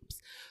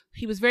stops.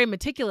 He was very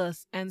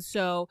meticulous, and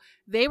so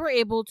they were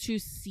able to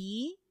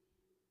see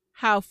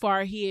how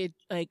far he had,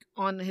 like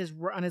on his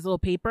little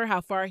paper,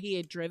 how far he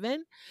had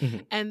driven,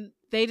 and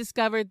they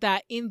discovered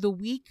that in the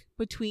week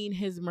between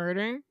his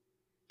murder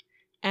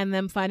and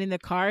them finding the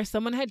car,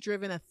 someone had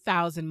driven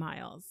 1,000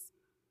 miles.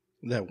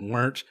 That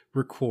weren't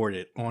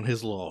recorded on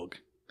his log.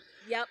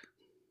 Yep.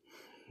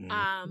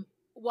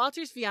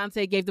 Walter's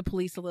fiance gave the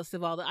police a list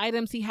of all the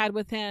items he had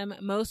with him.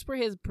 Most were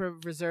his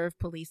reserved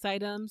police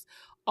items.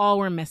 All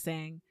were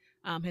missing.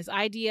 His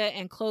ID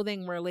and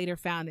clothing were later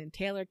found in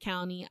Taylor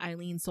County.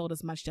 Eileen sold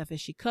as much stuff as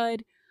she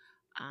could.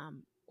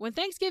 When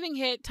Thanksgiving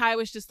hit, Ty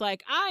was just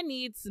like, I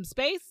need some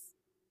space.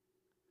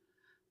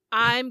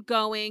 I'm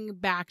going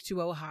back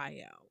to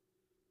Ohio.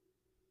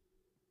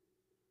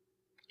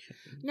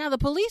 Now, the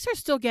police are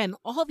still getting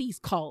all these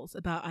calls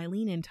about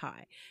Eileen and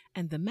Ty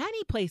and the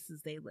many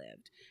places they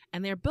lived,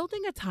 and they're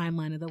building a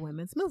timeline of the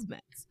women's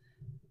movements.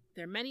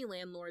 Their many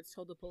landlords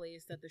told the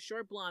police that the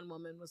short blonde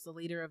woman was the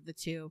leader of the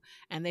two,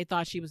 and they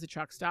thought she was a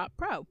truck stop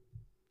pro.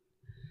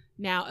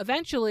 Now,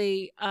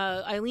 eventually,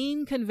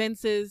 Eileen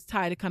convinces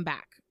Ty to come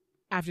back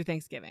after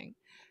Thanksgiving,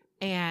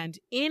 and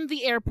in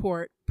the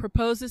airport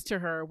proposes to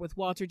her with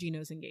Walter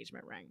Gino's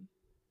engagement ring.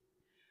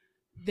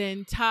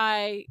 Then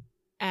Ty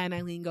and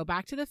Eileen go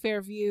back to the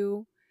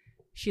Fairview.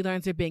 She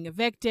learns they're being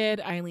evicted.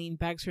 Eileen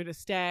begs her to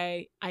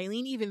stay.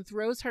 Eileen even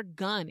throws her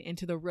gun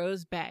into the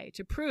Rose Bay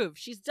to prove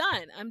she's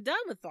done. I'm done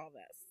with all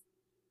this.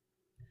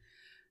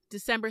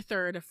 December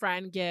 3rd, a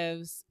friend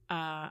gives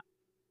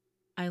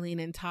Eileen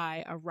and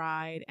Ty a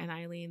ride, and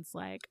Eileen's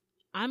like,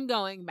 I'm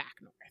going back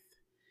north.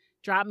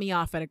 Drop me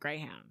off at a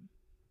Greyhound.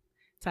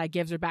 Ty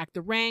gives her back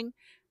the ring.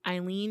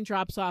 Eileen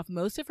drops off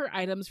most of her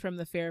items from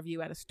the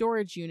Fairview at a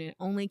storage unit,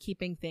 only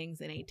keeping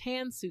things in a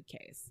tan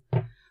suitcase.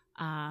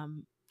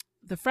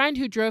 The friend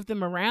who drove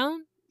them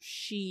around,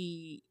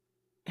 she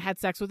had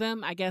sex with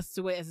him, I guess,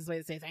 as his way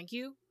to say thank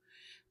you.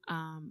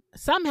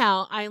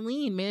 Somehow,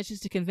 Eileen manages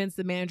to convince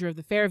the manager of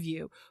the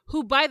Fairview,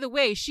 who, by the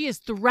way, she is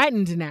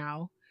threatened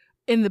now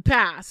in the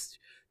past,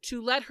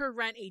 to let her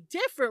rent a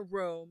different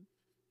room.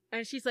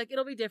 And she's like,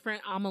 it'll be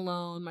different. I'm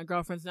alone. My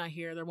girlfriend's not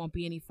here. There won't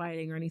be any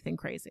fighting or anything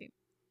crazy.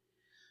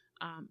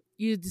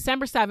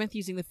 December 7th,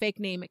 using the fake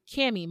name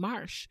Cammie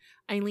Marsh,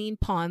 Eileen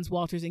pawns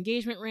Walter's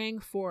engagement ring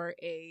for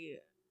a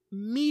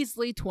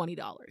measly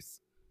 $20.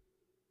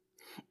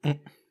 Then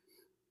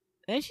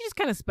she just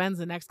kind of spends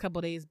the next couple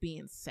of days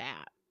being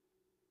sad.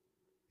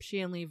 She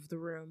didn't leave the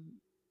room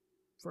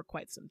for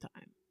quite some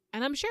time.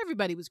 And I'm sure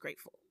everybody was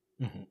grateful.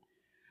 Mm-hmm.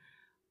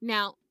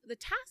 Now, the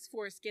task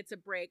force gets a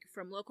break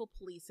from local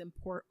police in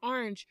Port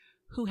Orange,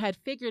 who had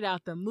figured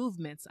out the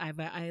movements of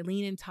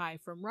Eileen and Ty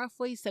from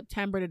roughly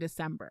September to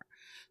December.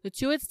 The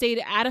two had stayed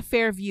at a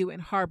Fairview in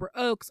Harbor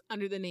Oaks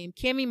under the name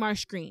Cammie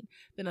Marsh Green,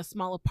 then a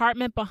small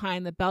apartment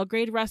behind the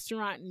Belgrade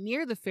restaurant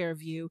near the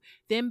Fairview,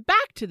 then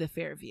back to the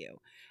Fairview.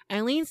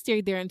 Eileen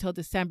stayed there until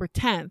December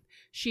 10th.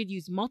 She had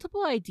used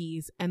multiple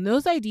IDs, and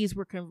those IDs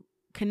were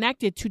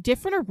connected to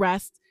different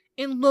arrests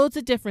in loads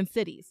of different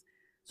cities.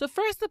 So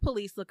first the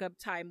police look up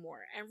Ty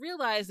Moore and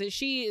realize that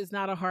she is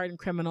not a hardened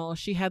criminal.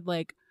 She had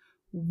like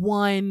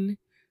one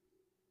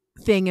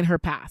thing in her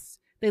past.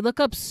 They look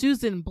up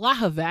Susan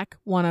Blahovec,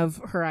 one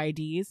of her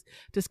IDs,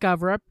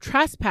 discover a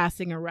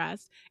trespassing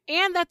arrest,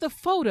 and that the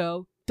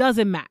photo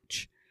doesn't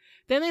match.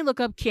 Then they look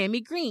up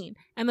Cammie Green,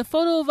 and the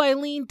photo of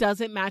Eileen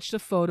doesn't match the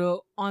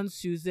photo on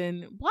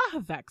Susan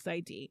Blahovec's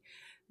ID.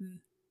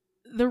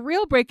 The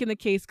real break in the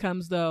case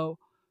comes, though,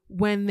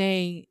 when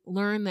they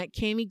learn that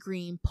Cammie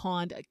Green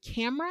pawned a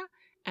camera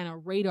and a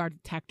radar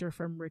detector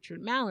from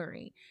Richard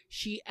Mallory.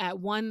 She at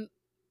one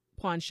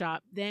pawn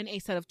shop, then a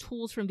set of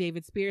tools from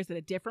David Spears at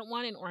a different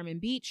one in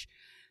Ormond Beach.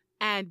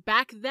 And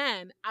back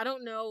then, I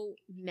don't know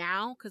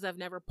now because I've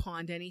never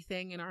pawned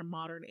anything in our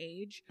modern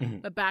age,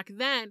 but back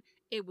then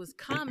it was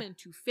common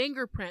to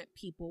fingerprint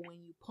people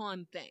when you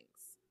pawn things.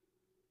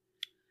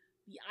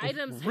 The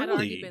items had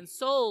already been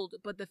sold,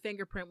 but the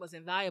fingerprint was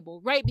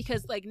invaluable, right?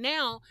 Because like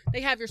now they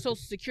have your social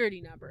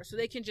security number, so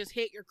they can just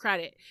hit your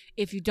credit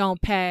if you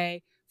don't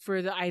pay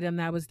for the item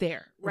that was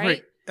there,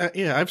 right?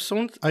 Yeah, I've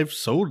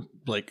sold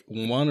like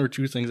one or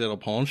two things at a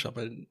pawn shop,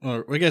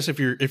 or I guess if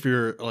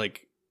you're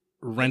like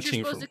renting,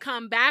 you're supposed to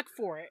come back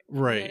for it,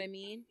 right? You know what I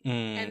mean?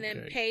 And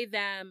then pay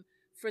them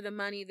for the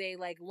money they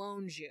like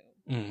loaned you,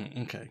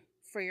 okay,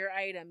 for your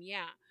item,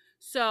 yeah.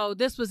 So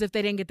this was if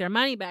they didn't get their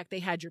money back, they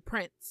had your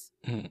prints.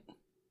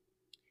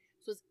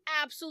 So it's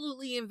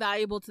absolutely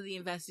invaluable to the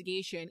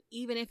investigation,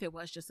 even if it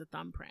was just a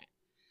thumbprint.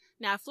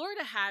 Now,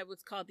 Florida had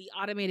what's called the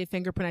Automated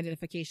Fingerprint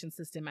Identification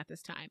System at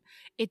this time.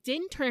 It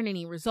didn't turn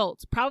any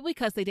results, probably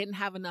because they didn't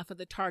have enough of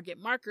the target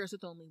markers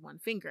with only one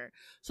finger.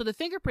 So the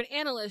fingerprint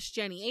analyst,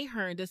 Jenny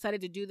Ahern, decided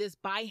to do this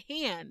by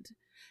hand.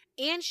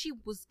 And she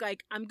was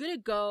like, I'm going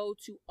to go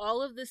to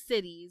all of the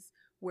cities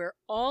where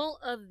all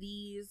of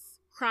these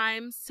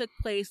crimes took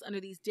place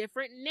under these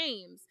different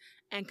names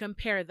and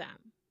compare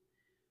them.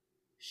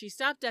 She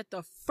stopped at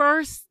the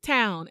first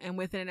town and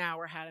within an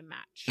hour had a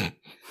match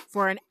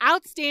for an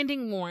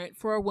outstanding warrant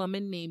for a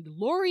woman named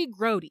Lori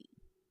Grody.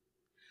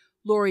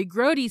 Lori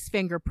Grody's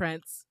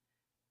fingerprints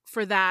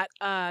for that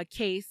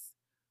case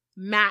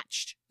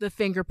matched the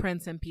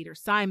fingerprints in Peter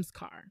Symes'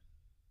 car.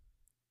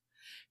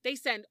 They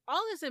send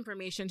all this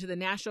information to the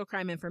National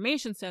Crime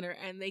Information Center,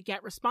 and they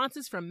get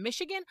responses from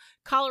Michigan,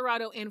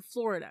 Colorado, and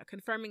Florida,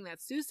 confirming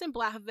that Susan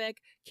Blahovic,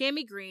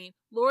 Cammie Green,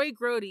 Lori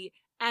Grody,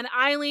 and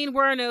Eileen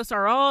Wuornos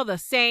are all the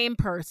same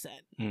person.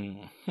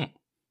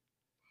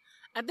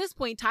 At this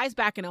point, Ty's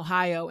back in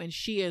Ohio, and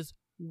she is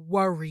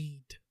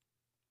worried.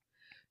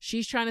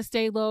 She's trying to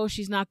stay low.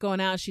 She's not going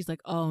out. She's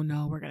like, oh,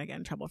 no, we're going to get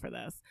in trouble for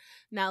this.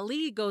 Now,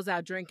 Lee goes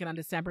out drinking on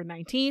December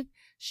 19th.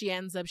 She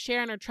ends up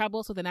sharing her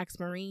troubles with an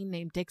ex-Marine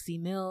named Dixie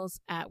Mills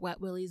at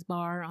Wet Willie's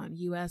Bar on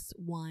US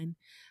 1.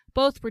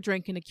 Both were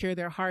drinking to cure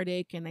their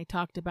heartache, and they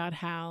talked about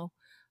how,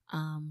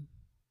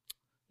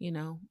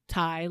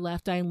 Ty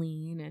left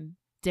Eileen and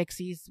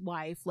Dixie's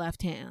wife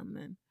left him.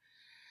 And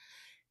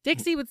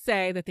Dixie would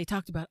say that they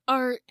talked about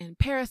art and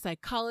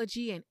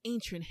parapsychology and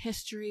ancient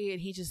history, and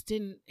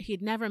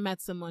he'd never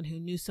met someone who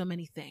knew so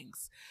many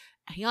things.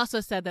 He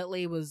also said that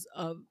Lee was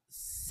a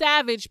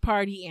savage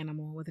party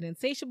animal with an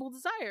insatiable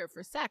desire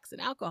for sex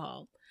and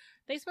alcohol.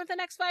 They spent the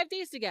next 5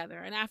 days together,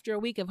 and after a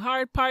week of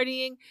hard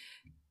partying,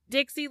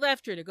 Dixie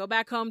left her to go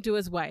back home to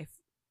his wife.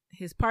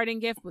 His parting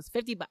gift was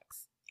 $50.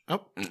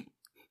 Oh.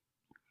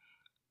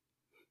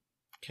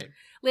 Okay.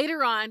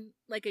 Later on,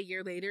 like a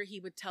year later,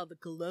 he would tell the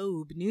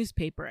Globe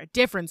newspaper a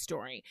different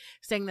story,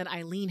 saying that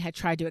Eileen had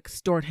tried to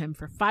extort him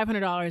for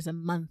 $500 a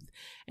month,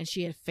 and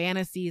she had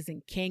fantasies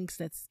and kinks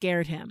that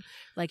scared him.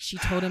 Like she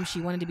told him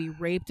she wanted to be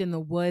raped in the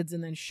woods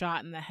and then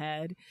shot in the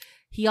head.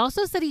 He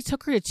also said he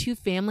took her to 2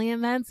 family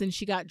events and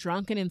she got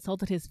drunk and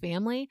insulted his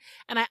family.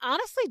 And I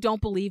honestly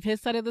don't believe his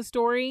side of the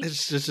story. It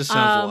just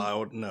sounds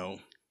wild. No.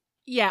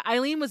 Yeah,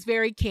 Eileen was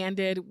very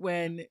candid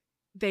when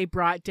they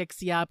brought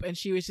Dixie up, and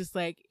she was just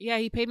like, yeah,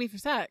 he paid me for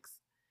sex.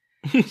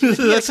 Like,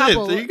 that's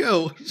it. There you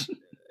go.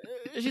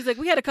 She's like,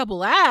 we had a couple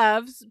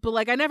laughs, but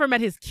like I never met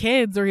his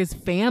kids or his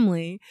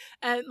family.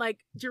 And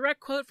like,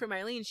 direct quote from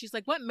Eileen, she's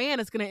like, what man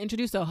is going to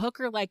introduce a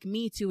hooker like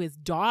me to his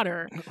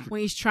daughter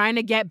when he's trying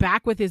to get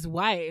back with his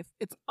wife?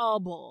 It's all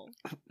bull.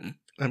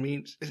 I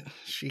mean,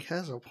 she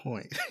has a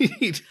point.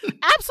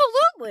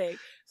 Absolutely.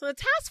 So the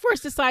task force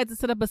decides to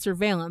set up a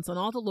surveillance on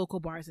all the local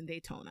bars in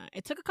Daytona.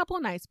 It took a couple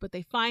of nights, but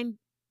they find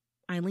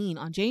Eileen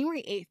on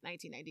January 8th,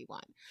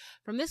 1991.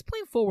 From this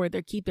point forward,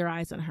 they keep their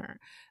eyes on her.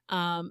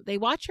 They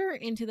watch her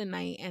into the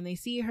night, and they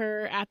see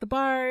her at the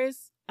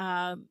bars,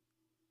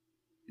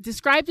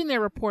 described in their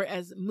report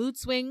as mood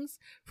swings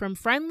from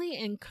friendly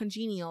and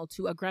congenial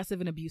to aggressive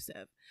and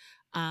abusive.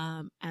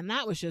 And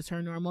that was just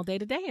her normal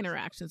day-to-day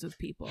interactions with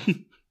people.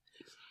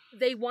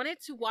 They wanted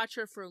to watch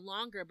her for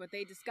longer, but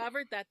they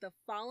discovered that the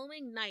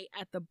following night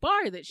at the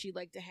bar that she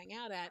liked to hang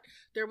out at,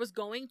 there was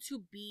going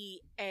to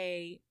be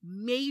a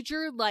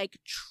major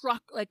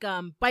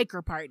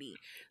biker party.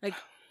 Like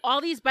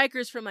all these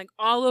bikers from like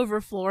all over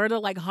Florida,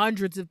 like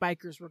hundreds of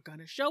bikers were going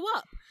to show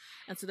up.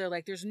 And so they're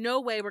like, there's no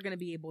way we're going to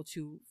be able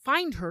to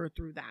find her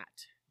through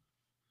that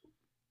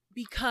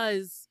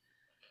because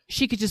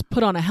she could just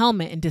put on a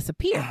helmet and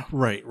disappear.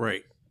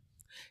 Right.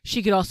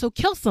 She could also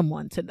kill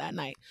someone that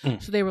night.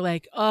 So they were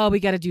like, oh, we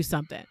got to do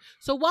something.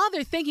 So while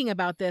they're thinking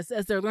about this,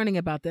 as they're learning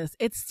about this,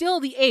 it's still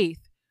the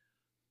 8th.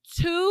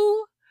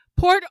 2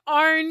 Port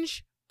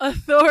Orange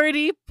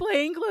Authority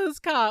plainclothes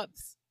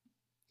cops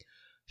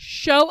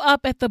show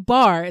up at the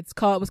bar. It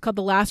was called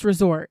The Last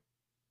Resort.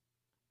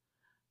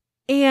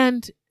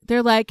 And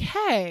they're like,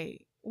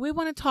 hey, we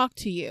want to talk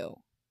to you.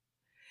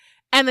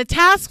 And the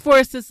task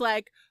force is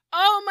like,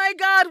 oh my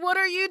God, what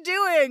are you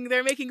doing?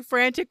 They're making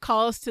frantic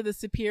calls to the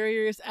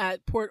superiors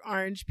at Port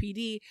Orange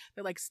PD.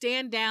 They're like,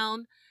 stand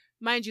down.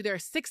 Mind you, there are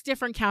 6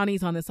 different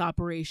counties on this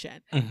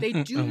operation. They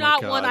do Oh my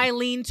not want God.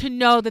 Eileen to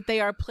know that they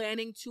are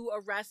planning to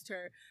arrest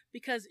her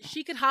because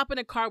she could hop in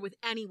a car with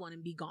anyone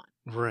and be gone.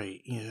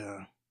 Right,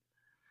 yeah.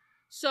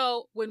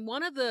 So when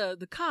one of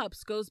the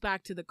cops goes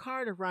back to the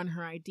car to run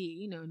her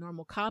ID,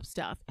 normal cop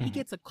stuff, he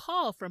gets a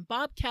call from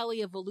Bob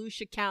Kelly of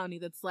Volusia County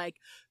that's like,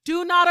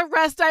 do not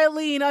arrest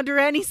Eileen under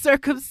any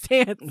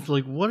circumstance. It's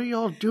like, what are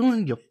y'all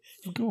doing?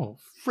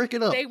 Frick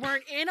it up. They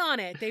weren't in on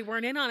it. They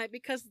weren't in on it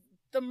because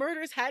the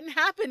murders hadn't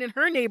happened in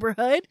her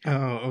neighborhood.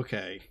 Oh,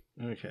 okay.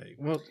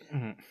 Well,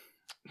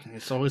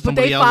 it's always but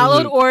somebody they out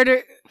followed of the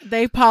loop.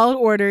 They followed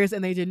orders,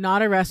 and they did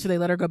not arrest her. They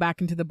let her go back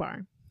into the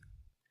bar.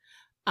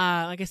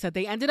 Like I said,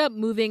 they ended up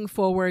moving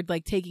forward,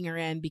 like taking her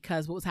in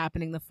because what was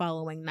happening the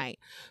following night.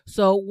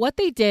 So what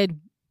they did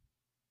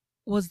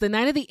was the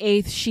night of the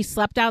 8th, she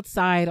slept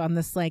outside on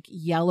this like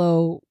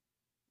yellow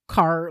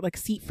car, like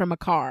seat from a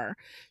car.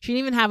 She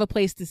didn't even have a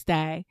place to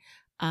stay.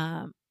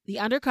 The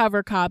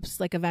undercover cops,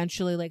 like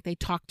eventually, like they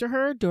talked to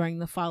her during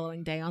the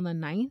following day on the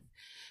 9th.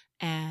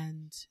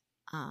 And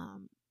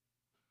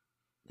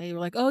they were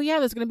like, oh, yeah,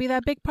 there's going to be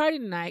that big party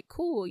tonight.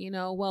 Cool.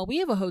 Well, we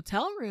have a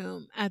hotel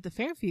room at the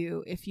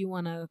Fairview if you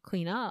want to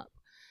clean up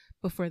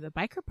before the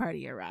biker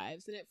party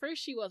arrives. And at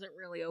first she wasn't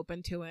really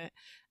open to it.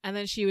 And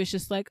then she was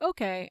just like,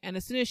 okay. And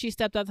as soon as she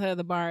stepped outside of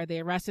the bar, they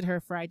arrested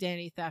her for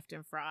identity theft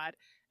and fraud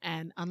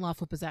and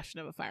unlawful possession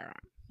of a firearm.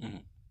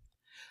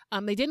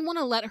 They didn't want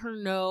to let her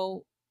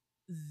know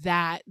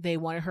that they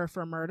wanted her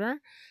for murder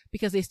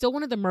because they still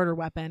wanted the murder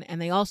weapon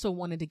and they also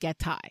wanted to get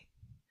Ty.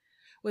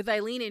 With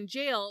Eileen in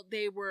jail,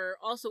 they were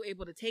also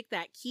able to take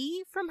that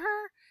key from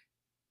her,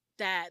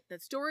 that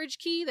storage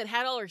key that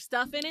had all her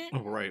stuff in it,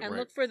 and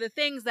look for the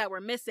things that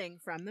were missing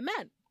from the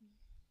men.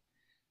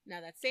 Now,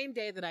 that same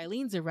day that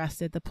Eileen's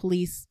arrested, the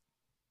police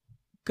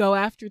go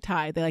after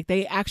Ty.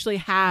 They actually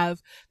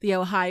have the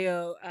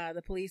Ohio,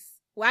 the police.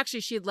 Well, actually,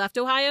 she had left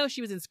Ohio.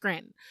 She was in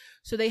Scranton.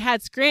 So they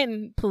had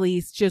Scranton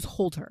police just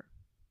hold her.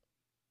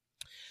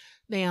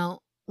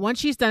 Now, once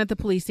she's done at the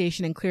police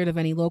station and cleared of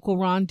any local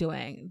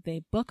wrongdoing,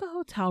 they book a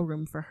hotel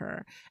room for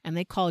her, and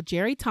they call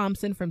Jerry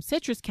Thompson from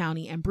Citrus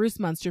County and Bruce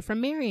Munster from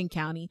Marion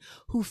County,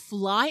 who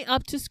fly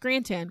up to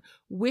Scranton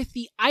with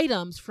the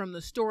items from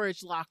the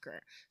storage locker,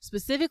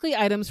 specifically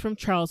items from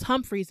Charles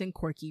Humphreys and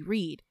Corky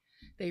Reed.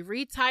 They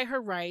retie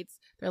her rights.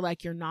 They're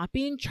like, you're not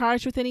being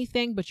charged with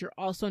anything, but you're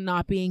also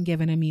not being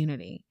given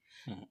immunity.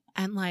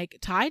 And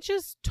Ty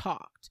just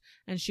talked,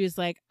 and she was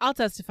like, I'll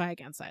testify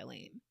against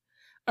Eileen.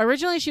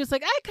 Originally, she was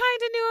like, I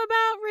kind of knew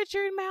about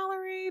Richard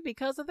Mallory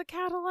because of the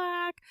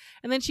Cadillac.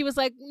 And then she was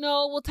like,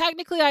 no, well,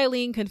 technically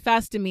Eileen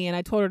confessed to me and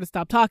I told her to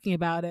stop talking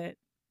about it.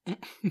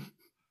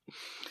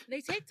 They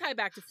take Ty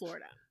back to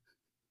Florida.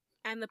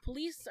 And the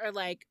police are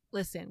like,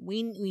 listen,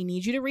 we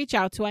need you to reach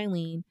out to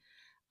Eileen.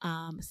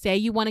 Say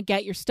you want to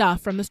get your stuff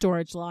from the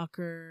storage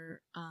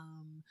locker.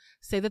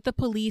 Say that the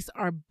police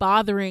are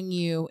bothering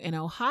you in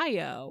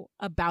Ohio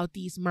about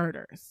these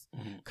murders.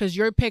 Because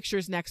your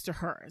picture's next to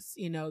hers.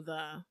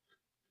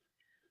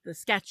 The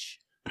sketch.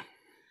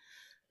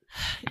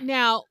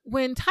 Now,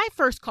 when Ty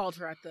first called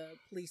her at the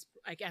police,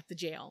 at the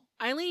jail,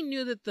 Eileen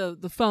knew that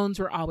the phones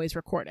were always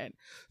recorded.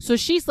 So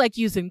she's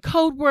using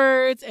code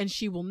words, and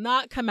she will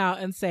not come out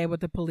and say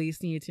what the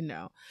police need to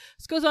know.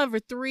 This goes on for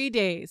 3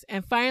 days.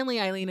 And finally,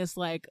 Eileen is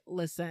like,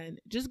 listen,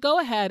 just go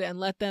ahead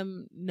and let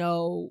them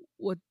know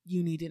what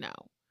you need to know.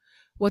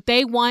 What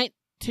they want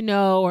to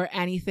know or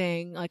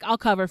anything, I'll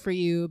cover for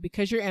you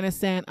because you're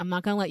innocent. I'm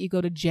not going to let you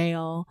go to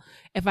jail.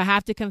 If I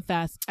have to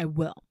confess, I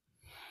will.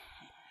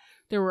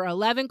 There were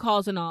 11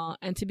 calls in all,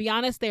 and to be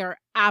honest, they are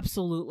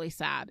absolutely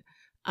sad.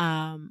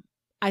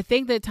 I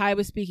think that Ty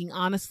was speaking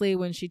honestly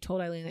when she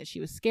told Eileen that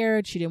she was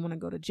scared. She didn't want to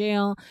go to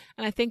jail.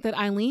 And I think that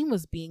Eileen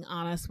was being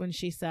honest when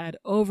she said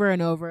over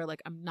and over,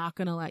 I'm not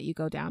going to let you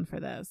go down for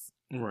this.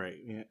 Right.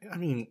 Yeah. I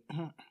mean,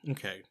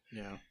 okay.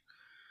 Yeah.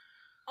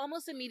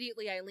 Almost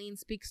immediately, Eileen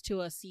speaks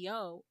to a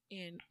CO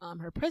in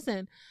her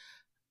prison,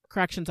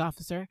 corrections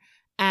officer,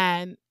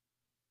 and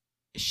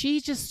she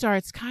just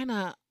starts kind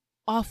of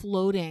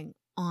offloading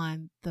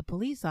on the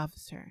police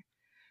officer.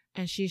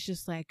 And she's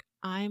just like,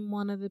 I'm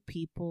one of the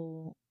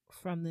people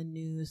from the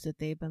news that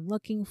they've been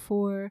looking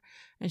for.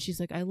 And she's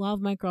like, I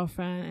love my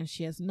girlfriend, and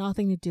she has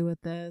nothing to do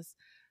with this.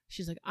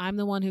 She's like, I'm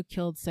the one who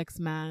killed 6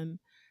 men.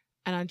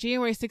 And on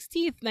January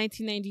 16th,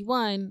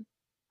 1991,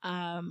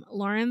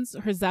 Lawrence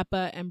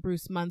Herzeppa and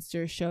Bruce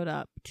Munster showed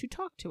up to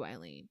talk to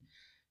Eileen.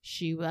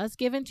 She was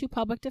given 2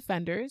 public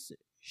defenders.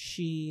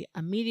 She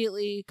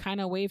immediately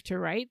kind of waived her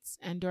rights,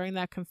 and during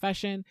that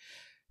conversation,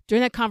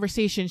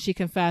 she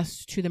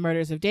confessed to the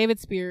murders of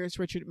David Spears,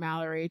 Richard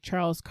Mallory,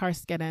 Charles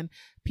Karskeden,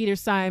 Peter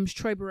Symes,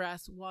 Troy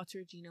Barres,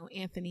 Walter Gino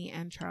Anthony,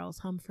 and Charles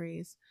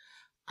Humphreys.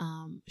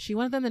 She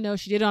wanted them to know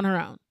she did it on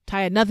her own.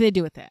 Ty had nothing to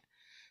do with it.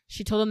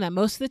 She told them that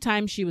most of the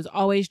time she was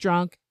always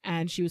drunk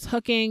and she was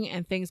hooking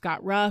and things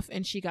got rough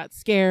and she got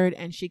scared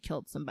and she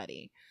killed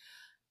somebody.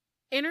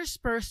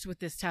 Interspersed with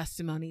this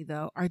testimony,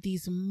 though, are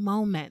these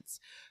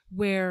moments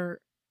where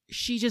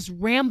she just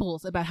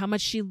rambles about how much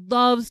she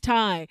loves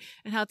Ty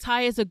and how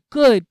Ty is a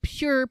good,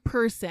 pure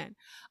person.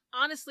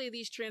 honestly,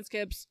 these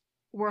transcripts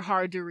were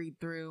hard to read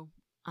through.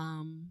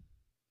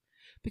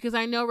 Because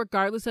I know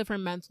regardless of her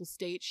mental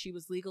state, she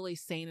was legally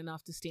sane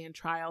enough to stand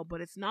trial,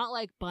 but it's not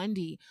like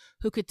Bundy,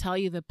 who could tell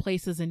you the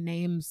places and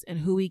names and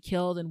who he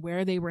killed and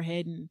where they were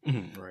hidden.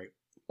 Right.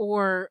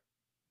 Or,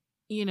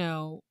 you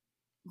know,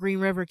 Green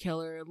River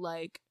Killer.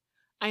 Like,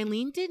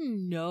 Eileen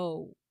didn't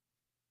know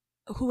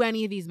who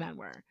any of these men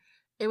were.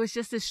 It was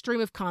just this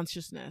stream of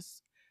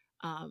consciousness.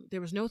 There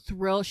was no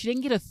thrill. She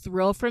didn't get a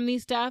thrill from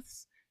these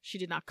deaths. She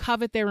did not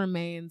covet their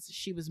remains.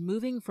 She was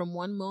moving from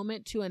one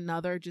moment to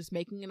another, just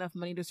making enough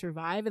money to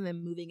survive and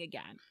then moving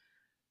again.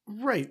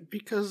 Right,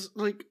 because,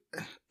 like,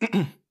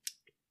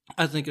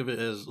 I think of it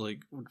as, like,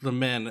 the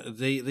men,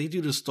 they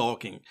do the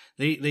stalking.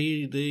 They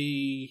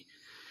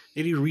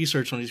do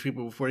research on these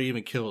people before they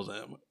even kill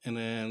them. And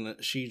then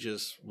she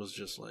just was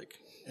just like,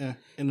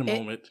 in the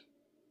moment.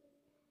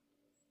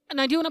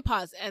 And I do want to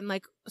pause. And,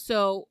 like,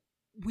 so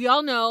we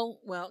all know,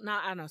 well,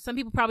 I don't know. Some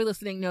people probably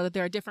listening know that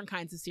there are different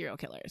kinds of serial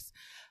killers.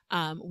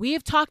 We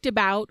have talked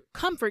about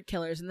comfort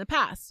killers in the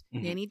past.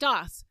 Mm-hmm. Nanny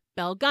Doss,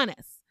 Belle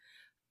Gunness.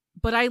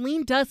 But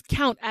Eileen does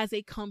count as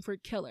a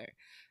comfort killer.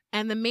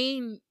 And the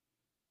main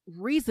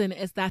reason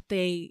is that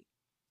they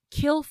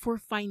kill for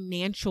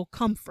financial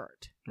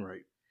comfort.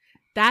 Right.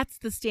 That's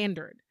the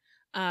standard.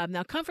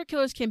 Now, comfort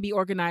killers can be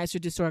organized or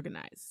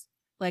disorganized.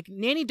 Like,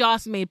 Nanny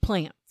Doss made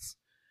plans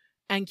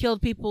and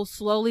killed people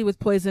slowly with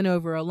poison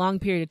over a long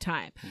period of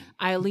time.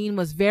 Eileen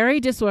was very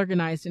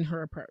disorganized in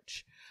her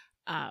approach.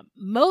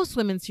 Most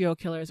women serial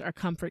killers are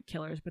comfort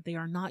killers, but they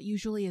are not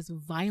usually as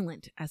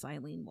violent as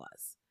Eileen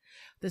was.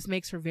 This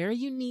makes her very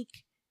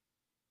unique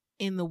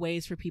in the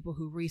ways for people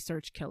who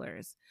research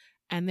killers.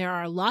 And there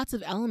are lots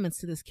of elements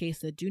to this case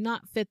that do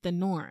not fit the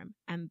norm.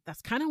 And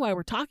that's kind of why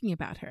we're talking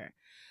about her.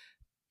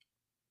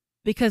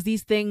 Because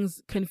these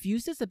things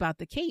confused us about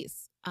the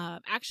case.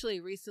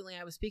 Actually, recently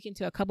I was speaking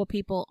to a couple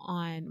people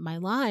on my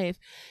live,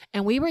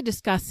 and we were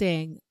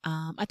discussing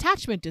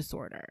attachment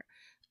disorder.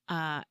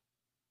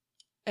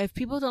 If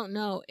people don't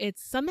know,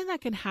 it's something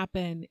that can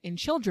happen in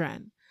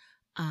children.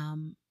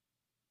 And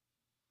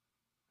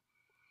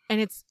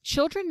it's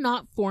children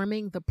not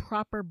forming the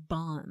proper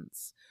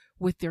bonds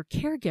with their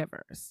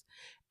caregivers.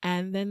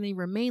 And then they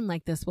remain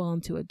like this well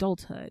into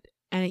adulthood.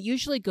 And it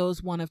usually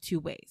goes one of two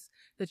ways.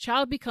 The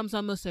child becomes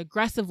almost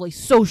aggressively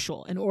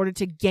social in order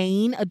to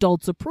gain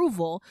adults'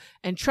 approval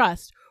and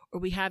trust, or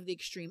we have the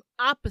extreme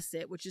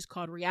opposite, which is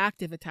called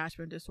reactive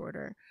attachment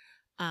disorder,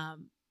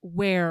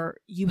 where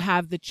you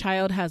have the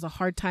child has a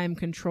hard time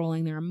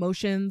controlling their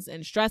emotions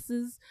and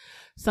stresses.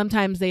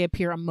 Sometimes they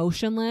appear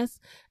emotionless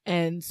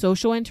in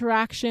social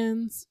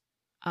interactions.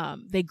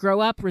 They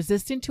grow up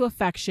resistant to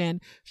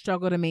affection,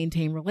 struggle to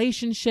maintain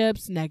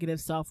relationships,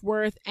 negative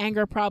self-worth,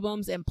 anger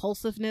problems,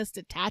 impulsiveness,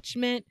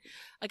 detachment.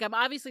 Like, I'm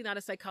obviously not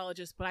a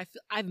psychologist, but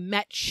I've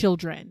met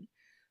children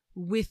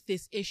with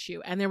this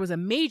issue. And there was a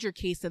major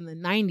case in the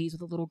 90s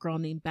with a little girl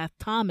named Beth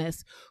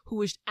Thomas who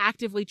was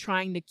actively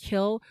trying to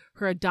kill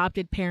her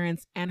adopted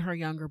parents and her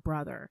younger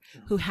brother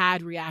who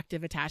had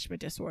reactive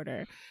attachment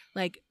disorder.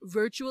 Like,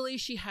 virtually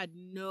she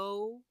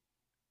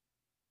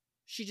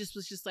just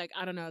was just like,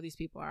 I don't know who these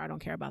people are. I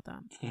don't care about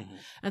them. Mm-hmm.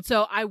 And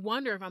so I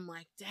wonder if I'm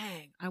like,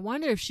 dang, I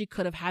wonder if she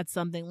could have had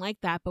something like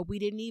that, but we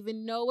didn't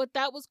even know what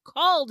that was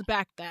called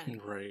back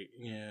then. Right.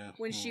 Yeah.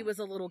 When she was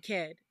a little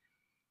kid.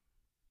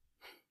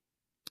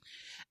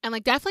 And,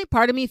 like, definitely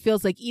part of me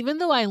feels like even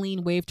though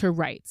Eileen waived her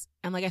rights,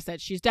 and like I said,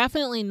 she's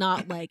definitely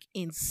not, like,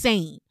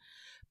 insane,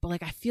 but,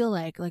 like, I feel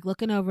like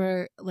looking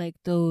over, like,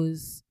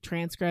 those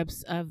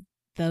transcripts of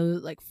the,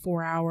 like,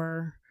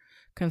 4-hour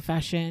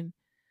confession,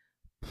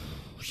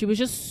 she was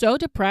just so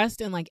depressed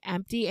and, like,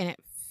 empty, and it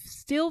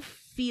still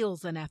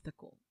feels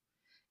unethical,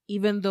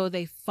 even though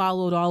they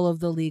followed all of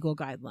the legal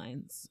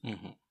guidelines.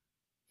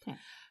 Mm-hmm.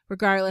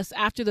 Regardless,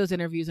 after those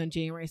interviews on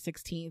January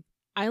 16th,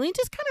 Eileen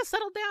just kind of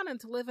settled down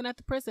into living at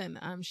the prison.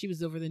 She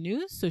was over the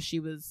news, so she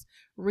was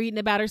reading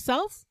about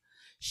herself.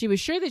 She was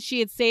sure that she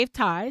had saved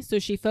Ty, so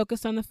she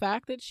focused on the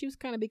fact that she was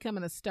kind of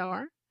becoming a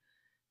star.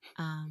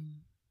 2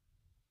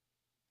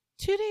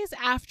 days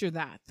after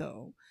that,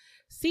 though,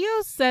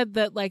 CO said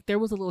that, like, there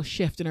was a little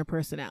shift in her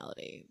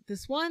personality.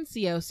 This one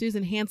CO,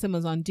 Susan Hanson,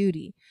 was on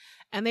duty,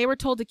 and they were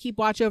told to keep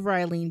watch over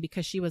Eileen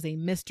because she was a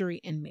mystery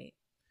inmate.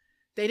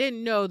 They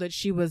didn't know that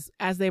she was,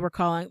 as they were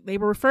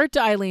referred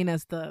to Eileen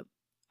as the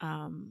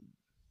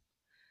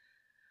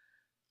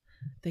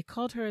they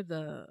called her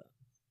the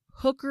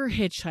hooker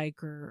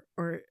hitchhiker,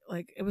 or,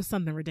 like, it was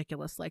something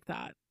ridiculous like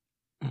that.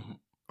 Mm-hmm.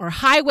 Or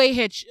highway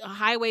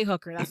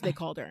hooker, that's what they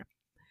called her.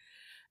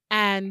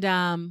 And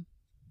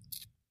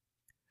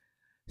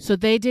so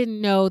they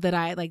didn't know that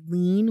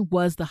Eileen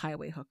was the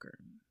highway hooker.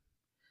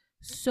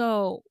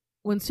 So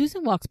when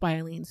Susan walks by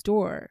Eileen's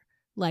door,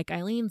 like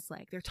Eileen's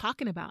like, they're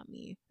talking about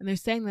me and they're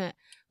saying that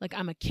like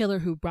I'm a killer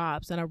who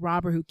robs and a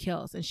robber who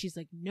kills. And she's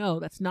like, no,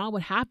 that's not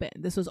what happened.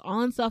 This was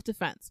all in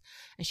self-defense.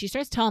 And she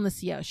starts telling the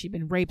CO she'd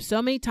been raped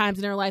so many times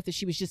in her life that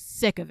she was just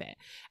sick of it.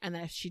 And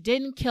that if she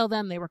didn't kill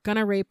them, they were going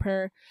to rape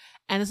her.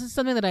 And this is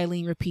something that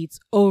Eileen repeats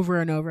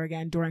over and over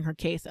again during her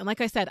case. And like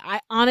I said,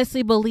 I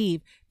honestly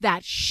believe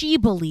that she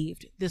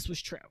believed this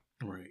was true.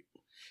 Right.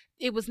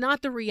 It was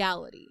not the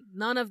reality.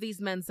 None of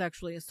these men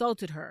sexually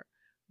assaulted her,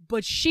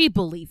 but she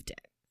believed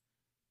it.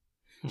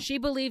 She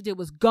believed it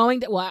was going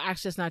to, well,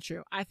 actually, that's not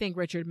true. I think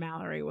Richard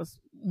Mallory was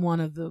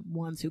one of the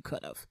ones who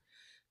could have,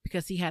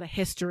 because he had a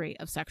history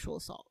of sexual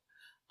assault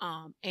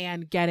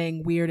and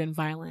getting weird and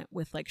violent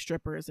with like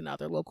strippers and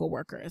other local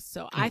workers.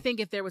 So I think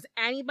if there was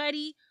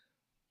anybody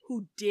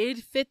who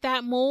did fit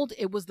that mold,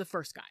 it was the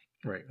first guy.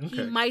 Right. Okay.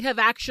 He might have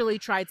actually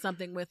tried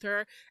something with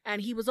her,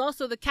 and he was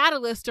also the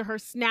catalyst to her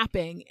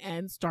snapping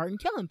and starting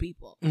killing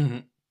people. Mm-hmm.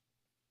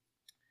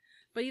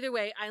 But either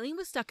way, Eileen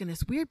was stuck in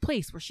this weird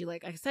place where she,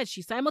 like I said,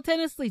 she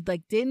simultaneously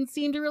like didn't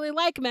seem to really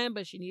like men,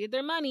 but she needed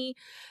their money.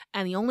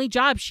 And the only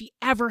job she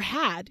ever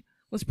had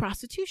was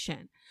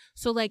prostitution.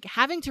 So like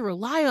having to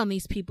rely on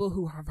these people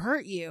who have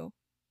hurt you.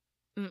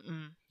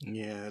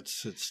 Yeah,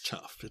 it's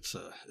tough. It's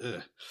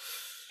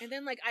And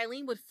then like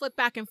Eileen would flip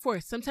back and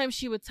forth. Sometimes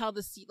she would tell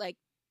like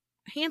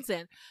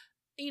Hansen,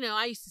 you know,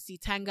 I used to see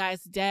 10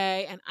 guys a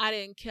day and I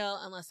didn't kill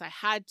unless I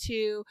had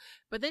to.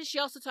 But then she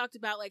also talked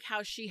about like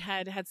how she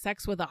had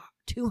sex with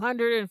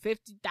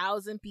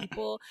 250,000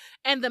 people.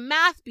 And the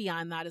math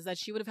beyond that is that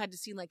she would have had to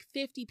see like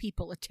 50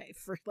 people a day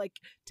for like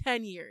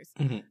 10 years.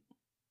 Mm-hmm.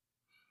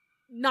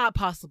 Not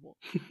possible.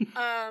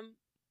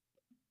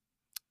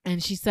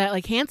 And she said,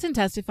 like, Hansen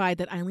testified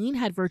that Eileen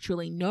had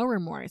virtually no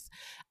remorse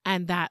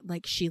and that,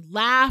 like, she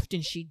laughed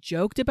and she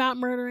joked about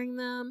murdering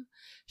them.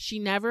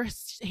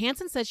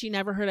 Hansen said she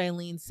never heard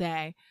Eileen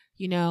say,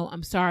 you know,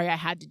 I'm sorry I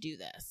had to do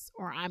this,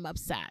 or I'm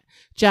upset.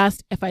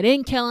 Just, if I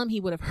didn't kill him, he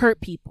would have hurt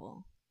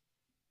people.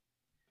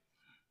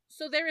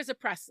 So there is a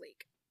press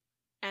leak,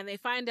 and they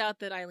find out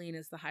that Eileen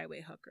is the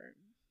highway hooker.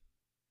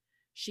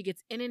 She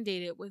gets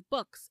inundated with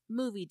books,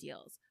 movie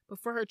deals.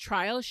 Before her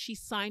trial, she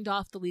signed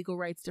off the legal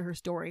rights to her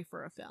story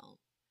for a film.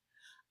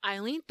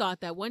 Eileen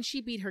thought that once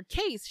she beat her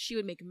case, she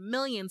would make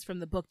millions from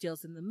the book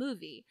deals in the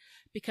movie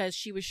because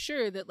she was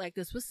sure that like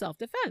this was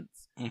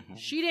self-defense. Mm-hmm.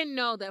 She didn't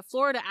know that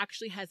Florida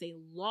actually has a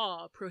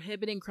law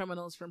prohibiting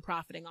criminals from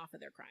profiting off of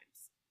their crimes.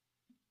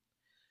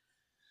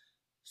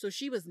 So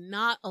she was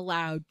not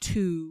allowed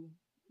to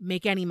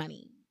make any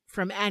money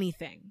from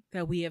anything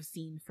that we have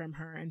seen from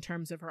her in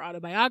terms of her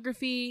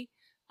autobiography,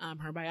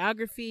 her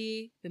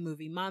biography, the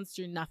movie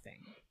Monster,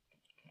 nothing.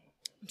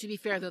 To be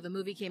fair, though, the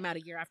movie came out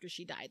a year after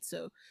she died,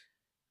 so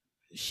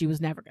she was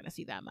never going to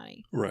see that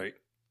money. Right.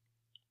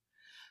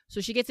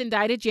 So she gets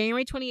indicted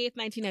January 28th,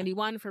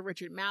 1991 for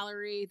Richard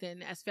Mallory.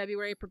 Then as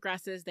February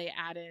progresses, they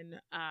add in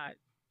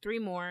 3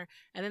 more,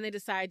 and then they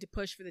decide to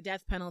push for the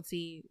death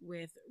penalty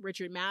with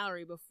Richard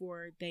Mallory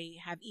before they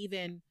have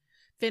even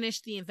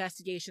finished the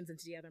investigations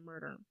into the other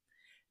murder.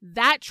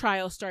 That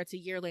trial starts a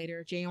year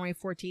later, January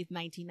 14th,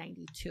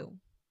 1992.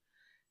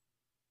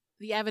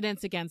 The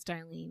evidence against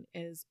Eileen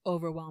is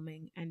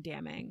overwhelming and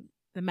damning.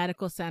 The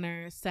medical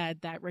center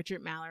said that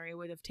Richard Mallory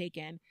would have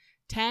taken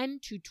 10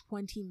 to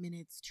 20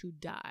 minutes to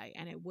die,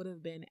 and it would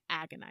have been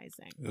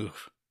agonizing.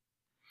 Oof.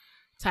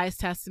 Ty's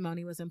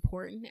testimony was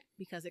important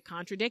because it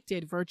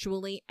contradicted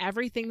virtually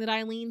everything that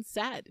Eileen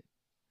said.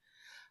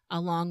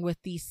 Along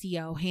with the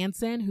CO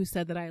Hansen, who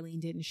said that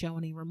Eileen didn't show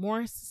any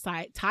remorse.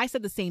 Ty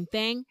said the same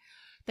thing.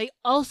 They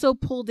also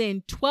pulled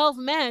in 12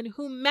 men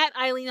who met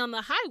Eileen on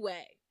the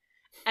highway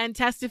and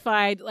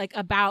testified like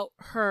about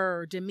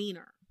her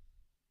demeanor.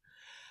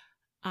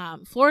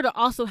 Florida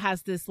also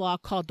has this law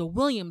called the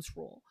Williams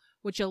Rule,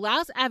 which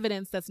allows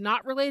evidence that's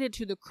not related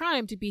to the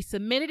crime to be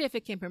submitted if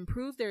it can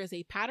prove there is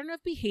a pattern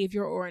of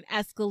behavior or an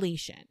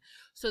escalation.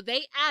 So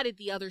they added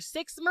the other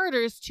 6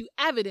 murders to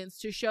evidence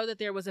to show that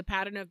there was a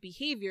pattern of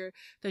behavior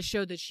that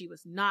showed that she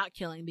was not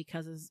killing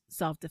because of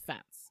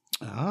self-defense.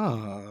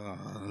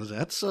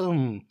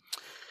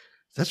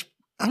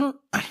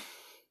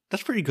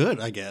 That's pretty good,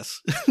 I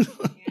guess. Yeah.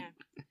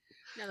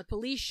 Now the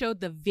police showed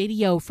the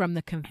video from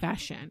the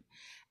confession.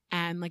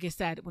 And like I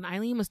said, when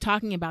Eileen was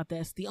talking about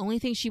this, the only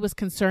thing she was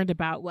concerned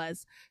about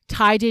was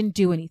Ty didn't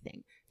do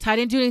anything. Ty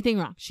didn't do anything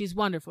wrong. She's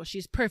wonderful.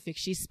 She's perfect.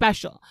 She's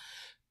special.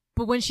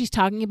 But when she's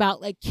talking about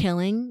like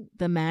killing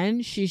the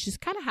men, she's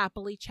just kind of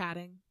happily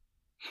chatting.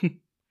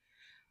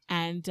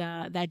 And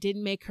that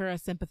didn't make her a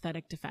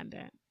sympathetic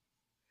defendant.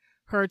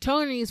 Her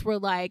attorneys were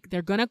like,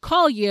 they're going to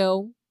call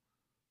you.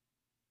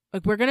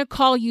 Like, we're going to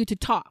call you to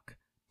talk.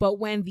 But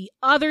when the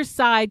other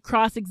side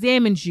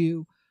cross-examines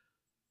you,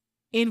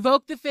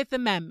 invoke the Fifth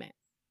Amendment.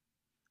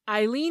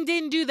 Eileen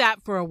didn't do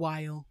that for a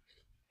while.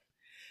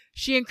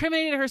 She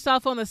incriminated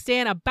herself on the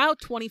stand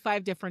about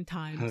 25 different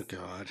times. Oh,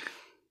 God.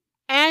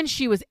 And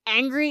she was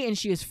angry and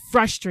she was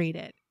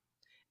frustrated.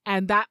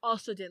 And that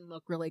also didn't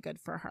look really good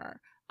for her.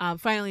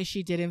 Finally,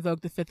 she did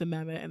invoke the Fifth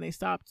Amendment and they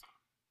stopped.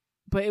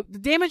 But the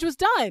damage was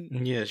done.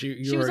 Yeah,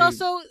 she was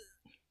also...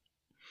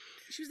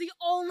 She was the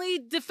only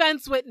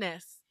defense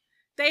witness.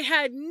 They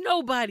had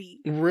nobody.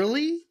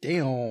 Really?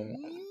 Damn.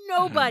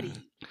 Nobody.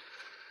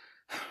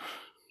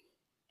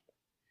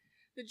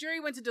 The jury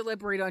went to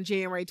deliberate on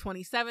January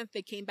 27th.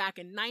 They came back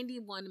in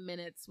 91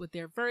 minutes with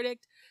their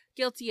verdict,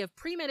 guilty of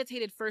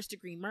premeditated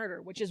first-degree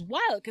murder, which is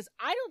wild because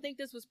I don't think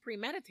this was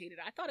premeditated.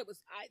 I thought it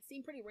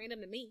seemed pretty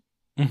random to me.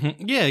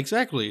 Mm-hmm. Yeah,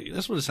 exactly.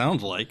 That's what it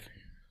sounds like.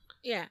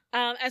 Yeah.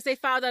 As they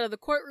filed out of the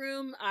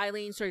courtroom,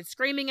 Eileen started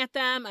screaming at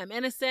them, "I'm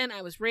innocent.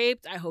 I was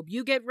raped. I hope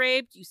you get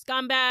raped, you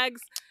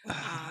scumbags."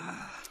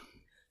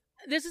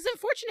 This is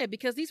unfortunate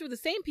because these were the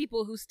same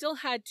people who still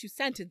had to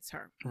sentence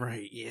her.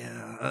 Right,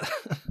 yeah.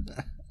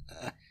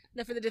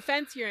 Now, for the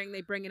defense hearing,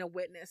 they bring in a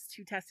witness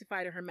to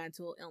testify to her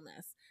mental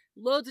illness.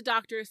 Loads of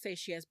doctors say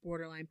she has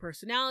borderline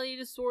personality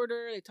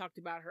disorder. They talked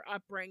about her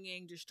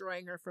upbringing,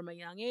 destroying her from a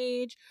young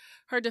age.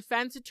 Her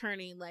defense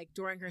attorney,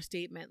 during her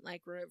statement,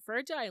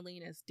 referred to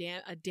Eileen as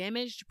a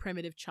damaged,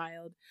 primitive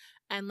child.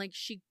 And,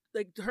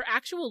 her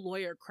actual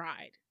lawyer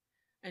cried.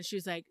 And she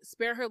was like,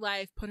 spare her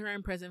life, put her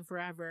in prison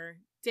forever.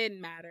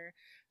 Didn't matter.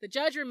 The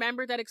judge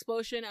remembered that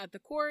explosion at the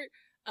court.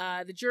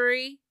 The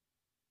jury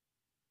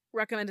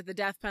recommended the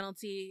death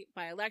penalty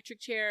by electric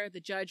chair. The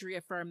judge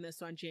reaffirmed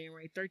this on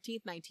January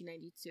 13th,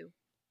 1992.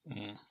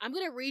 I'm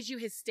going to read you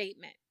his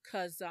statement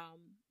because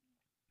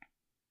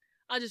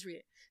I'll just read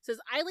it. It says,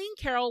 Eileen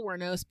Carol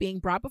Wuornos, being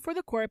brought before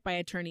the court by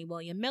attorney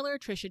William Miller,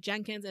 Tricia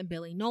Jenkins, and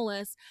Billy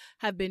Nolis,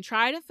 have been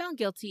tried and found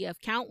guilty of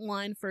count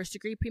 1,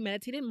 first-degree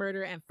premeditated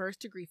murder and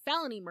first-degree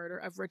felony murder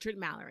of Richard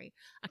Mallory,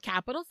 a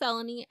capital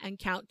felony, and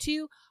count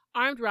 2,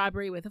 armed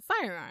robbery with a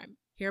firearm.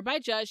 Hereby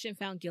judged and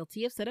found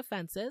guilty of said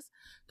offenses,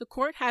 the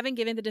court having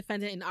given the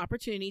defendant an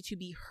opportunity to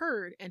be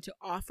heard and to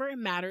offer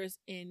matters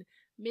in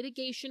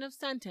mitigation of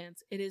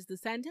sentence, it is the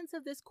sentence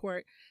of this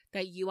court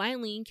that you,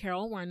 Eileen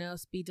Carol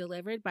Wuornos, be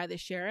delivered by the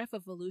sheriff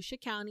of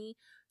Volusia County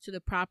to the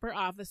proper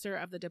officer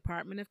of the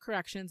Department of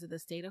Corrections of the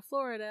state of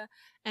Florida,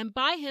 and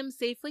by him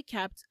safely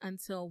kept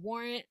until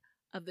warrant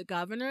of the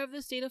governor of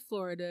the state of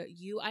Florida,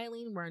 you,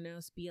 Eileen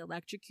Wuornos, be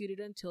electrocuted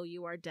until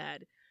you are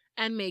dead.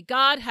 And may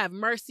God have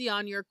mercy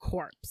on your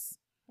corpse.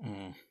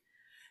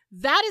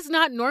 That is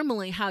not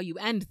normally how you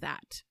end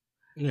that.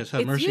 Yes,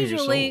 have mercy on your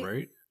soul,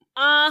 right?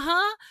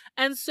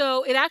 And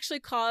so it actually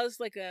caused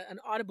an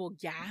audible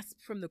gasp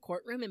from the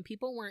courtroom, and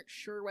people weren't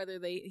sure whether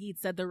he'd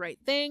said the right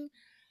thing.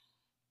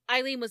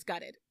 Eileen was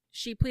gutted.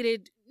 She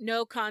pleaded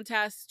no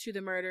contest to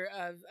the murder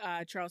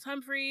of Charles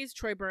Humphreys,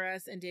 Troy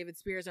Burress, and David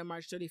Spears on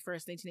March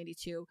 31st,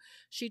 1982.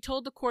 She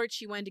told the court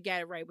she wanted to get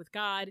it right with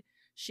God.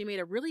 She made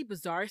a really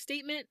bizarre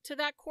statement to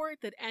that court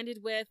that ended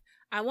with,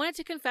 I wanted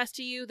to confess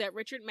to you that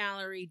Richard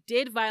Mallory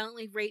did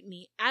violently rape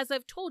me, as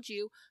I've told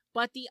you,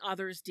 but the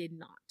others did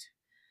not.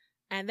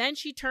 And then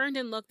she turned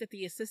and looked at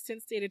the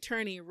assistant state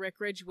attorney, Rick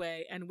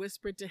Ridgway, and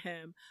whispered to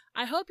him,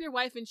 I hope your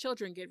wife and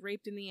children get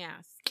raped in the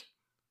ass.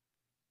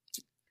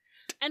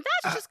 And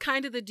that's just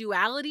kind of the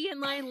duality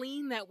in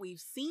Eileen that we've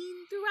seen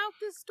throughout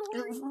this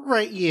story.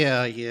 Right,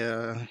 yeah.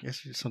 I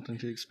guess there's something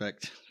to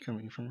expect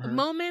coming from her.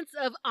 Moments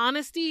of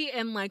honesty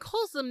and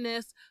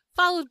wholesomeness,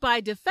 followed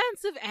by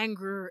defensive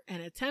anger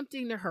and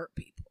attempting to hurt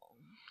people.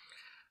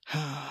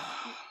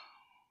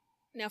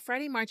 Now,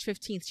 Friday, March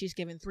 15th, she's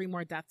given 3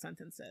 more death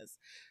sentences.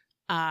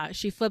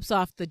 She flips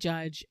off the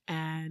judge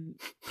and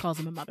calls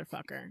him a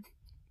motherfucker.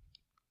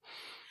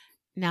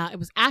 Now, it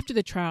was after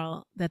the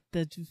trial that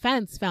the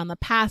defense found the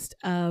past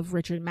of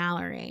Richard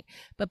Mallory.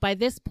 But by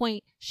this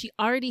point, she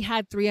already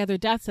had 3 other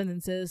death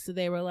sentences. So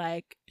they were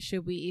like,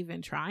 should we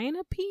even try an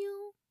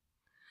appeal?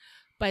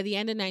 By the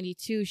end of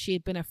 92, she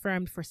had been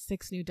affirmed for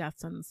 6 new death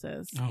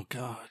sentences. Oh,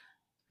 God.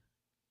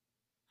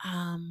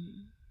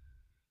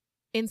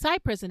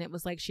 Inside prison, it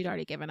was like she'd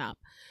already given up.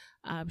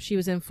 She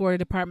was in Florida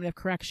Department of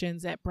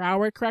Corrections at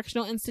Broward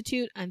Correctional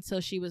Institute until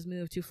she was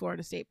moved to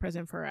Florida State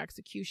Prison for her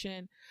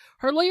execution.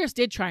 Her lawyers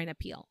did try an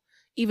appeal,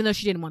 even though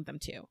she didn't want them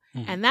to.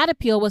 Mm-hmm. And that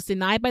appeal was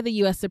denied by the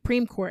U.S.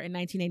 Supreme Court in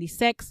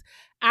 1986.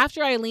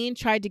 After Eileen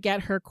tried to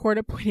get her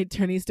court-appointed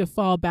attorneys to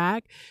fall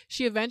back,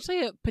 she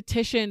eventually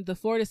petitioned the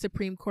Florida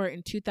Supreme Court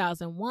in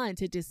 2001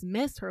 to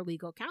dismiss her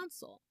legal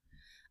counsel.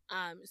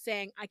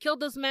 Saying, I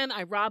killed those men,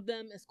 I robbed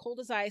them as cold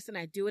as ice, and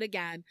I'd do it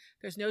again.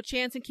 There's no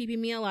chance in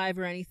keeping me alive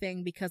or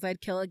anything because I'd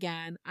kill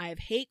again. I have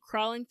hate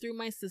crawling through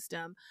my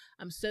system.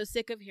 I'm so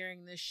sick of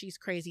hearing this she's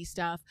crazy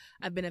stuff.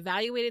 I've been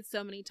evaluated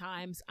so many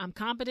times. I'm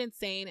competent,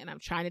 sane, and I'm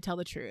trying to tell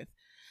the truth.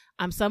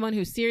 I'm someone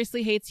who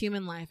seriously hates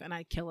human life, and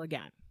I'd kill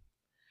again.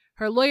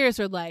 Her lawyers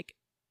are like,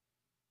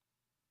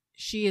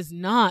 she is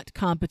not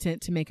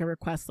competent to make a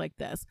request like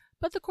this,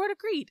 but the court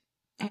agreed.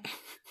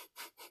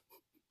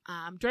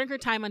 During her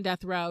time on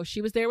death row,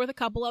 she was there with a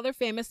couple other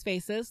famous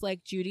faces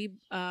like Judy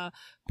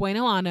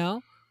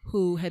Buenoano,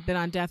 who had been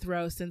on death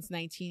row since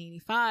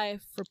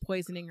 1985 for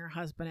poisoning her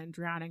husband and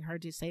drowning her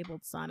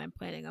disabled son and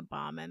planting a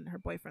bomb in her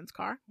boyfriend's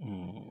car.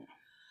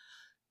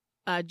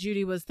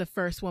 Judy was the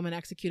first woman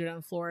executed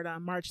on Florida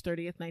on March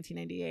 30th,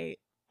 1998.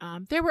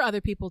 There were other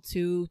people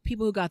too,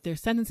 people who got their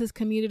sentences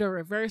commuted or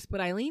reversed,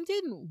 but Eileen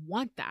didn't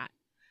want that.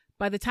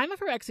 By the time of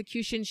her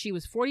execution, she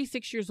was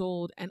 46 years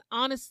old, and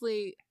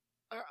honestly,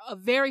 a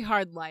very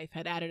hard life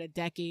had added a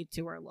decade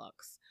to her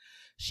looks.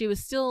 She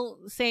was still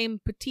the same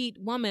petite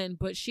woman,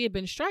 but she had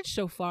been stretched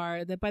so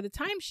far that by the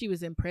time she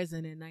was in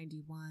prison in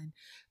 91,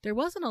 there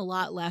wasn't a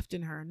lot left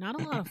in her. Not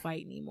a lot of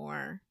fight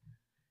anymore.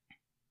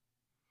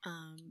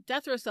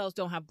 Death row cells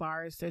don't have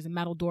bars. There's a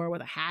metal door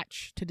with a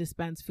hatch to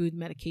dispense food and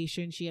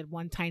medication. She had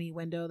one tiny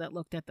window that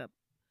looked at the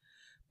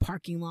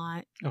parking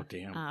lot. Oh,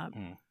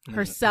 damn.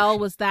 Her cell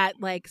was that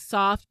like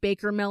soft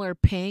Baker Miller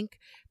pink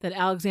that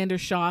Alexander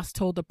Shoss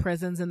told the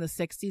prisons in the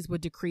 60s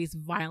would decrease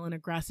violent,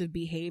 aggressive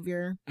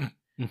behavior.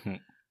 Mm-hmm.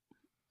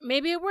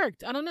 Maybe it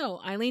worked. I don't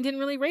know. Eileen didn't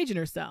really rage in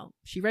her cell.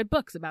 She read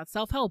books about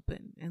self-help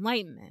and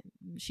enlightenment.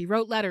 She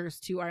wrote letters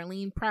to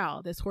Arlene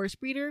Prowl, this horse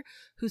breeder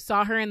who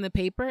saw her in the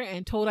paper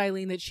and told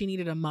Eileen that she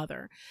needed a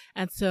mother.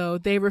 And so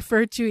they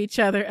referred to each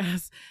other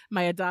as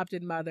my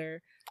adopted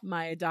mother,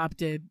 my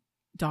adopted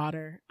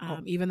daughter,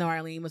 even though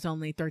Arlene was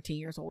only 13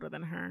 years older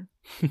than her.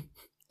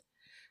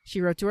 She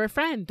wrote to her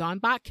friend,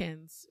 Dawn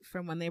Botkins,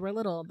 from when they were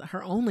little,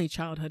 her only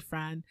childhood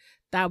friend.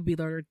 That would be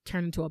later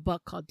turned into a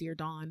book called Dear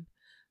Dawn.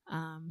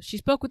 She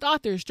spoke with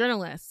authors,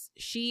 journalists.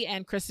 She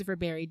and Christopher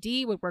Barry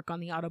D would work on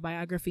the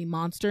autobiography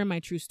Monster, My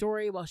True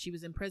Story while she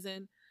was in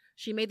prison.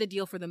 She made the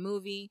deal for the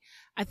movie.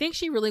 I think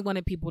she really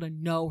wanted people to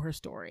know her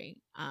story.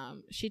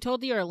 She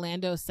told the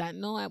Orlando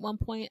Sentinel at one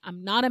point,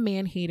 "I'm not a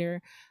man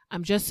hater.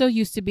 I'm just so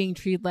used to being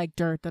treated like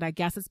dirt that I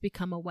guess it's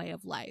become a way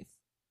of life.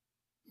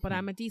 But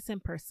I'm a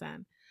decent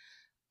person."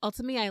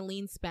 Ultimately,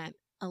 Eileen spent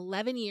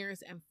 11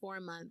 years and 4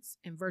 months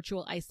in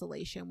virtual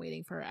isolation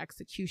waiting for her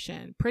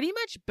execution, pretty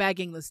much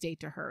begging the state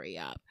to hurry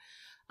up.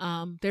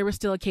 There were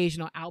still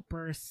occasional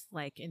outbursts.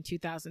 Like in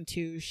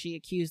 2002, she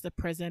accused the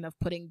prison of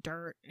putting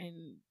dirt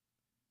and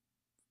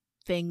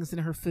things in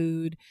her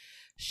food.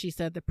 She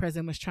said the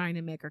prison was trying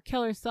to make her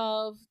kill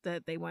herself,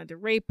 that they wanted to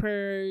rape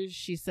her.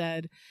 She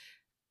said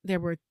there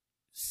were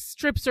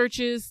strip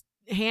searches,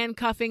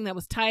 handcuffing that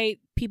was tight,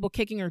 people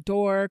kicking her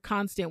door,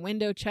 constant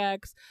window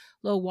checks,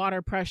 low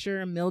water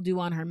pressure, mildew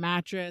on her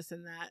mattress,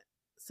 and that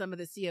some of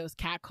the COs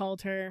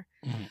catcalled her.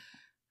 Mm.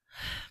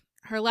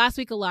 Her last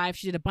week alive,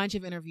 she did a bunch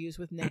of interviews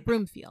with Nick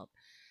Broomfield.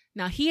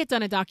 Now, he had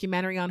done a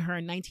documentary on her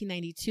in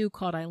 1992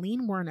 called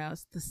Eileen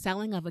Wuornos, The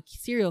Selling of a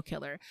Serial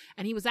Killer,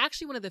 and he was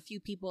actually one of the few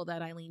people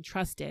that Eileen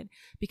trusted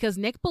because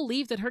Nick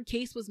believed that her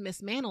case was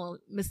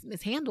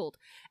mishandled,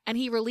 and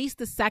he released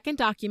the second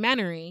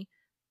documentary,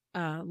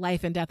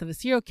 Life and Death of a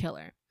Serial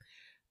Killer,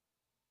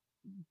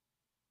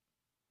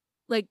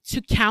 like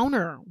to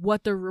counter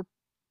what the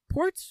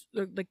reports,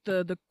 like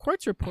the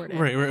courts reported.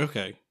 Right,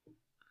 okay.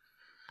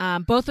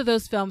 Both of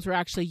those films were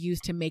actually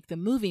used to make the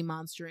movie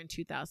Monster in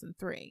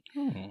 2003.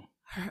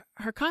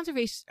 Her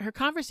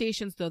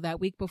conversations, though, that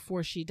week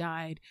before she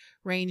died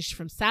ranged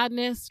from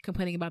sadness,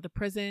 complaining about the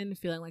prison,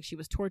 feeling like she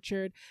was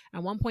tortured.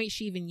 At one point,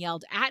 she even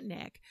yelled at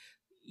Nick,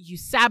 "You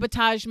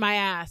sabotaged my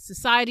ass,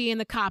 society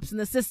and the cops and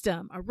the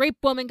system. A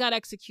rape woman got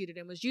executed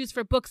and was used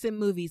for books and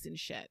movies and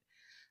shit."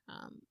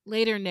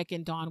 Later, Nick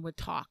and Dawn would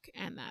talk,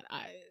 and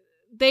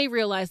they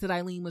realized that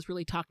Eileen was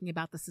really talking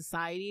about the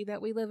society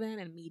that we live in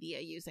and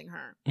media using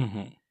her.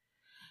 Mm-hmm.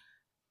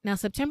 Now,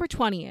 September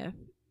 20th,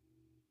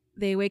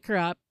 they wake her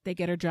up, they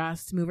get her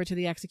dressed, move her to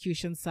the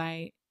execution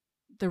site.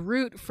 The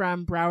route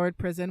from Broward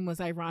Prison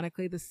was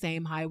ironically the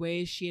same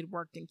highways she had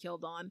worked and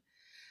killed on.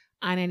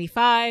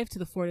 I-95 to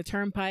the Florida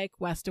Turnpike,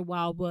 west of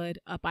Wildwood,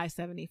 up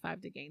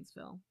I-75 to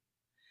Gainesville.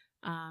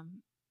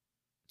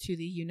 To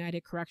the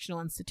United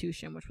Correctional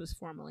Institution, which was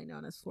formerly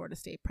known as Florida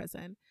State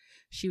Prison.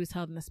 She was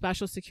held in a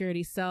special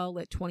security cell,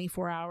 lit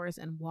 24 hours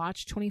and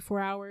watched 24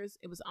 hours.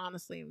 It was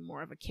honestly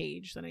more of a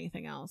cage than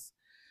anything else.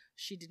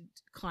 She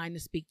declined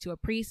to speak to a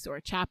priest or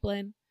a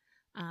chaplain.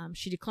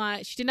 She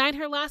denied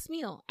her last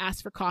meal,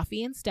 asked for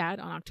coffee instead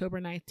on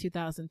October 9th,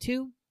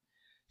 2002.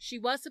 She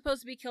was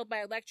supposed to be killed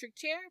by electric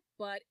chair,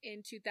 but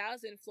in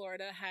 2000,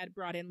 Florida had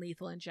brought in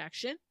lethal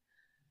injection.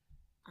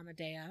 On the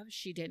day of,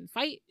 she didn't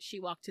fight. She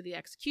walked to the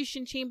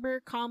execution chamber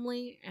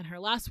calmly, and her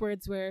last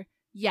words were,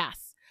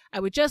 "Yes,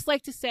 I would just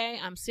like to say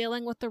I'm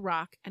sailing with the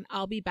Rock, and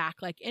I'll be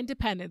back like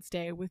Independence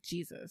Day with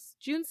Jesus.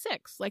 June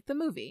 6th, like the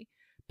movie.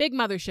 Big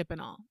mothership and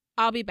all.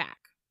 I'll be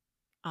back.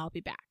 I'll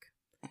be back."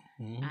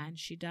 Mm-hmm. And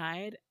she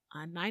died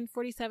on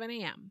 9:47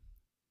 a.m.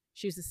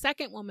 She was the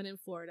second woman in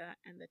Florida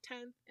and the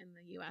 10th in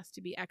the U.S.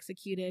 to be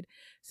executed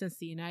since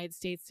the United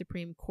States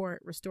Supreme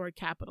Court restored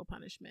capital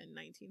punishment in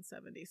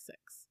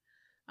 1976.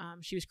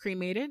 She was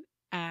cremated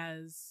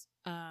as,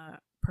 per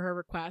her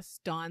request,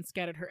 Dawn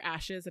scattered her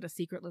ashes at a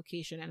secret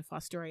location in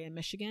Fostoria,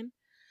 Michigan.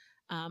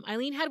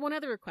 Eileen had one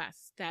other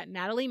request, that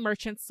Natalie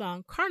Merchant's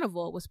song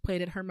Carnival was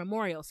played at her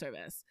memorial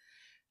service.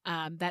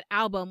 That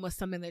album was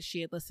something that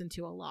she had listened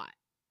to a lot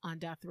on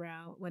death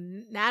row.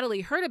 When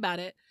Natalie heard about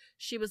it,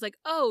 she was like,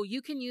 "Oh,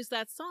 you can use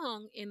that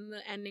song in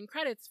the ending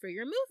credits for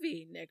your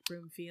movie, Nick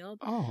Broomfield."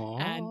 Oh.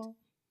 And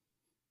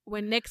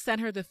when Nick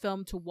sent her the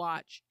film to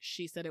watch,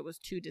 she said it was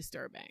too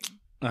disturbing.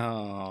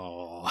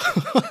 Oh.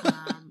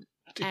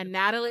 And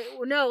Natalie,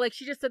 no, like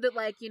she just said that,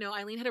 like, you know,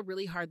 Eileen had a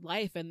really hard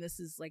life and this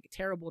is like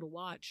terrible to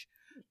watch.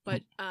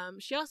 But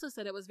she also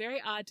said it was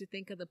very odd to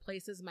think of the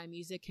places my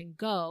music can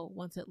go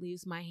once it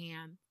leaves my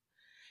hand.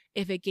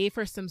 If it gave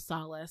her some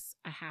solace,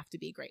 I have to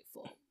be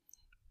grateful.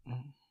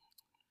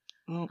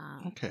 Oh,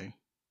 okay.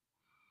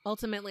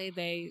 Ultimately,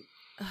 they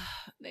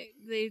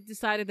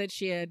decided that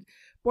she had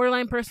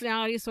borderline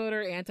personality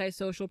disorder,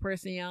 antisocial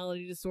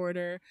personality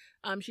disorder.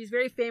 She's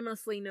very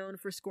famously known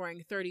for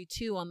scoring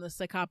 32 on the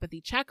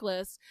psychopathy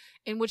checklist,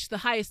 in which the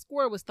highest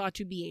score was thought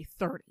to be a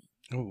 30.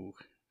 Oh.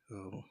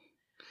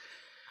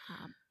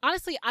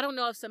 Honestly, I don't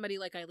know if somebody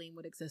like Eileen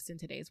would exist in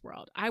today's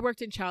world. I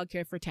worked in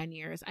childcare for 10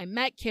 years. I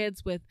met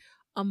kids with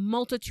a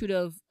multitude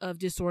of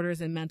disorders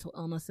and mental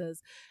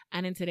illnesses.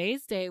 And in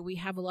today's day, we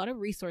have a lot of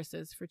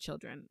resources for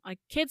children. Like,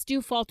 kids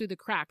do fall through the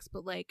cracks,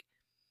 but like,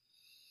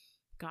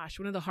 gosh,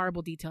 one of the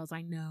horrible details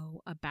I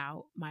know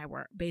about my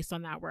work based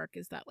on that work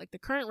is that like the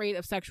current rate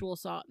of sexual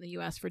assault in the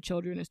US for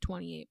children is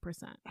 28%.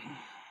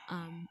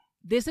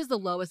 This is the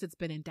lowest it's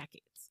been in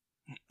decades.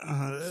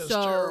 That's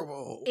so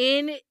terrible.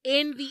 In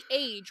the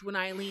age when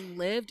Eileen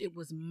lived, it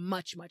was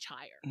much, much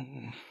higher.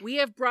 We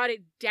have brought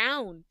it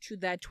down to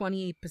that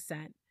 28%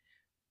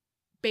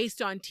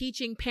 based on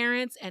teaching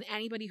parents and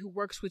anybody who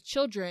works with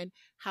children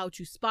how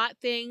to spot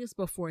things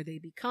before they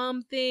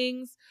become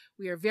things.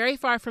 We are very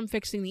far from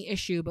fixing the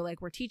issue, but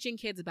like, we're teaching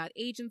kids about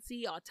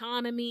agency,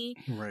 autonomy.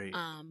 Right.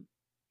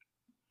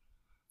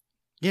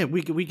 Yeah,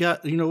 we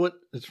got, you know what?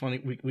 It's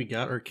funny. We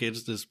got our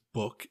kids this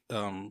book,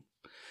 and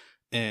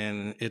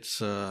it's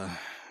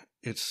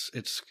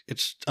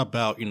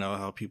about, you know,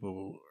 how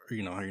people,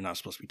 you know, how you're not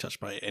supposed to be touched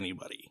by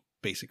anybody,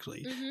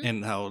 basically,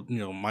 and how, you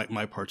know,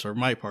 my parts are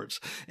my parts,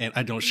 and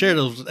I don't share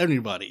those with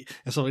anybody,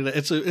 and stuff like that.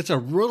 It's a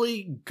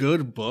really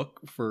good book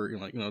for, you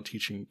know,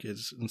 teaching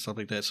kids and stuff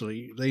like that, so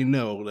they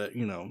know that,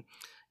 you know,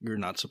 you're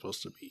not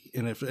supposed to be,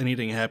 and if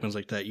anything happens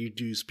like that, you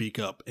do speak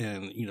up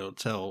and, you know,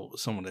 tell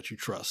someone that you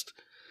trust.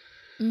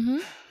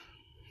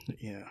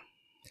 Yeah.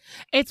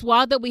 It's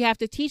wild that we have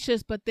to teach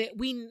this, but that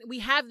we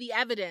have the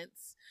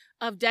evidence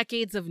of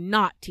decades of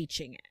not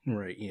teaching it.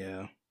 Right,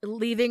 yeah.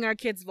 Leaving our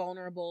kids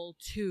vulnerable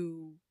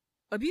to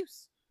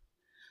abuse.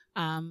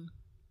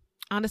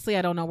 Honestly,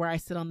 I don't know where I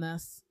sit on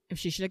this. If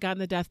she should have gotten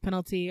the death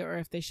penalty, or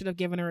if they should have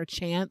given her a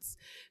chance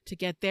to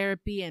get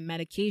therapy and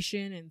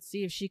medication and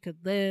see if she could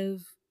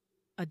live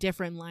a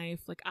different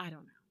life. Like, I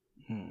don't know.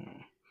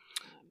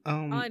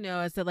 All I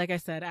know is that, like I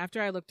said,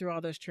 after I looked through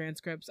all those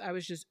transcripts, I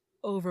was just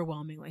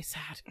overwhelmingly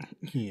sad.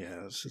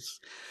 Yes,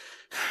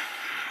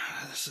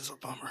 this is a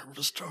bummer of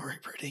a story,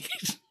 Brittany.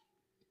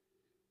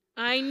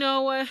 I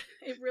know, it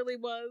really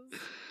was.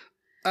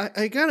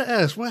 I gotta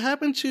ask, what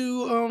happened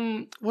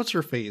to what's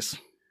her face?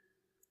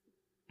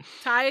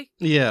 Ty?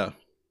 Yeah.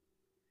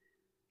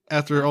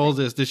 After all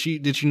this, did she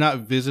not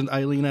visit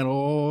Eileen at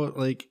all?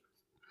 Like,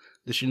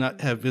 did she not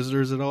have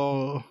visitors at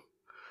all?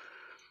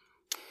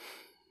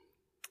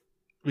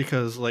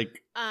 Because,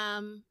 like,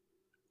 I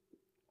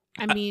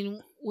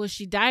mean, well,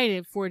 she died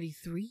at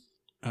 43.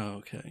 Oh,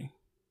 okay.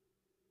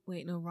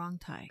 Wait, no, wrong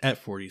Ty. At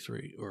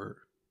 43, or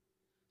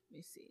let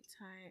me see,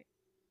 Ty.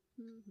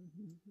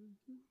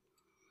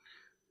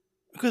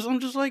 Because I'm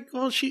just like,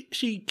 well,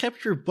 she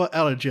kept your butt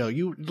out of jail.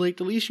 You, like,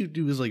 the least you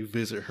do is like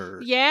visit her.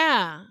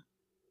 Yeah.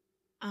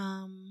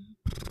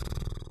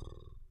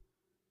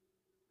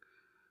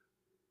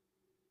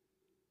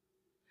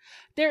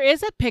 There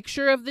is a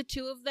picture of the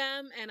two of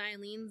them, and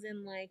Eileen's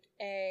in like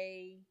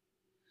a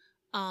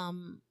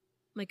jumpsuit,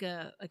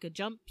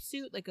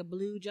 like a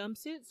blue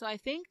jumpsuit. So I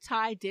think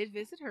Ty did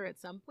visit her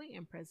at some point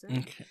in prison.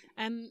 Okay.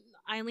 And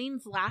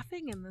Eileen's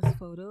laughing in this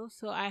photo,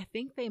 so I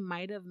think they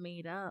might have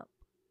made up.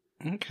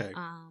 Okay.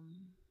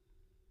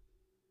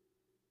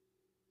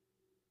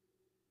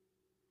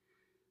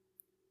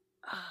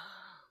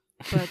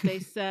 But they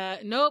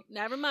said, nope,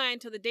 never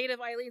mind. Till the date of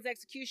Eileen's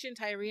execution,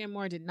 Tyree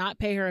Moore did not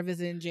pay her a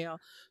visit in jail.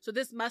 So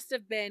this must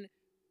have been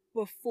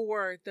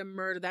before the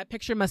murder. That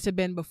picture must have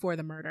been before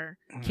the murder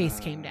case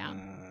came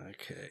down.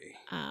 Okay.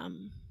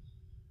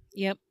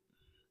 Yep.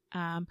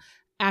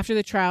 After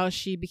the trial,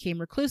 she became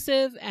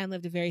reclusive and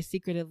lived a very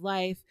secretive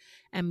life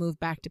and moved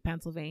back to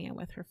Pennsylvania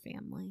with her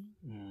family.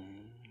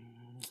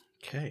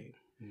 Okay.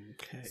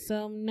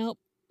 So, nope.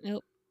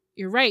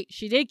 You're right.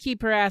 She did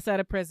keep her ass out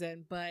of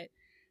prison, but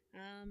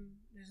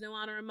there's no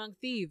honor among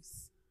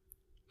thieves.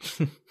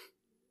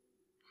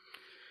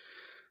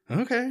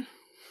 Okay.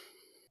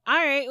 All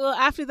right. Well,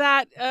 after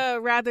that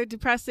rather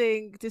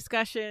depressing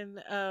discussion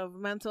of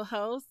mental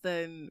health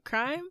and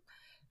crime,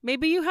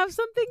 maybe you have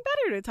something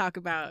better to talk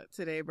about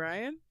today,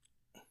 Brian.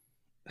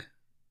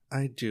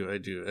 I do.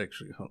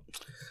 Actually, I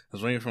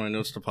was waiting for my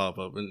notes to pop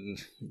up,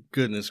 and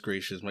goodness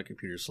gracious, my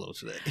computer's slow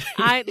today.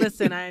 I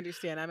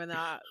understand.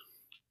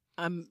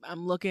 I'm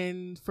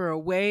looking for a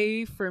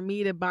way for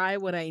me to buy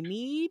what I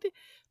need,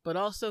 but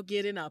also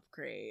get an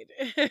upgrade.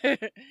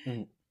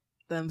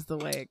 Them's the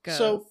way it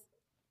goes.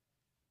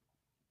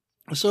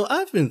 So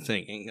I've been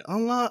thinking a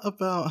lot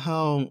about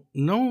how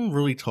no one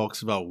really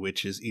talks about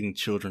witches eating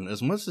children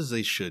as much as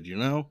they should, you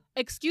know?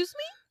 Excuse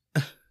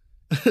me?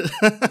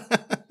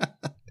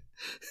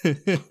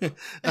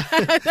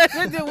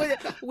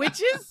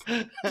 Witches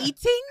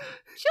eating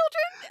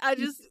children? I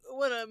just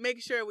want to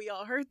make sure we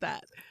all heard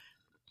that.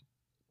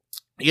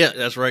 Yeah,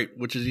 that's right.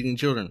 Witches eating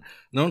children.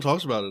 No one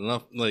talks about it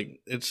enough. Like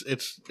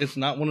it's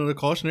not one of the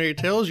cautionary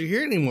tales you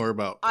hear anymore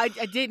about. I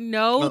didn't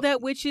know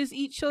that witches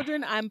eat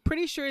children. I'm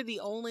pretty sure the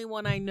only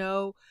one I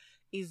know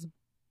is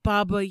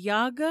Baba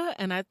Yaga,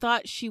 and I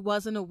thought she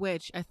wasn't a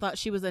witch. I thought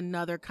she was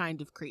another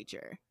kind of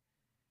creature.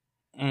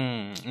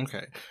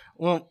 Okay.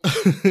 Well,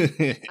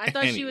 I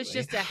thought she was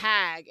just a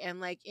hag,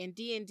 and like in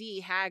D&D,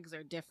 hags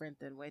are different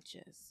than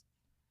witches.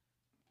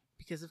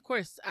 Because of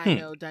course I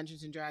know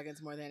Dungeons and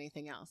Dragons more than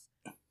anything else.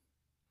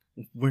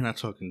 We're not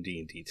talking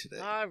D&D today.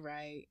 All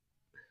right.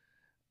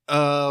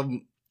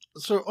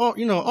 So all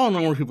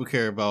normal people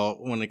care about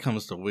when it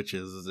comes to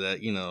witches is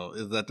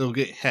that they'll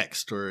get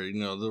hexed, or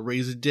they'll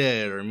raise the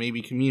dead, or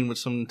maybe commune with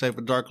some type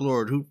of dark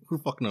lord. Who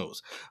fuck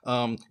knows?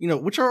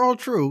 Which are all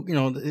true.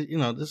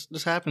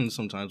 This happens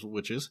sometimes with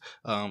witches.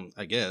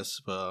 I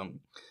guess, but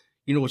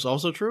what's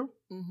also true?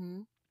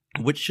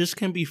 Mm-hmm. Witches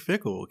can be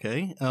fickle.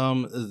 Okay,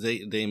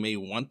 they may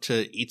want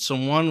to eat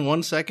someone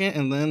 1 second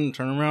and then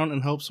turn around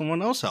and help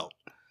someone else out.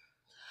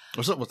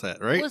 What's up with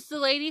that, right? Was the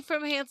lady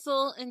from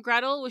Hansel and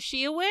Gretel, was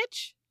she a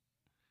witch?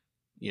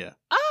 Yeah.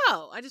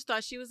 Oh, I just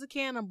thought she was a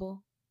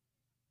cannibal.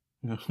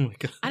 Oh my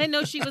god. I didn't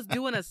know she was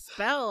doing a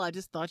spell. I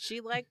just thought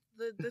she liked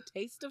the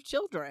taste of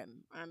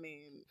children. I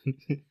mean.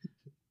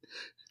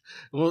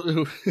 Well,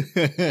 god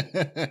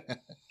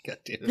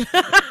damn it.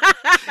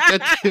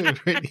 God damn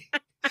it, Brittany.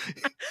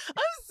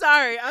 I'm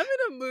sorry. I'm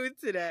in a mood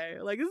today.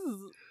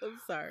 I'm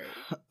sorry.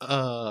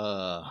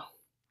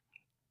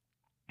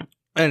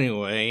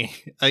 Anyway,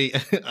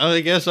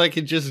 I guess I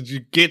could just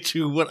get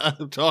to what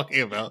I'm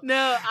talking about.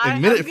 No,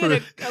 I'm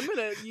gonna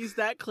use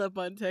that clip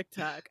on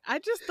TikTok. I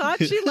just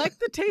thought she liked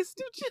the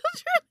taste of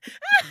children.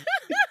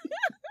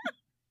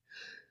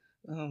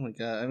 Oh my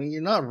god! I mean,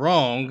 you're not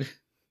wrong.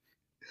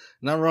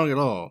 Not wrong at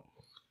all.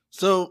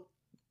 So,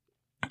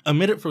 a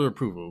minute for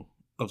approval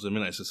of the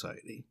Midnight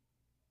Society.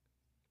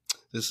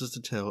 This is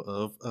the tale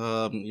of,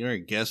 you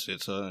already guessed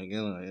it, so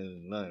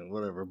again,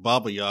 whatever,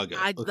 Baba Yaga.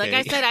 Okay. Like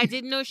I said, I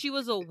didn't know she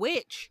was a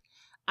witch.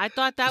 I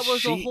thought that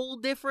was a whole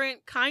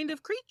different kind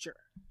of creature.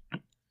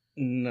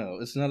 No,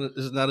 it's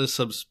not a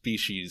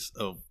subspecies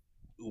of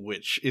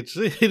witch. It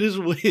is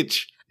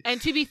witch. And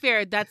to be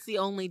fair, that's the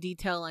only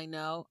detail I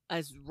know.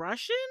 As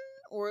Russian,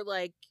 or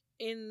like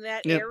in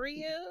that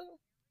area?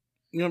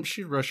 Yep,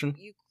 she's Russian.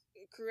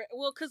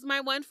 Well, because my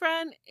one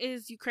friend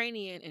is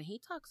Ukrainian, and he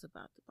talks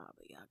about the Baba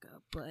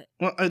Yaga, but...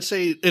 Well, I'd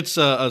say it's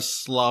a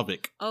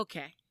Slavic.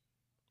 Okay.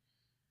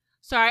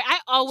 Sorry, I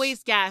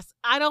always guess.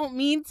 I don't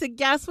mean to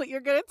guess what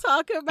you're going to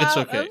talk about. It's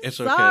okay.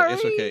 Sorry.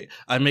 It's okay.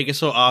 I make it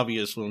so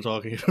obvious what I'm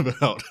talking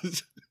about,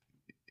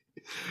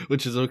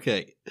 which is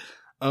okay.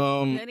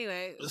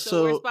 Anyway,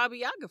 so where's Baba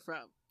Yaga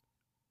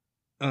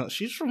from?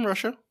 She's from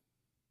Russia.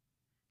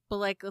 But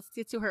let's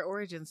get to her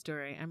origin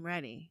story. I'm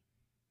ready.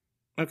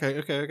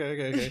 Okay.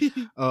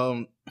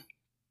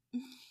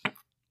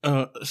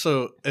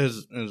 So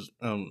as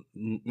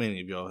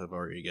many of y'all have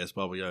already guessed,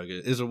 Baba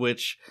Yaga is a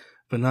witch,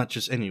 but not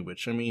just any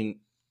witch. I mean,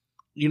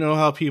 you know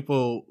how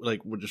people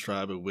would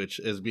describe a witch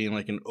as being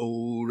like an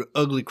old,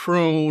 ugly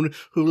crone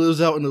who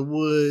lives out in the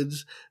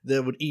woods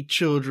that would eat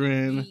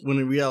children, when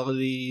in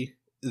reality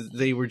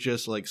they were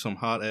just like some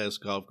hot ass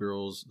golf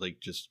girls,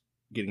 just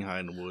getting high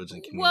in the woods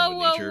and communing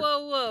with nature.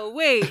 Whoa!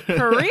 Wait,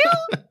 for real?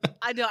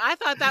 I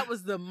thought that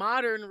was the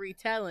modern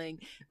retelling.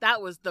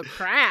 That was the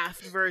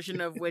Craft version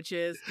of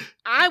witches.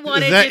 I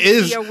wanted to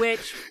be a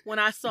witch when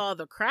I saw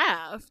The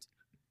Craft.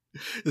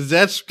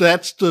 That's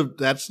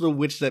the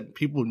witch that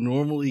people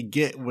normally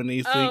get when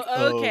they think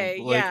of a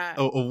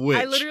witch.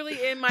 I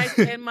literally in my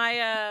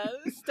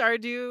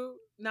Stardew,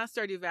 not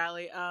Stardew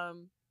Valley,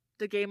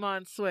 the game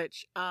on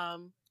Switch,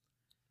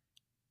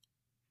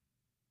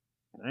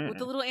 with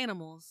the little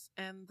animals,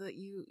 and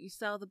you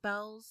sell the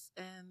bells,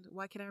 and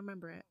why can't I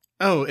remember it?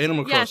 Oh,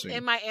 Animal Crossing. Yes,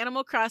 in my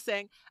Animal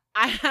Crossing,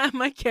 I have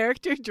my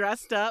character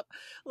dressed up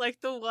like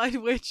the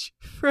one witch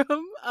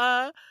from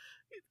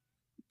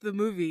the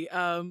movie.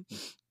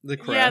 The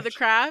Craft. Yeah, The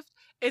Craft.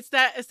 It's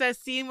that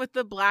scene with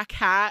the black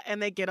hat,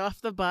 and they get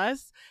off the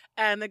bus,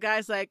 and the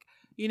guy's like,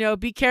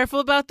 be careful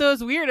about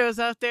those weirdos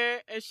out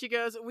there. And she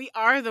goes, "We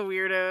are the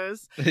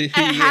weirdos." And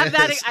I have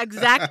that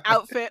exact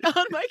outfit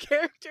on my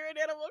character in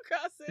Animal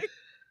Crossing.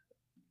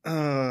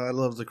 I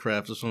love The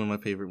Craft. It's one of my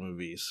favorite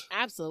movies.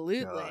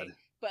 Absolutely. God.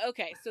 But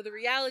okay, so the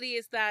reality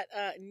is that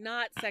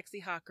not sexy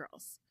hot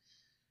girls.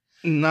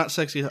 Not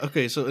sexy.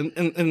 Okay, so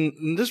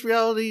in this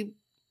reality,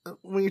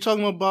 when you're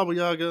talking about Baba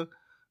Yaga,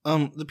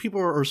 the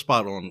people are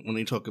spot on when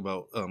they talk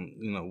about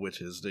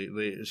witches.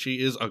 She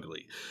is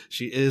ugly.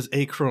 She is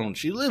a crone.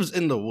 She lives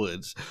in the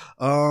woods.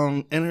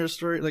 And her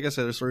story, like I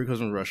said, her story comes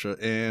from Russia,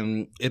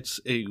 and it's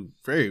a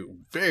very,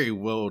 very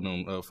well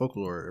known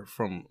folklore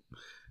from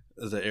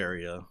the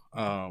area.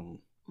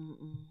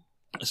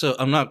 So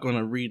I'm not going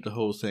to read the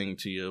whole thing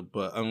to you,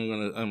 but I'm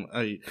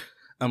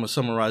gonna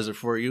summarize it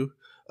for you.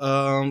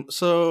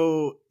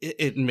 So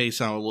it may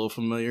sound a little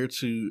familiar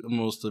to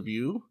most of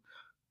you.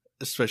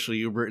 especially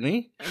you,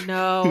 Brittany.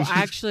 No,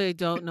 I actually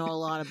don't know a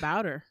lot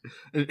about her.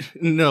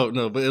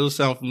 No, but it'll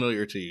sound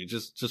familiar to you.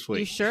 Just wait.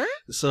 You sure?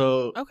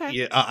 So, Okay.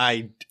 yeah,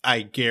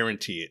 I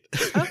guarantee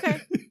it.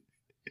 Okay.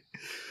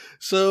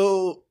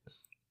 So,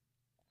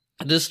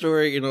 this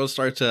story,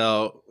 starts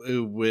out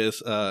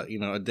with,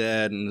 a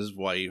dad and his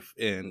wife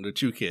and the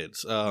two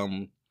kids.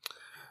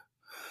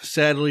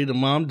 Sadly, the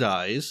mom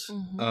dies.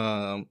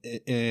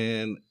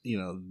 And,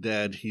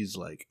 dad, he's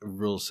like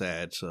real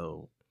sad.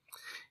 So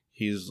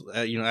he's,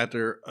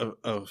 after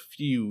a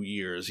few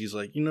years, he's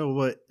like, you know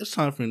what? It's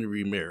time for him to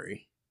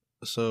remarry.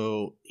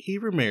 So he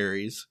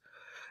remarries.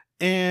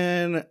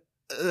 And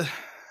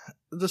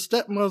the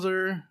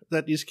stepmother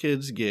that these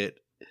kids get,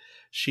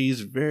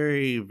 she's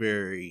very,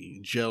 very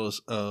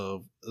jealous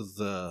of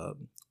the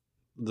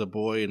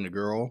boy and the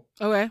girl.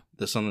 Okay.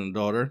 The son and the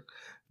daughter.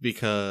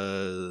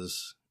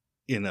 Because,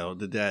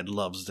 the dad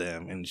loves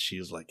them. And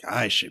she's like,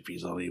 I should be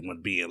the only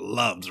one being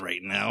loved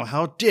right now.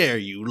 How dare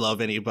you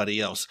love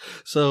anybody else?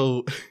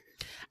 So,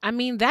 I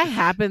mean, that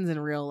happens in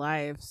real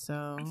life,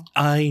 so.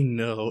 I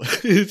know.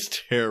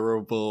 It's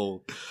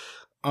terrible.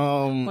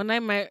 One night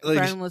my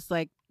friend was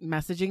like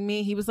messaging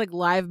me. He was like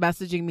live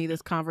messaging me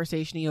this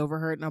conversation he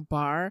overheard in a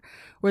bar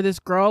where this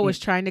girl was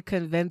trying to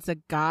convince a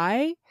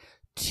guy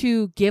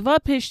to give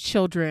up his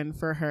children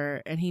for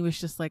her. And he was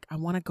just like, I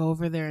want to go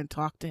over there and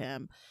talk to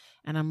him.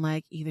 And I'm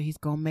like, either he's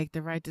going to make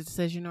the right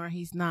decision or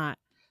he's not.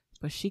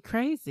 But she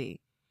crazy.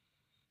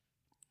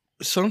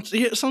 Sometimes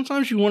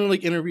you want to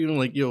like interview them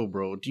like, yo,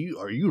 bro,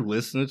 are you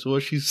listening to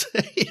what she's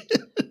saying?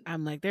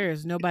 I'm like, there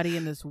is nobody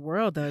in this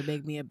world that would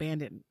make me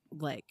abandon.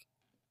 Like,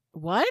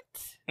 what?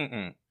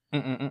 No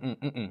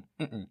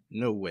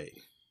way.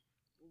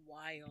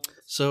 Wild.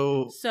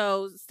 So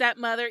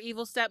stepmother,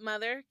 evil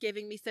stepmother,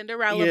 giving me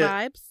Cinderella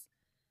vibes.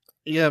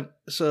 Yeah,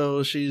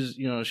 so she's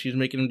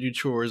making them do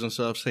chores and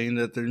stuff, saying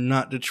that they're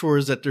not the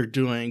chores that they're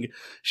doing.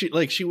 She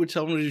would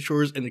tell them to do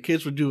chores, and the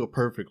kids would do it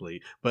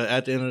perfectly. But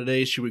at the end of the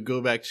day, she would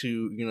go back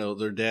to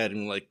their dad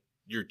and like,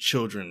 your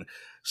children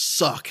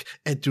suck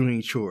at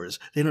doing chores.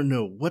 They don't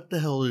know what the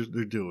hell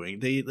they're doing.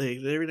 They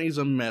everything's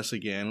a mess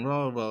again.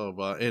 Blah blah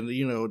blah. And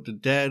the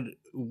dad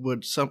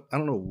would I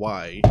don't know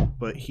why,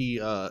 but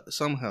he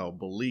somehow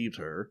believed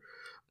her.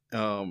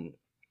 And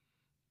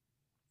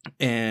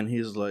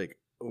he's like,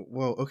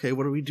 well, okay,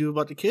 what do we do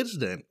about the kids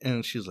then?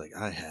 And she's like,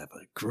 I have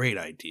a great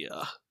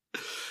idea.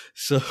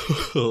 So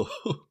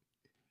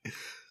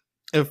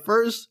at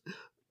first,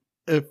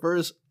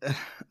 it's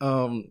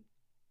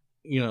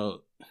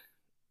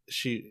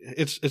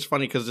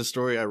funny because the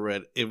story I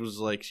read, it was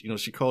like,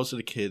 she calls to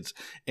the kids,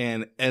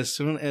 and as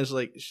soon as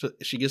like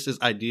she gets this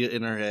idea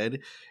in her head,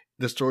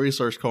 the story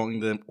starts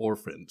calling them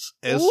orphans.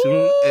 As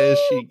soon as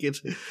she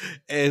gets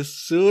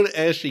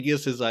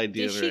this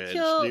idea in her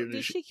head.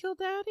 Did she kill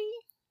Daddy?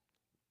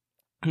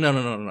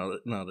 No,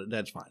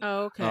 that's fine.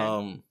 Oh,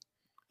 okay.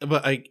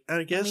 But I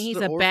guess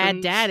he's a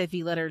bad dad if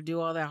he let her do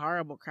all that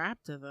horrible crap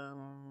to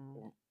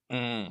them.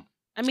 I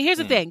mean, here's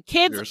the thing.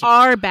 Kids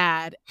are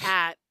bad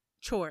at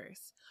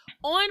chores.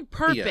 On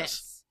purpose.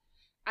 Yes.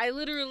 I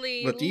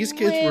literally but these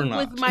kids were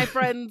not. With my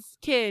friend's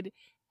kid,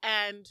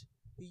 and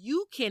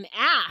you can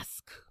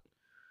ask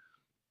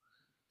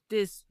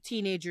this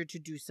teenager to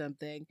do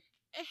something,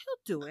 and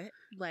he'll do it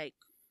like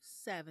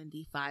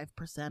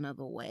 75% of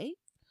the way.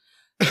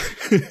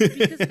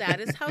 Because that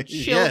is how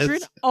children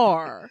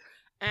are.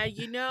 And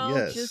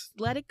just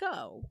let it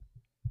go.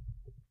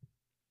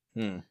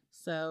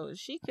 So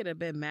she could have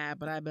been mad,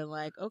 but I've been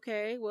like,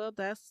 okay, well,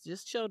 that's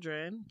just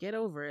children. Get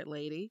over it,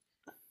 lady.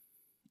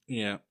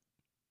 Yeah.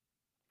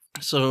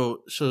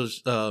 So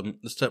the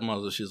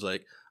stepmother, she's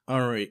like,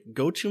 all right,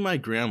 go to my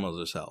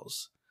grandmother's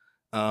house,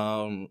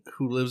 who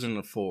lives in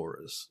the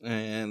forest,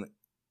 and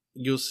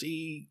you'll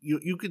see,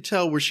 you could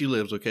tell where she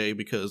lives, okay,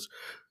 because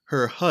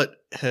her hut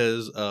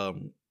has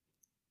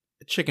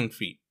chicken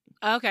feet.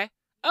 Okay,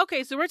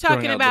 so we're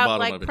talking about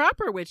like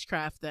proper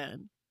witchcraft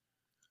then.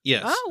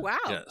 Yes. Oh wow.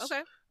 Yes.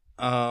 Okay.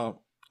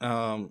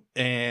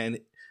 And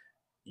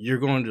you're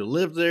going to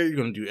live there. You're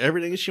going to do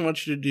everything she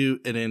wants you to do,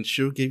 and then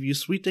she'll give you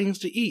sweet things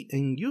to eat,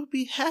 and you'll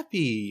be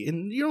happy,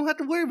 and you don't have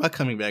to worry about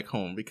coming back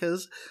home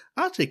because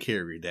I'll take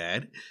care of your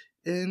dad,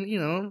 and you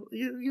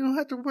don't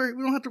have to worry.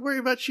 We don't have to worry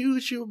about you.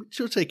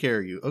 She'll take care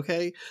of you.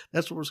 Okay,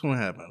 that's what's going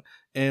to happen.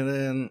 And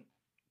then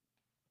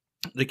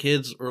the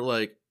kids were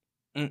like,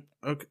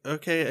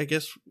 okay, I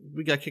guess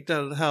we got kicked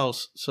out of the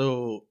house.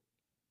 So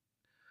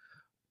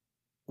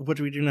what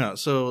do we do now?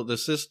 So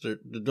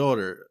the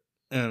daughter,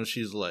 and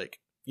she's like,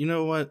 you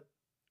know what?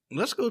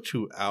 Let's go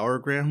to our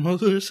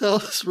grandmother's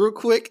house real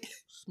quick.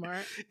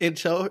 Smart. And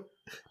tell her.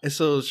 And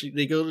so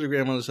they go to the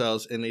grandmother's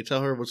house and they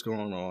tell her what's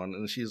going on.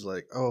 And she's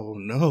like, oh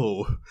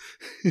no.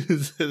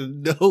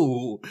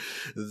 No,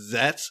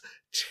 that's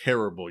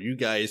terrible. You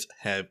guys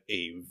have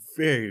a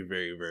very,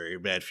 very, very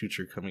bad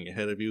future coming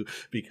ahead of you,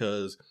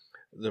 because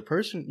the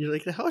person, you're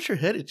like, the house you're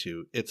headed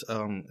to, it's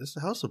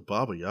the house of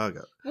Baba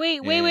Yaga.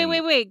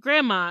 Wait,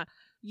 Grandma.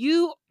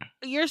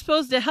 you're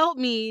supposed to help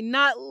me,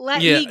 not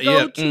let me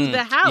go to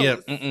the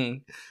house.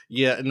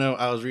 Yeah, no,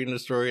 I was reading the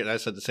story and I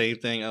said the same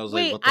thing. I was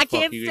Wait, like, what the I fuck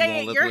can't you stay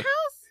ain't at gonna your let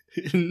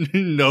house?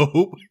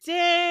 No.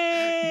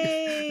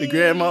 Dang. The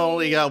grandma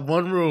only got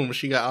one room.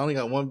 I only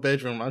got one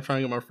bedroom. I'm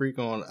trying to get my freak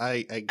on.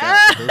 I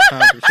got no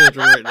time for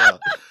children right now.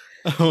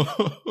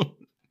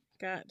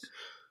 God.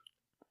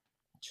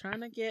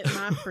 Trying to get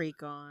my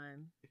freak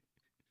on.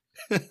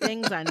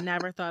 Things I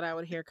never thought I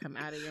would hear come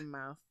out of your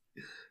mouth.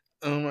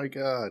 Oh my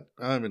God.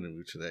 I'm in the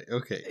mood today.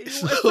 Okay.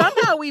 So,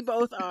 somehow we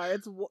both are.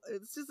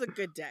 It's just a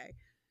good day.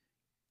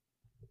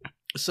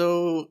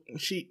 So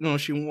she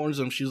warns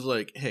them. She's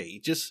like, hey,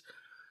 just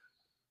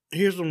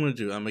here's what I'm gonna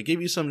do. I'm gonna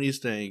give you some of these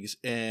things,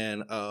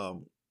 and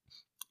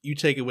you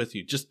take it with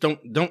you. Just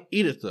don't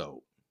eat it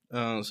though.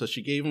 So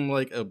she gave him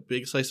like a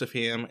big slice of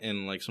ham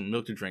and like some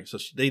milk to drink. So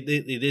they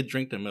did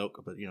drink the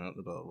milk, but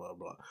blah blah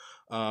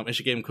blah. And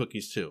she gave him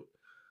cookies too.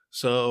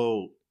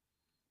 So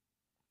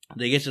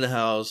they get to the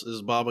house. This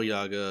is Baba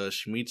Yaga.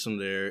 She meets them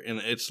there, and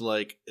it's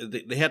like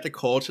they had to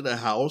call to the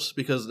house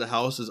because the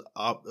house is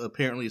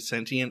apparently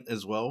sentient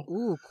as well.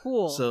 Ooh,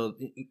 cool. So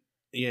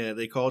yeah,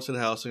 they call to the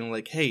house and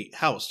like, "Hey,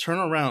 house, turn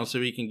around so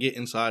we can get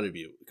inside of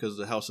you," because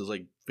the house is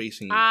like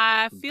facing.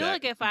 I feel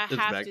like if I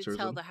have to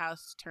tell the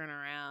house to turn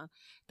around,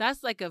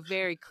 that's like a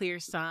very clear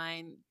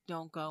sign.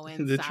 Don't go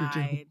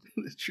inside.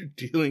 that you're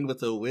dealing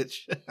with a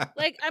witch.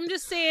 Like, I'm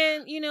just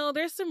saying,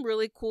 there's some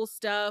really cool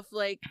stuff.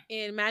 Like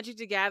in Magic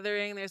the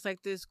Gathering, there's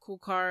like this cool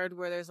card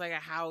where there's like a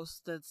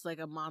house that's like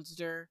a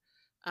monster.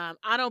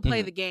 I don't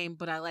play the game,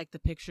 but I like the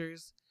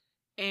pictures,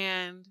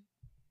 and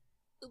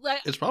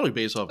like it's probably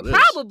based off of this.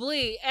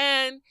 Probably,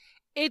 and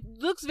it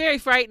looks very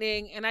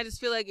frightening. And I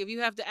just feel like if you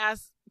have to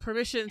ask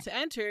permission to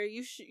enter,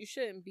 you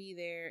shouldn't be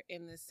there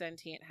in this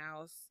sentient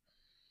house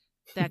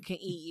that can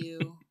eat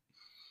you.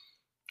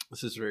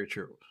 This is very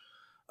true.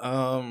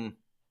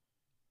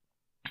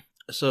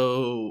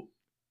 So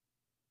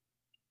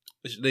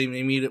they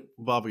meet at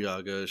Baba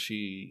Yaga.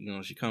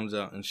 She comes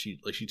out and she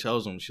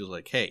tells them, she's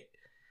like, hey,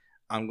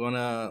 I'm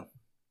gonna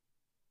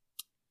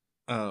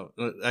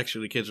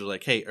actually the kids are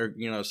like, hey,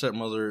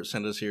 stepmother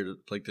sent us here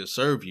to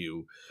serve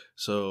you,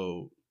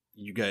 so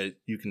you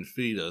can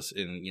feed us,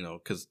 and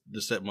because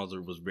the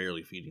stepmother was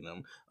barely feeding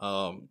them.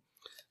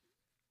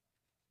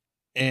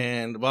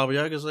 And Baba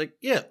Yaga's like,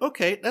 yeah,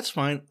 okay, that's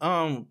fine.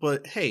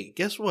 But hey,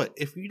 guess what?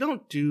 If you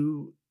don't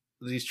do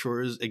these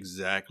chores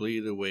exactly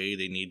the way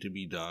they need to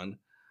be done,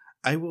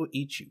 I will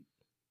eat you.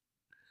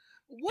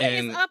 What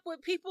is up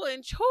with people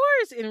and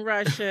chores in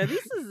Russia?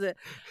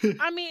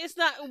 It's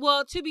not,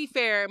 well, to be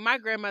fair, my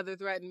grandmother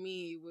threatened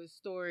me with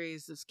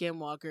stories of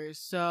skinwalkers.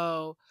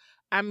 So,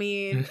 there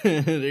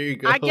you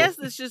go. I guess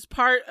it's just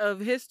part of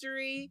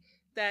history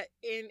that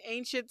in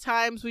ancient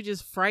times we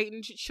just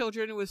frightened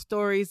children with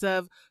stories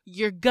of,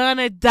 you're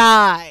gonna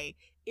die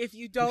if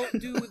you don't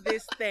do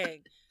this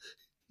thing.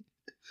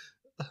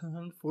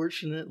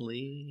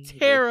 Unfortunately.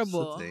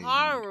 Terrible.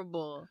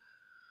 Horrible.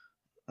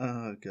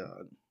 Oh,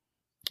 God.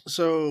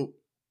 So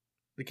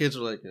the kids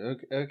are like,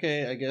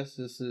 okay, I guess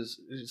this is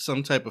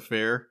some type of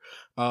fair.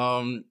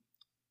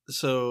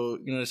 So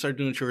they start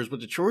doing chores, but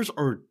the chores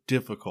are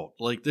difficult.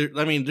 Like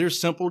they're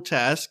simple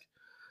tasks,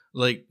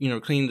 like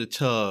clean the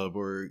tub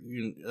or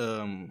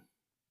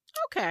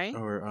okay,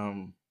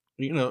 or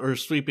or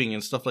sweeping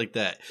and stuff like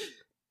that.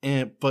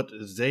 But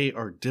they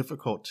are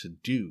difficult to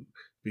do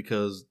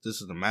because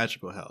this is a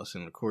magical house,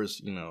 and of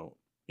course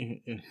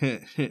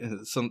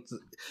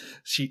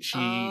she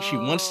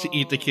wants to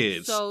eat the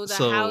kids. So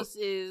the house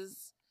is.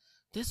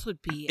 This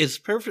would be. It's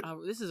perfect.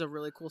 This is a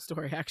really cool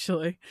story,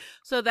 actually.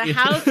 So the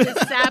house is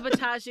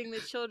sabotaging the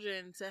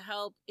children to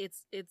help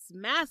its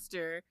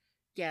master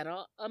get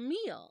a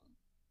meal.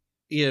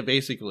 Yeah,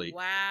 basically.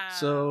 Wow.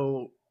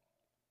 So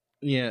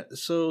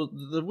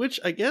the witch,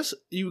 I guess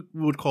you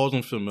would call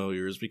them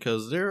familiars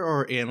because there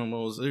are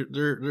animals.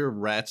 There are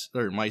rats,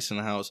 there are mice in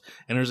the house,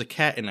 and there's a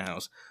cat in the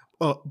house.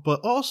 But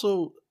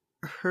also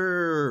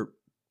her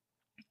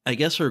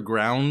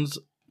grounds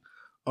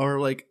are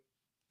like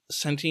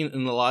sentient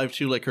and alive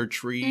too. Like her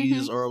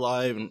trees are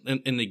alive,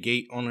 and the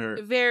gate on her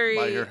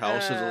by her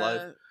house is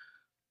alive.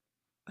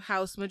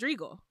 House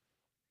Madrigal.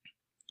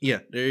 Yeah,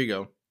 there you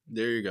go.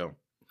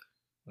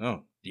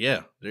 Oh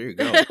yeah, there you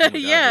go. Oh God,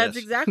 yeah, it's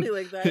exactly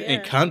like that.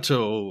 Yeah.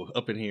 Encanto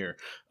up in here.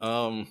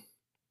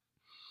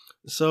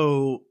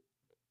 So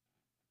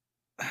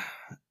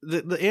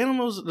the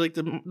animals, like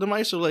the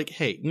mice, are like,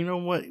 hey, you know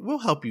what? We'll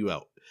help you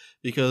out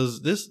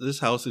because this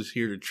house is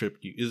here to trip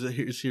you.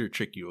 Is here to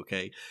trick you.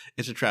 Okay,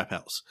 it's a trap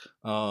house.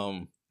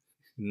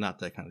 Not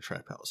that kind of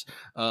trap house.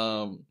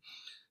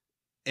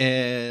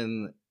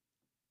 And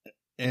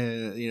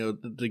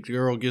the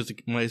girl gives the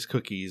mice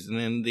cookies, and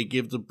then they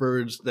give the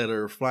birds that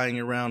are flying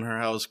around her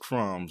house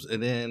crumbs,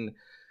 and then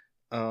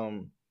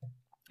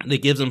they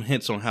give them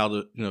hints on how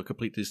to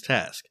complete this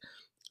task,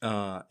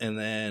 and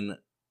then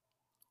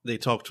they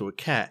talk to a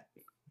cat,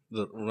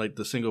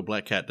 the single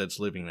black cat that's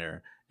living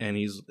there, and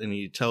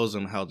he tells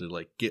them how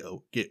to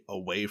get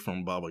away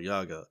from Baba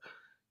Yaga,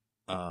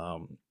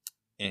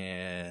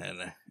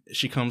 and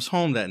she comes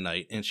home that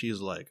night and she's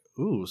like,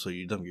 "Ooh, so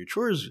you done your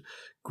chores?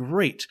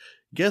 Great.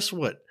 Guess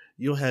what?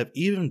 You'll have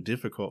even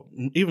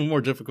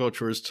more difficult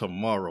chores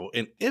tomorrow.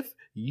 And if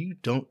you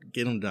don't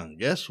get them done,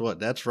 guess what?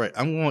 That's right.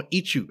 I'm going to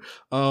eat you."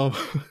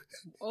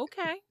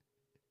 Okay.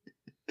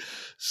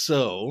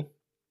 So,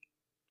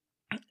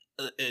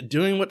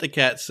 doing what the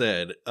cat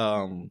said,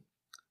 to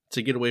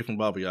get away from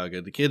Baba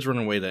Yaga, the kids run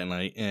away that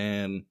night,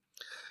 and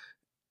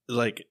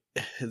like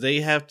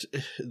they have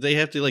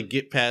to like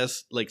get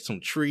past like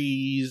some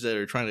trees that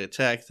are trying to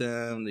attack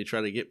them. They try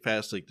to get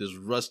past like this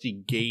rusty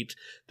gate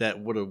that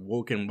would have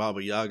woken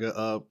Baba Yaga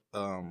up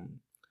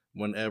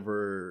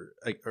whenever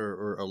like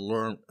or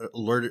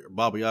alerted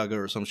Baba Yaga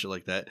or some shit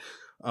like that.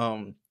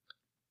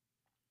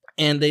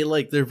 And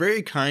they're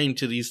very kind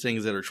to these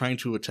things that are trying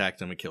to attack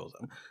them and kill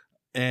them.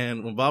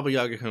 And when Baba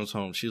Yaga comes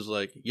home, she's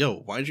like, "Yo,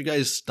 why'd you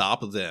guys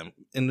stop them?"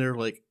 And they're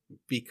like,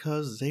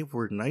 "Because they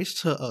were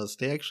nice to us.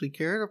 They actually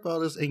cared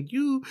about us. And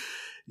you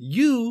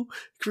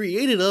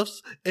created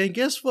us. And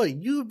guess what?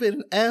 You've been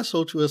an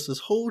asshole to us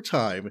this whole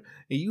time.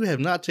 And you have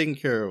not taken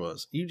care of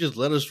us. You just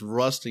let us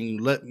rust and you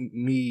let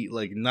me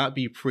like not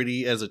be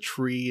pretty as a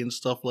tree and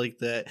stuff like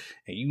that.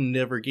 And you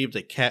never gave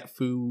the cat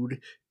food."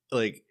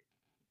 Like,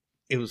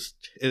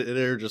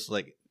 they're just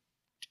like,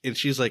 and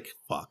she's like,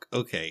 "Fuck,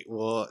 okay,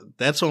 well,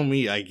 that's on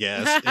me, I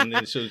guess." And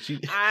then so she,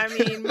 I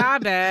mean, my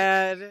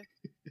bad.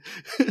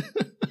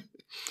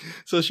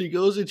 So she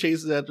goes and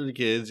chases after the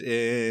kids,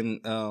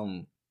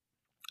 and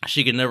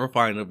she can never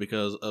find them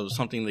because of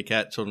something the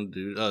cat told them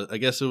to do. I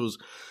guess it was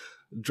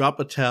drop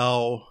a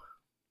towel,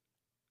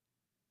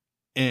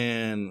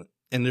 and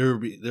there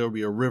will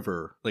be a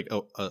river, like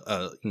a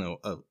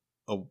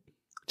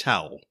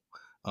towel.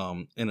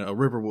 And a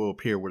river will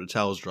appear where the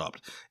towel is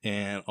dropped,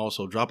 and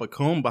also drop a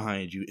comb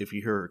behind you if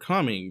you hear her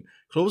coming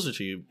closer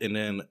to you, and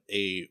then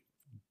a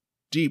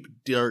deep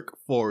dark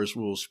forest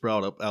will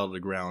sprout up out of the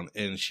ground,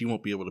 and she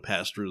won't be able to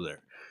pass through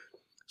there.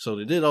 So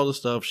they did all this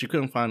stuff. She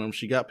couldn't find them.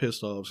 She got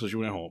pissed off, so she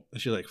went home.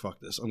 And she's like, "Fuck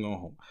this, I'm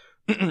going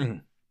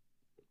home."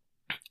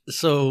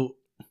 So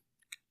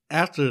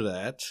after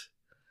that,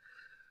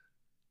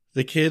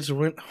 the kids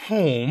went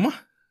home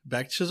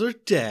back to their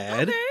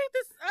dad.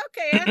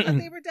 Okay, I thought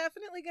they were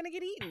definitely going to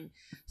get eaten.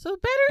 So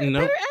better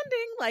ending.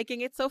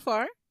 Liking it so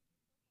far.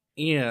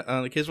 Yeah,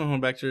 the kids went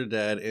home back to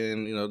their dad,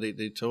 and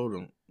they told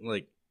him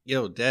like,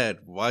 "Yo, Dad,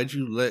 why'd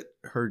you let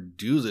her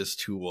do this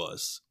to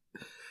us?"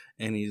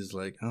 And he's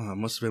like, "Oh, I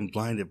must have been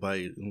blinded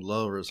by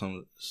love or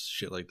some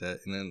shit like that."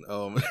 And then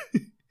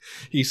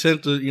he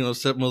sent the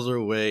stepmother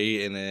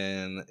away, and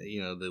then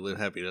they live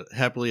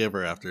happily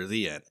ever after.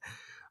 The end.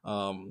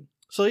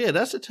 So yeah,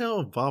 that's the tale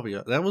of Baba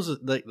Yaga.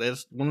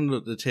 That's one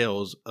of the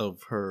tales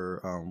of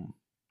her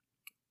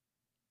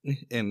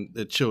and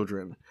the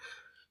children.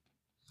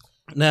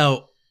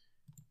 Now,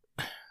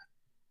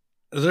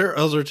 there are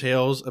other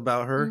tales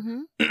about her,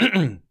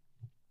 mm-hmm.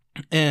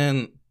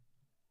 And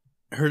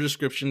her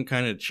description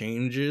kind of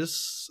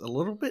changes a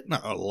little bit,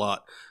 not a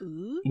lot.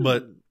 Ooh.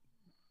 But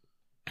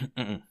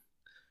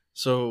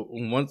so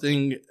one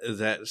thing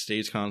that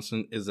stays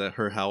constant is that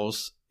her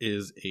house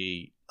is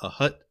a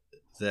hut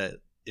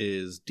that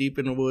is deep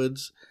in the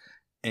woods,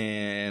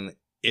 and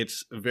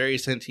it's very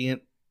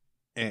sentient,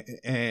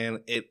 and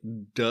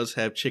it does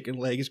have chicken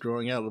legs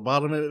growing out of the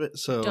bottom of it.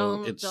 So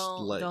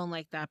don't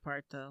like that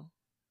part though.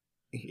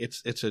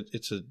 It's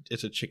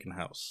a chicken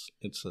house.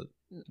 It's a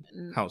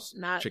house.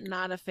 Not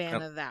a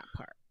fan of that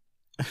part.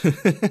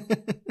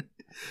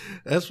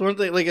 That's one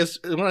thing. Like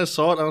when I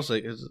saw it, I was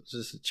like, "It's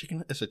just a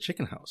chicken. It's a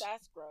chicken house."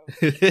 That's gross.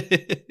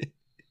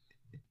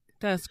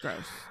 That's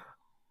gross.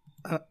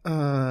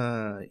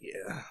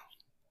 Yeah.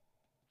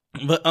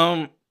 But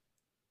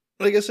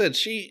like I said,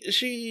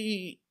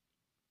 she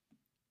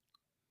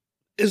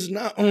is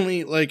not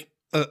only like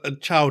a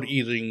child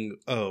eating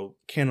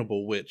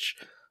cannibal witch.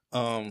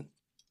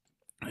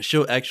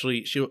 She'll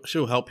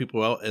help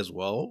people out as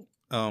well.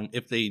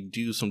 If they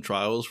do some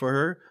trials for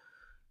her,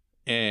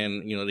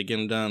 and they get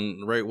them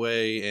done the right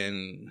way,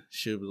 and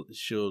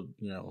she'll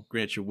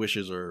grant your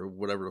wishes or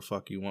whatever the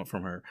fuck you want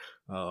from her.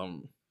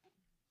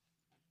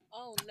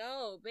 Oh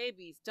no,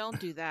 babies, don't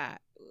do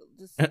that.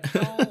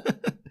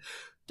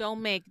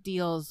 Don't make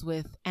deals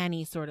with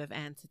any sort of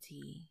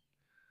entity.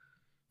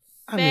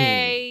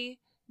 Fae,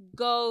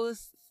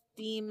 ghosts,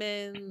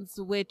 demons,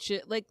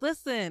 witches. Like,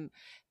 listen,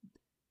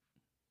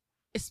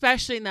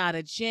 especially not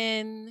a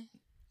djinn.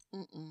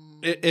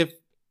 If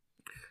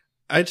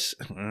I just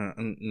no,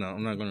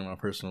 I'm not going to my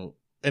personal.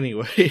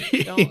 Anyway,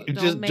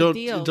 don't make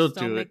deals. Don't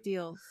do make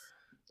deals.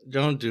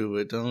 Don't do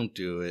it. Don't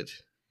do it.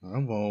 I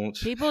won't.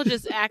 People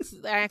just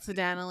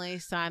accidentally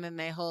signing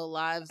their whole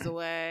lives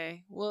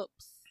away.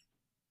 Whoops.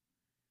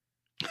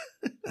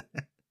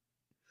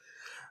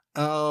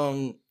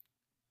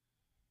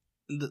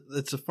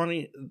 It's a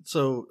funny.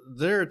 So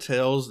there are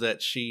tales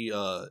that she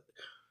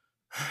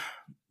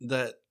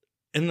that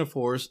in the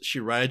forest she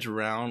rides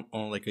around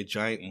on like a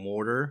giant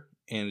mortar,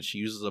 and she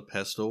uses a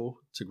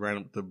pestle to grind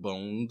up the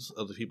bones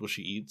of the people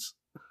she eats.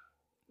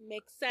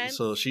 Makes sense.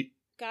 So she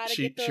gotta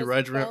get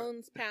those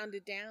bones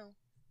pounded down.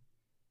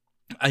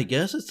 I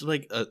guess it's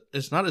like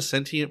it's not a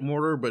sentient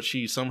mortar, but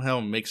she somehow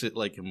makes it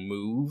like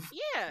move.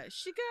 Yeah,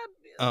 she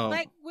got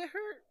like with her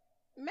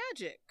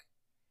magic.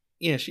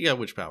 Yeah, she got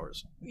witch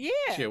powers. Yeah,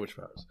 she got witch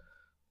powers.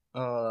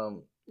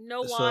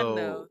 No wand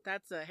though.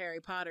 That's a Harry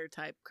Potter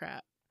type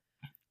crap.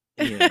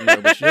 Yeah,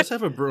 no, but she does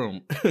have a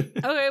broom.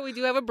 Okay, we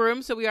do have a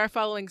broom, so we are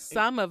following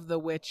some of the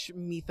witch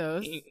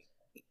mythos.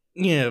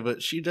 Yeah,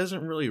 but she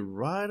doesn't really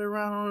ride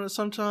around on it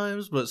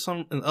sometimes. But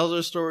some in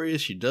other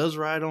stories, she does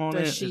ride on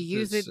it. Does she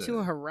use it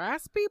to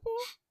harass people?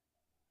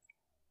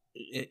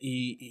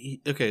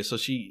 Okay, so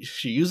she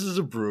uses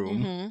a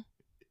broom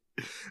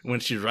when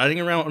she's riding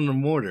around on the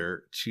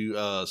mortar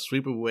to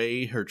sweep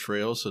away her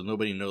trail, so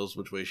nobody knows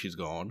which way she's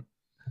gone.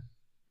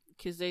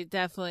 Because they're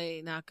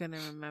definitely not going to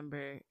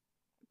remember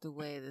the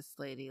way this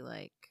lady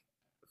like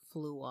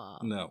flew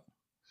off. No.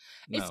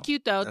 It's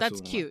cute though.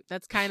 That's cute. Not.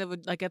 That's kind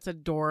of like it's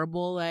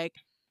adorable. Like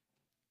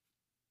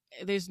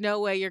there's no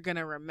way you're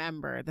gonna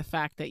remember the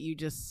fact that you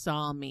just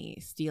saw me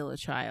steal a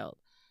child.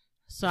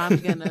 So I'm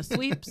gonna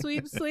sweep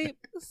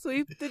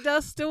the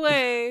dust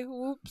away.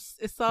 Whoops,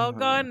 it's all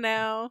gone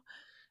now.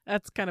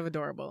 That's kind of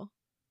adorable.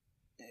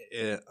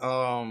 Yeah.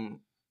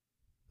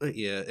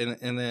 Yeah,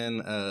 and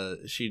then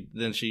she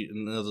in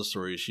another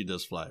story she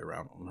does fly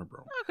around on her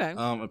broom. Okay.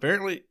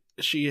 Apparently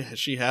she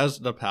has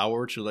the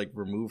power to like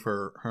remove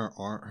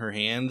her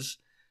hands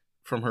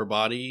from her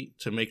body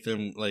to make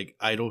them like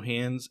idle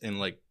hands and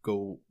like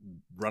go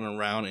run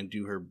around and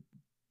do her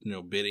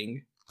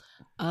bidding.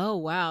 Oh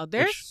wow,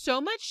 there's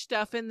so much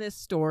stuff in this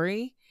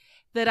story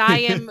that I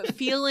am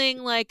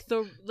feeling like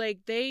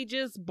they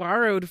just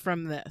borrowed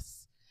from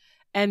this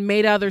and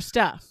made other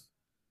stuff.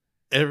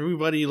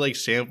 Everybody like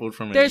sampled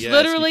from it. There's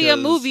literally a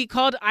movie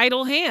called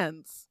Idle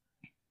Hands.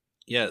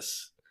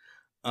 Yes.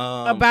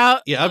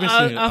 About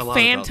a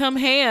phantom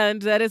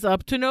hand that is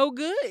up to no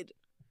good.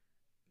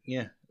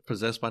 Yeah,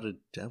 possessed by the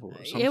devil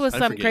or something. It was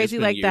something crazy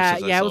like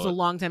that. Yeah, it was a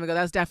long time ago.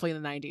 That was definitely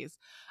in the 90s.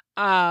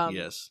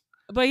 Yes.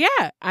 But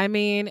yeah, I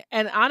mean,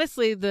 and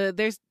honestly,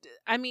 Hansel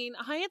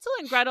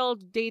and Gretel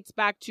dates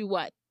back to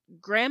what?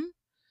 Grimm?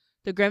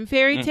 The Grimm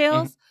fairy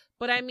tales?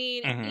 But I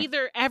mean,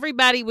 either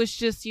everybody was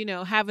just,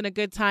 having a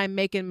good time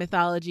making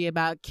mythology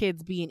about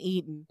kids being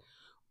eaten,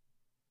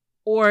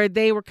 or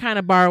they were kind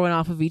of borrowing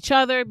off of each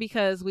other,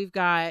 because we've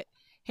got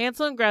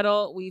Hansel and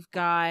Gretel, we've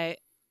got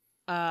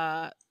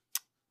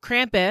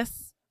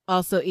Krampus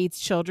also eats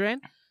children,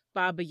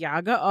 Baba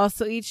Yaga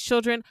also eats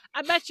children.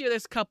 I bet you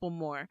there's a couple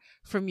more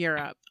from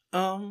Europe.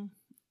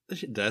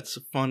 That's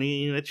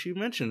funny that you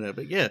mentioned that,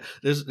 but yeah,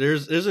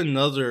 there's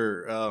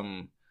another.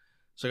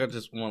 So I got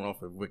this one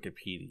off of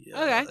Wikipedia.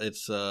 Okay.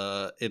 It's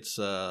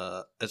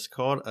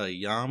called a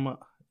Yama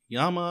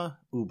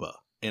Uba,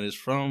 and it's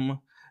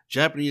from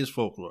Japanese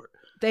folklore.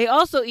 They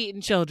also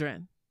eaten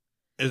children.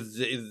 It's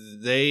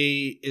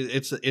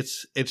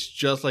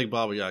just like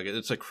Baba Yaga.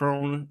 It's a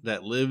crone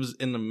that lives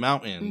in the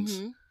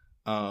mountains,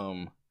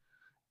 and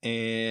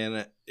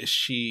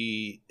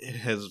she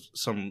has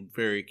some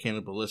very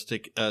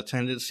cannibalistic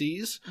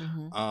tendencies.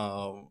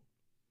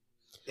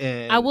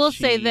 And I will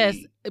say this: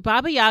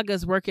 Baba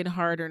Yaga's working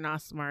harder,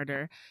 not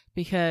smarter,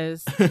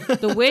 because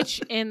the witch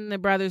in the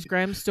Brothers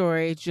Grimm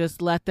story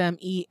just let them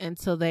eat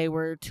until they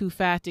were too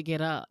fat to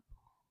get up.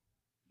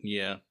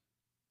 Yeah.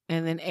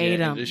 And then ate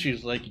them. And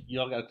she's like,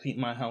 y'all got to clean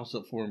my house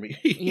up for me.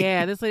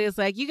 Yeah, this lady's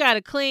like, you got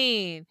to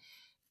clean,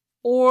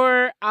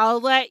 or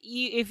I'll let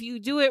you, if you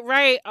do it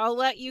right, I'll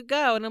let you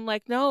go. And I'm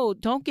like, no,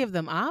 don't give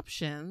them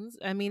options.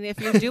 I mean, if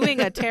you're doing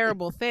a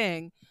terrible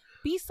thing,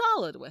 be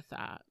solid with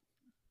that.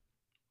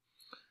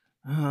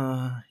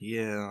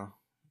 Yeah.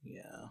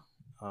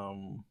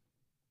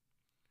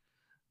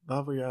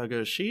 Baba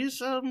Yaga,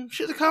 she's a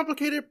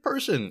complicated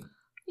person.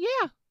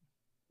 Yeah.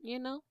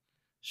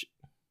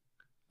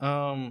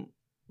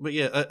 But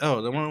yeah,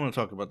 the one I want to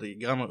talk about, the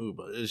Yama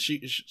Uba, is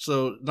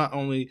so not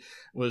only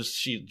was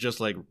she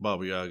just like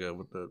Baba Yaga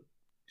with the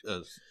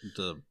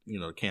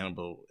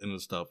cannibal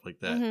and stuff like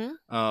that.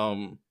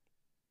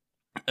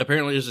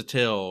 Apparently there's a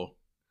tale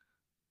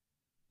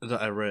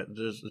that I read.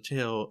 There's a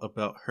tale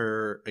about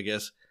her, I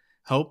guess,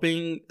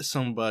 helping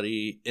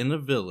somebody in a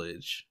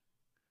village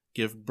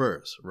give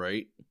birth,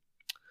 right?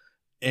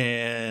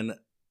 And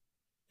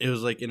it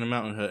was like in a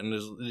mountain hut, and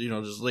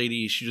this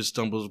lady, she just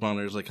stumbles upon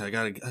her. It's like, I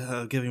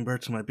gotta giving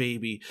birth to my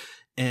baby,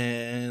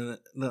 and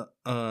the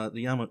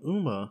Yama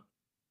Uba,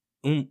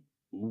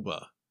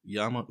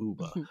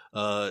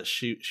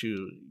 she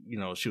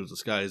was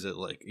disguised as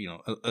like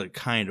a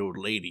kind old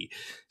lady.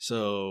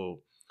 So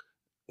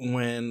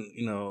when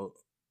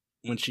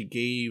she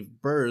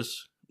gave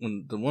birth,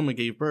 when the woman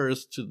gave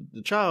birth to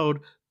the child,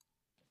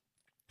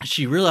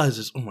 she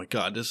realizes, oh my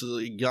god, this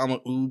is a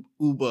Yama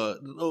Uba.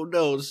 Oh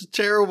no, this is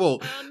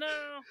terrible. Oh no.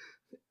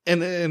 And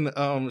then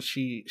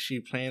she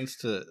plans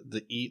to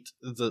eat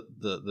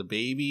the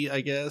baby,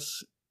 I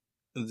guess,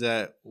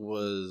 that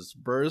was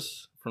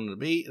birthed from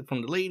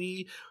the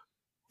lady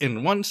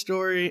in one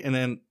story, and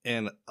then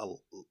in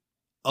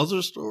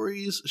other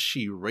stories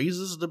she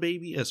raises the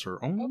baby as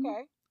her own.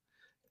 Okay.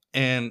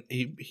 And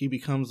he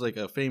becomes like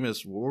a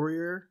famous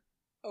warrior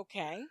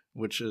Okay.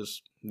 which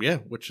is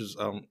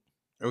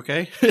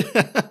okay.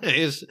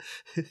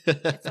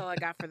 That's all I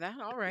got for that.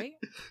 All right.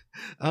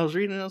 I was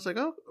reading it, I was like,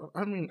 oh,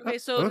 I mean, Okay,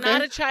 so okay.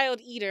 not a child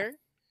eater,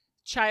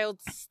 child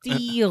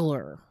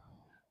stealer.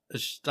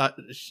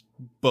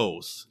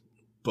 Both.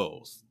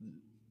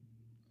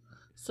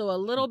 So a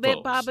little bit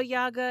Both. Baba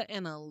Yaga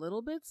and a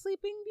little bit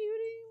Sleeping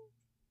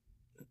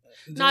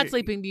Beauty. Not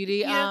Sleeping Beauty.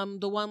 Yeah.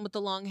 The one with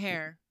the long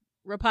hair,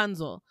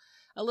 Rapunzel.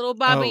 A little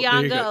Baba there you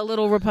Yaga, go. a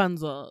little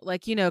Rapunzel.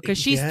 Like, because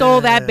she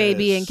stole that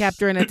baby and kept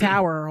her in a Yes.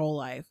 tower her whole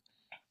life.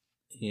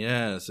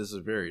 Yes, this is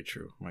very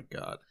true. My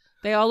God.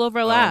 They all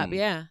overlap.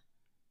 Yeah.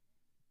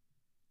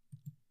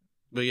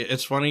 But yeah,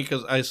 it's funny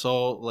because I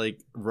saw like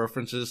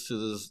references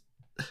to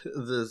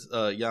this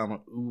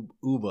Yama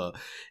Uba,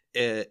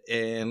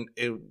 and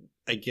it,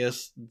 I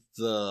guess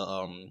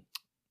the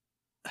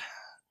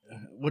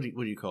what do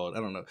you call it?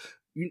 I don't know.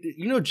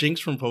 You know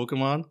Jinx from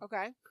Pokemon?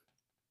 Okay.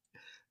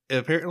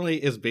 Apparently,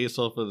 it's based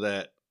off of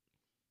that.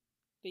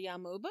 The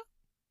Yamuba?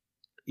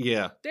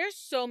 Yeah. There's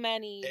so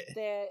many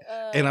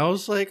that. And I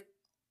was like,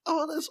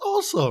 oh, that's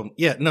awesome.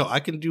 Yeah, no, I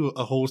can do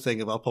a whole thing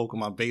about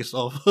Pokemon based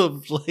off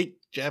of like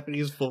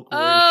Japanese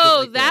folklore.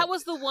 Oh, and shit like that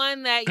was the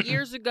one that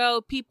years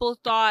ago people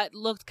thought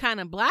looked kind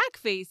of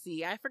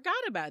blackfacey. I forgot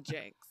about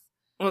Jinx.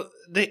 Well,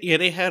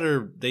 they had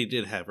her. They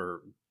did have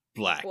her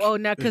black. Oh,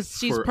 no, because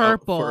she's for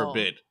purple. For a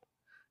bit.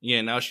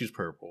 Yeah, now she's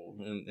purple,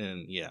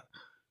 and yeah.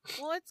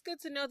 Well, it's good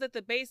to know that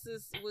the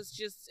basis was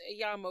just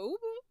Yamauba.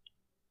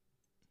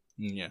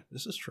 Yeah,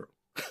 this is true.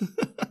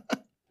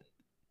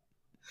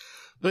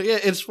 But yeah,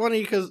 it's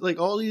funny because like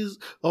all these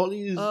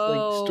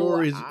like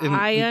stories.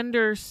 I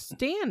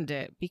understand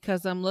it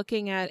because I'm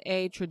looking at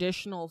a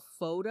traditional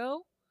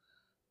photo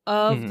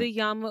of the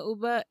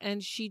Yamauba,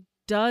 and she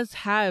does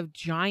have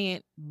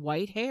giant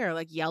white hair,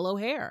 like yellow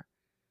hair.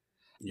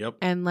 Yep.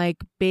 And like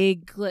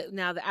big.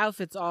 Now the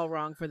outfit's all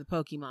wrong for the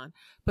Pokemon,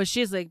 but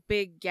she has like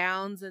big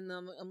gowns, and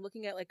I'm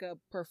looking at like a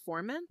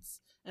performance,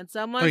 and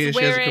someone's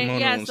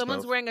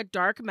wearing a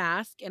dark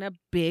mask and a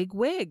big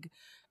wig.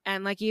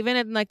 And like even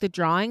in like the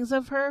drawings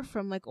of her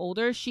from like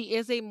older, she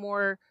is a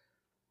more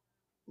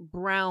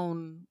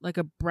brown, like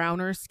a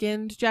browner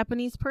skinned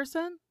Japanese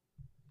person.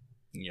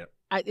 Yep.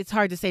 It's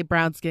hard to say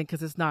brown skin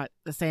because it's not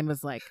the same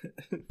as like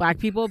black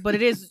people, but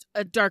it is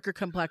a darker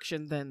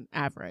complexion than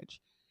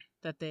average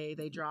that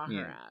they draw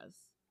her as.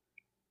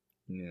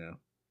 Yeah.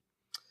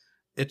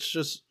 It's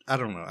just, I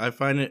don't know. I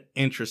find it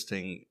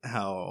interesting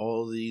how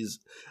all these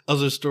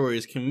other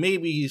stories can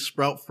maybe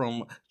sprout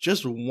from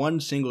just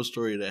one single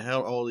story that had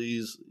all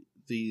these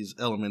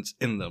elements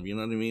in them. You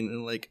know what I mean?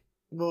 And like,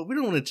 well, we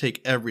don't want to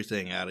take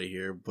everything out of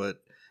here, but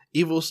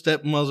evil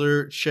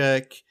stepmother,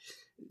 check.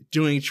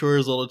 Doing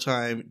chores all the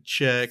time,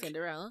 check.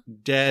 Cinderella.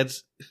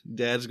 Dad's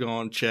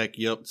gone, check.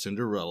 Yep,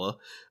 Cinderella.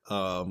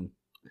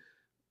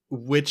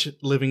 Witch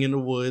living in the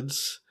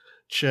woods,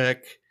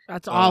 check.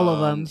 That's all of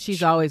them.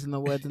 She's always in the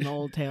woods in the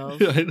old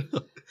tales. I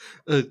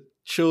know.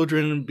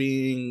 Children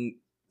being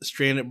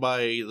stranded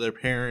by their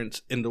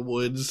parents in the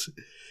woods,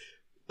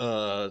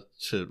 for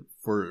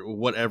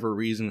whatever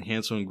reason,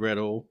 Hansel and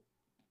Gretel.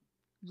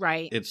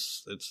 Right.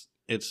 It's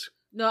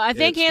no. I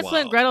think Hansel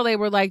and Gretel, they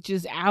were like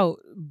just out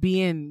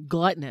being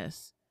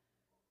gluttonous.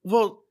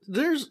 Well,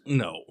 there's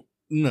no.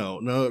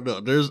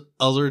 There's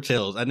other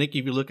tales. I think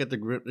if you look at if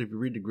you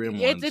read the Grimm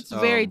ones, it's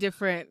very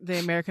different, the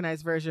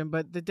Americanized version.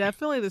 But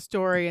definitely the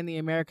story in the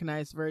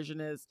Americanized version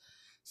is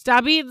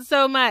stop eating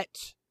so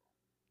much.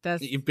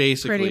 That's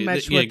basically pretty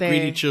much what they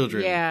greedy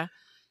children. Yeah,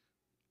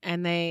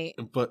 and they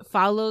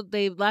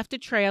left a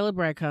trail of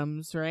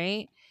breadcrumbs,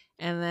 right?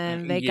 And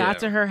then they got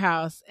to her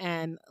house,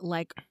 and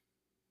like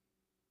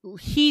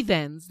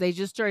heathens, they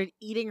just started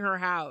eating her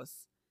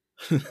house.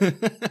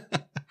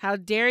 How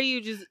dare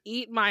you just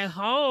eat my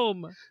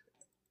home?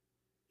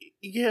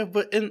 Yeah,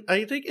 but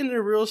I think in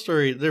the real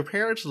story, their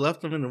parents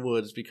left them in the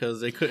woods because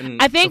they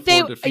couldn't. I think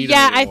to feed them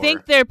anymore. I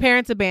think their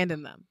parents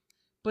abandoned them,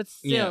 but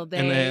still,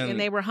 yeah,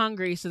 they were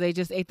hungry, so they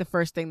just ate the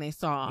first thing they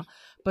saw.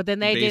 But then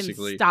they didn't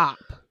stop.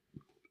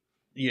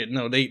 Yeah,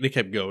 no, they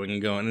kept going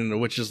and going, and the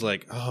witch is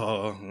like,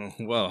 "Oh,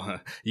 well,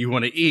 you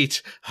want to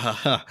eat?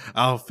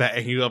 I'll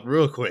fatten you up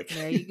real quick."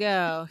 There you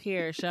go.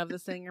 Here, shove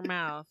this in your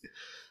mouth.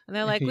 And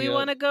they're like, we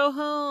want to go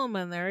home.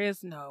 And there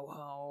is no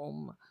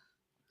home.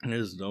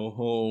 There's no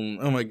home.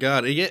 Oh, my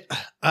God.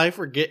 I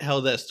forget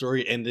how that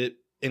story ended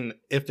and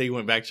if they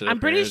went back to their I'm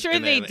pretty parents, sure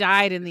they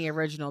died in the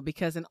original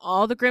because in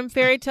all the Grimm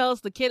fairy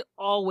tales, the kid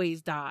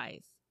always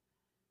dies.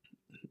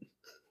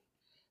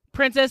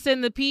 Princess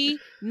and the Pea,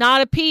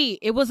 not a pea.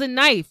 It was a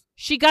knife.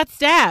 She got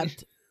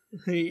stabbed.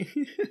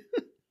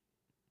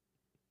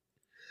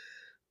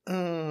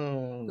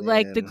 Oh,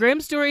 like the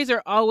Grimm stories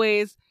are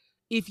always,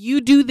 if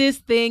you do this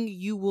thing,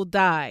 you will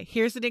die.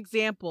 Here's an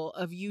example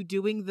of you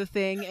doing the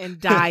thing and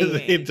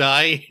dying.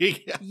 Dying.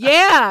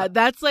 Yeah,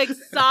 that's like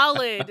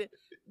solid.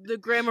 The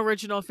Grimm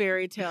original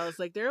fairy tales,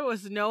 like there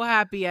was no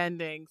happy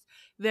endings.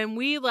 Then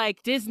we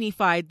like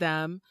Disney-fied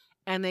them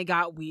and they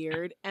got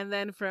weird. And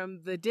then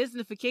from the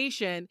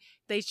Disneyfication,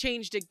 they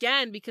changed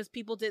again because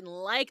people didn't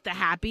like the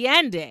happy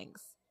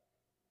endings.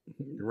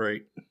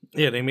 Right.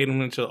 Yeah, they made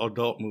them into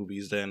adult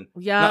movies then.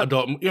 Yeah. Not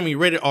adult, I mean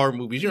rated R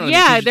movies. You know,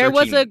 Yeah, like there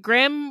was PG-13. a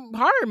grim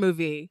horror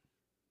movie.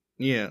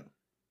 Yeah.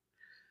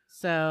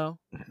 So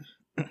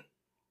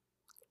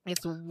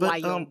it's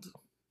But, wild.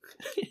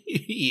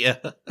 yeah.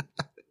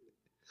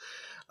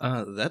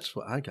 That's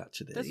what I got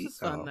today. This was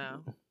fun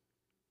though.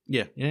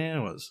 Yeah,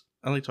 it was.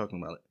 I like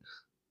talking about it.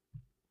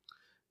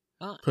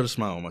 Put a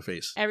smile on my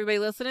face. Everybody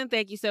listening,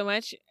 thank you so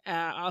much.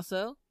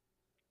 Also,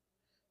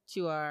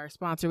 to our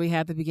sponsor we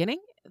had at the beginning,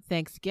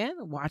 thanks again.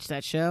 Watch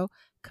that show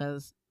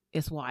because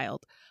it's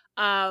wild.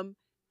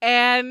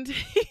 And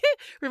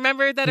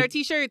remember that our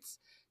t-shirts,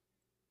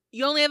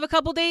 you only have a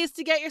couple days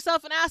to get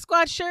yourself an Ask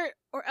Squad shirt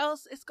or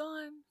else it's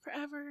gone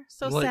forever.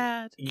 So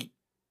sad.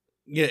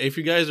 Yeah, if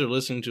you guys are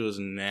listening to us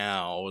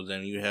now,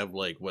 then you have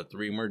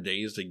 3 more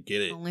days to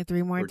get it. Only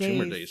 3 more days. 2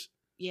 more days.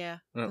 Yeah.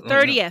 No,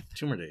 30th. No,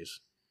 2 more days.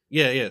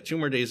 Yeah, 2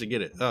 more days to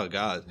get it. Oh,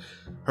 God.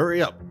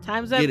 Hurry up.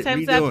 Time's up.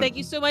 Time's up. Thank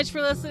you so much for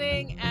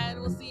listening,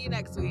 and we'll see you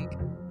next week.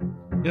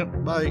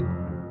 Yep. Bye.